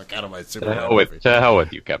the fuck out of my Superman movie. To hell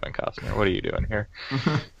with you, Kevin Costner. What are you doing here?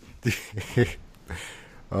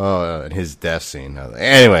 Oh, and his death scene.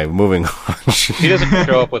 Anyway, moving on. If he doesn't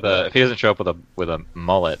show up with a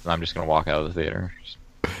mullet, I'm just gonna walk out of the theater.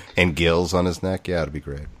 And gills on his neck. Yeah, it'd be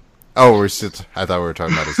great. Oh, I thought we were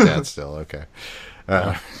talking about his dad still. Okay.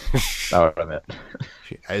 That's what I meant.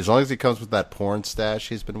 As long as he comes with that porn stash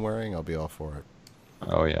he's been wearing, I'll be all for it.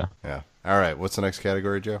 Oh yeah. Yeah. All right. What's the next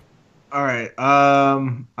category, Joe? All right.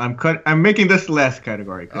 I'm making this the last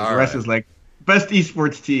category because the rest is like best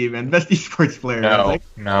esports team and best esports player. I was like,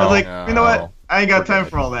 you know what? I ain't got time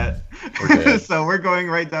for all that. So we're going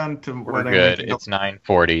right down to what I'm good. It's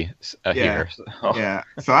 9:40 here. So. Yeah.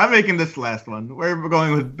 So I'm making this last one. We're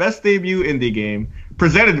going with best debut indie game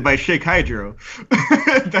presented by Shake Hydro.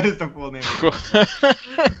 That is the full name.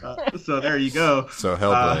 So there you go. So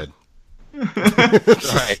Hellblade.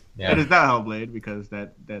 Right. Yeah. It is not Hellblade because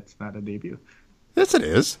that's not a debut. Yes, it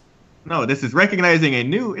is. No, this is recognizing a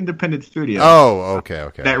new independent studio. Oh, okay.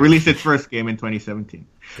 That released its first game in 2017.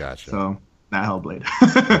 Gotcha. So, not Hellblade.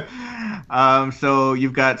 So,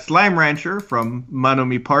 you've got Slime Rancher from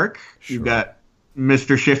Monomi Park. Sure. You've got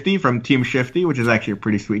Mr. Shifty from Team Shifty, which is actually a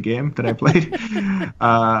pretty sweet game that I played.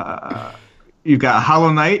 You've got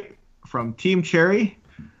Hollow Knight from Team Cherry.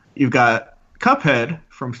 You've got Cuphead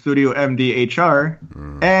from Studio MDHR.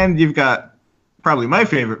 And you've got, probably my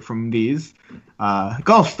favorite from these,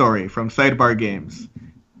 Golf Story from Sidebar Games.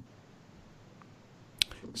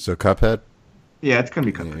 So Cuphead? Yeah, it's going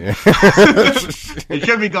to be Cuphead. Yeah. It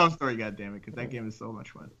should be Golf Story, goddammit, because that game is so much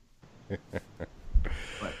fun.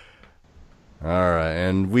 All right,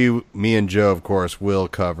 and me and Joe, of course, will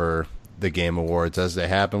cover the Game Awards as they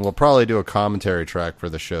happen. We'll probably do a commentary track for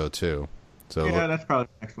the show, too. So yeah, that's probably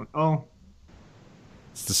the next one. Oh.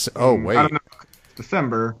 Wait. I don't know.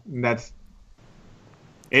 December, and that's...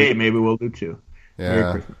 Hey, maybe we'll do 2.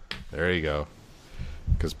 Yeah, there you go.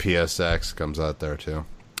 Because PSX comes out there too.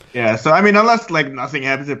 Yeah, so I mean, unless like nothing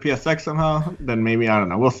happens at PSX somehow, then maybe I don't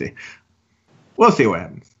know. We'll see. We'll see what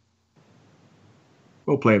happens.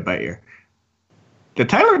 We'll play it by ear. Did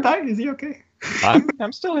Tyler die? Is he okay?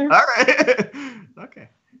 I'm still here. All right. Okay,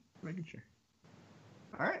 making sure.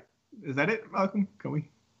 All right, is that it, Malcolm? Can we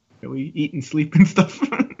eat and sleep and stuff?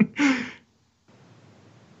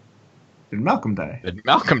 Did Malcolm die?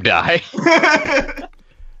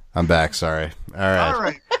 I'm back, sorry. All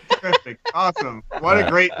right. Perfect. Awesome. What a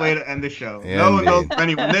great way to end the show. Yeah, no one knows if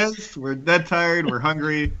anyone is. We're dead tired. We're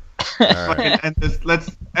hungry.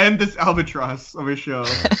 Let's end this albatross of a show.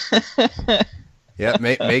 Yeah,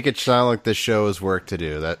 make it sound like this show is work to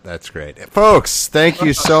do. That's great. Folks, thank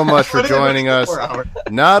you so much for joining us.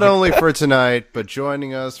 Not only for tonight, but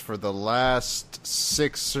joining us for the last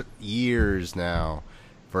 6 years now.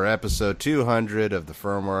 for episode 200 of the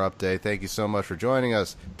Firmware Update. Thank you so much for joining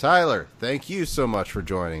us. Tyler, thank you so much for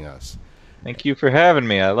joining us. Thank you for having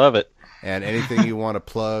me. I love it. And anything you want to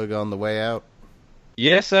plug on the way out?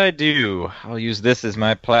 Yes, I do. I'll use this as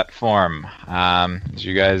my platform. As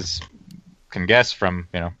you guys can guess from,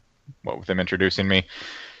 what with them introducing me,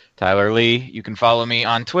 Tyler Lee. You can follow me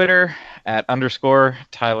on Twitter at _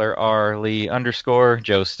 Tyler R. Lee _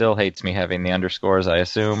 Joe still hates me having the underscores, I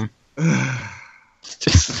assume. It's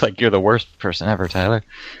just like you're the worst person ever, Tyler.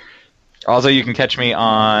 Also, you can catch me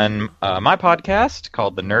on my podcast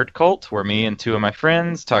called The Nerd Cult, where me and two of my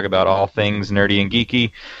friends talk about all things nerdy and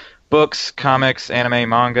geeky. Books, comics, anime,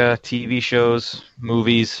 manga, TV shows,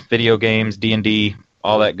 movies, video games, D&D,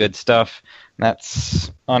 all that good stuff. And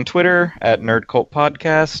that's on Twitter at Nerd Cult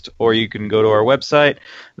Podcast, or you can go to our website,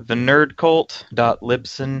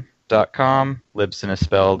 thenerdcult.libsyn.com. Libsyn is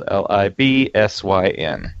spelled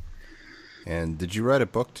Libsyn. And did you write a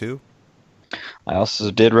book too? I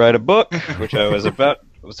also did write a book, which I was about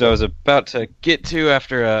to get to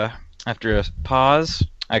after a pause.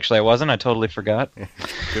 Actually, I wasn't. I totally forgot.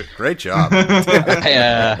 Great job.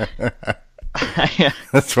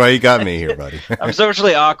 That's why you got me here, buddy. I'm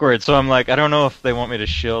socially awkward, so I'm like, I don't know if they want me to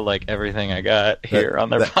shill like everything I got here on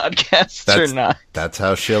their podcast or not. That's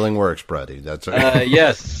how shilling works, buddy. That's right.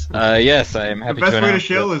 Yes, I am happy to. The best way to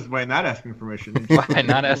shill is by not asking permission. By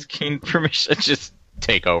not asking permission, just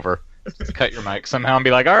take over. Just cut your mic somehow and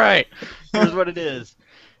be like, all right, here's what it is.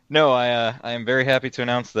 No, I am very happy to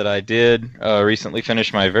announce that I did recently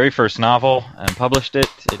finish my very first novel and published it.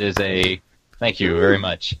 It is thank you very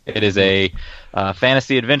much. It is a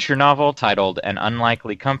fantasy adventure novel titled An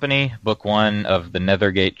Unlikely Company, Book 1 of the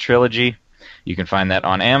Nethergate Trilogy. You can find that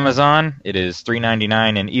on Amazon. It is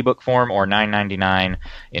 $3.99 in ebook form or $9.99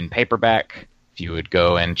 in paperback. If you would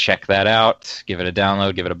go and check that out, give it a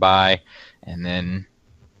download, give it a buy, and then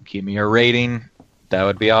give me a rating, that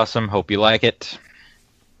would be awesome. Hope you like it.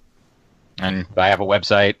 And I have a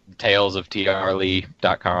website,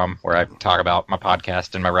 talesoftrlee.com, where I talk about my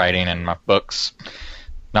podcast and my writing and my books.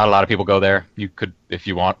 Not a lot of people go there. You could, if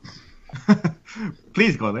you want.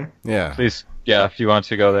 Please go there. Yeah. Please, yeah, if you want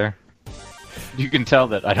to go there. You can tell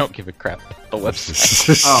that I don't give a crap about the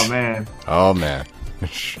website. Oh, man.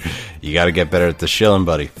 You got to get better at the shilling,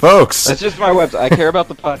 buddy. Folks! That's just my website. I care about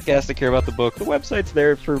the podcast. I care about the book. The website's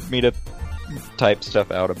there for me to type stuff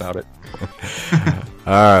out about it.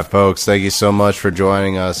 Alright, folks, thank you so much for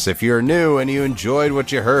joining us. If you're new and you enjoyed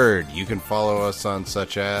what you heard, you can follow us on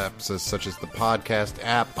such apps such as the podcast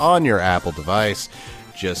app on your Apple device.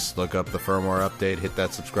 Just look up the Firmware Update, hit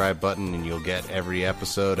that subscribe button, and you'll get every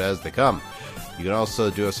episode as they come. You can also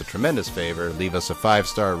do us a tremendous favor, leave us a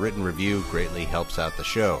 5-star written review, greatly helps out the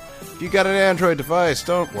show. If you got an Android device,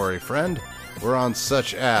 don't worry, friend. We're on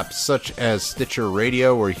such apps such as Stitcher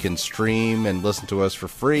Radio, where you can stream and listen to us for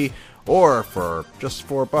free, or for just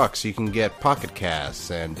 $4 you can get Pocket Casts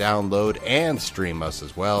and download and stream us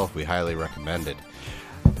as well. We highly recommend it.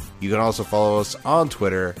 You can also follow us on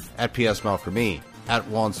Twitter at PSMalforme, at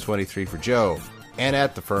Wands23 for Joe, and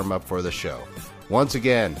at The Firm Up for the show. Once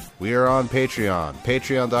again, we are on Patreon,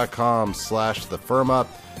 patreon.com/thefirmup.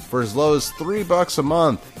 For as low as $3 a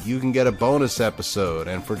month, you can get a bonus episode,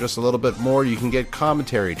 and for just a little bit more, you can get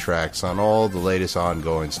commentary tracks on all the latest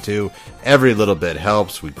ongoings too. Every little bit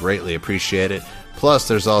helps. We greatly appreciate it. Plus,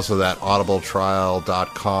 there's also that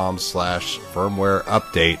audibletrial.com/firmware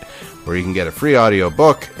update, where you can get a free audio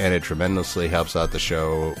book, and it tremendously helps out the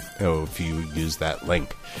show if you use that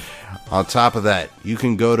link. On top of that, you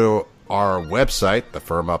can go to our website,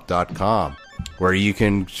 thefirmup.com, where you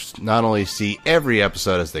can not only see every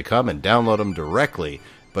episode as they come and download them directly,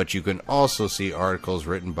 but you can also see articles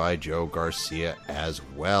written by Joe Garcia as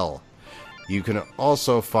well. You can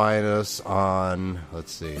also find us on,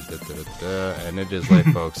 let's see, and it is late,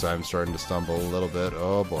 folks. I'm starting to stumble a little bit.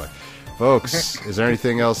 Oh, boy. Folks, is there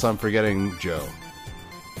anything else I'm forgetting, Joe?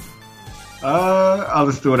 I'll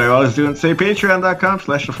just do what I always do and say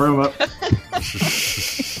patreon.com/thefirmup.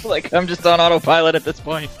 Like, I'm just on autopilot at this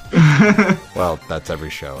point. Well, that's every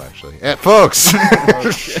show, actually. Folks!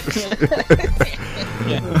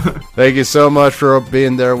 Thank you so much for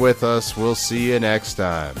being there with us. We'll see you next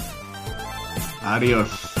time. Adios.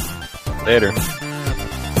 Later.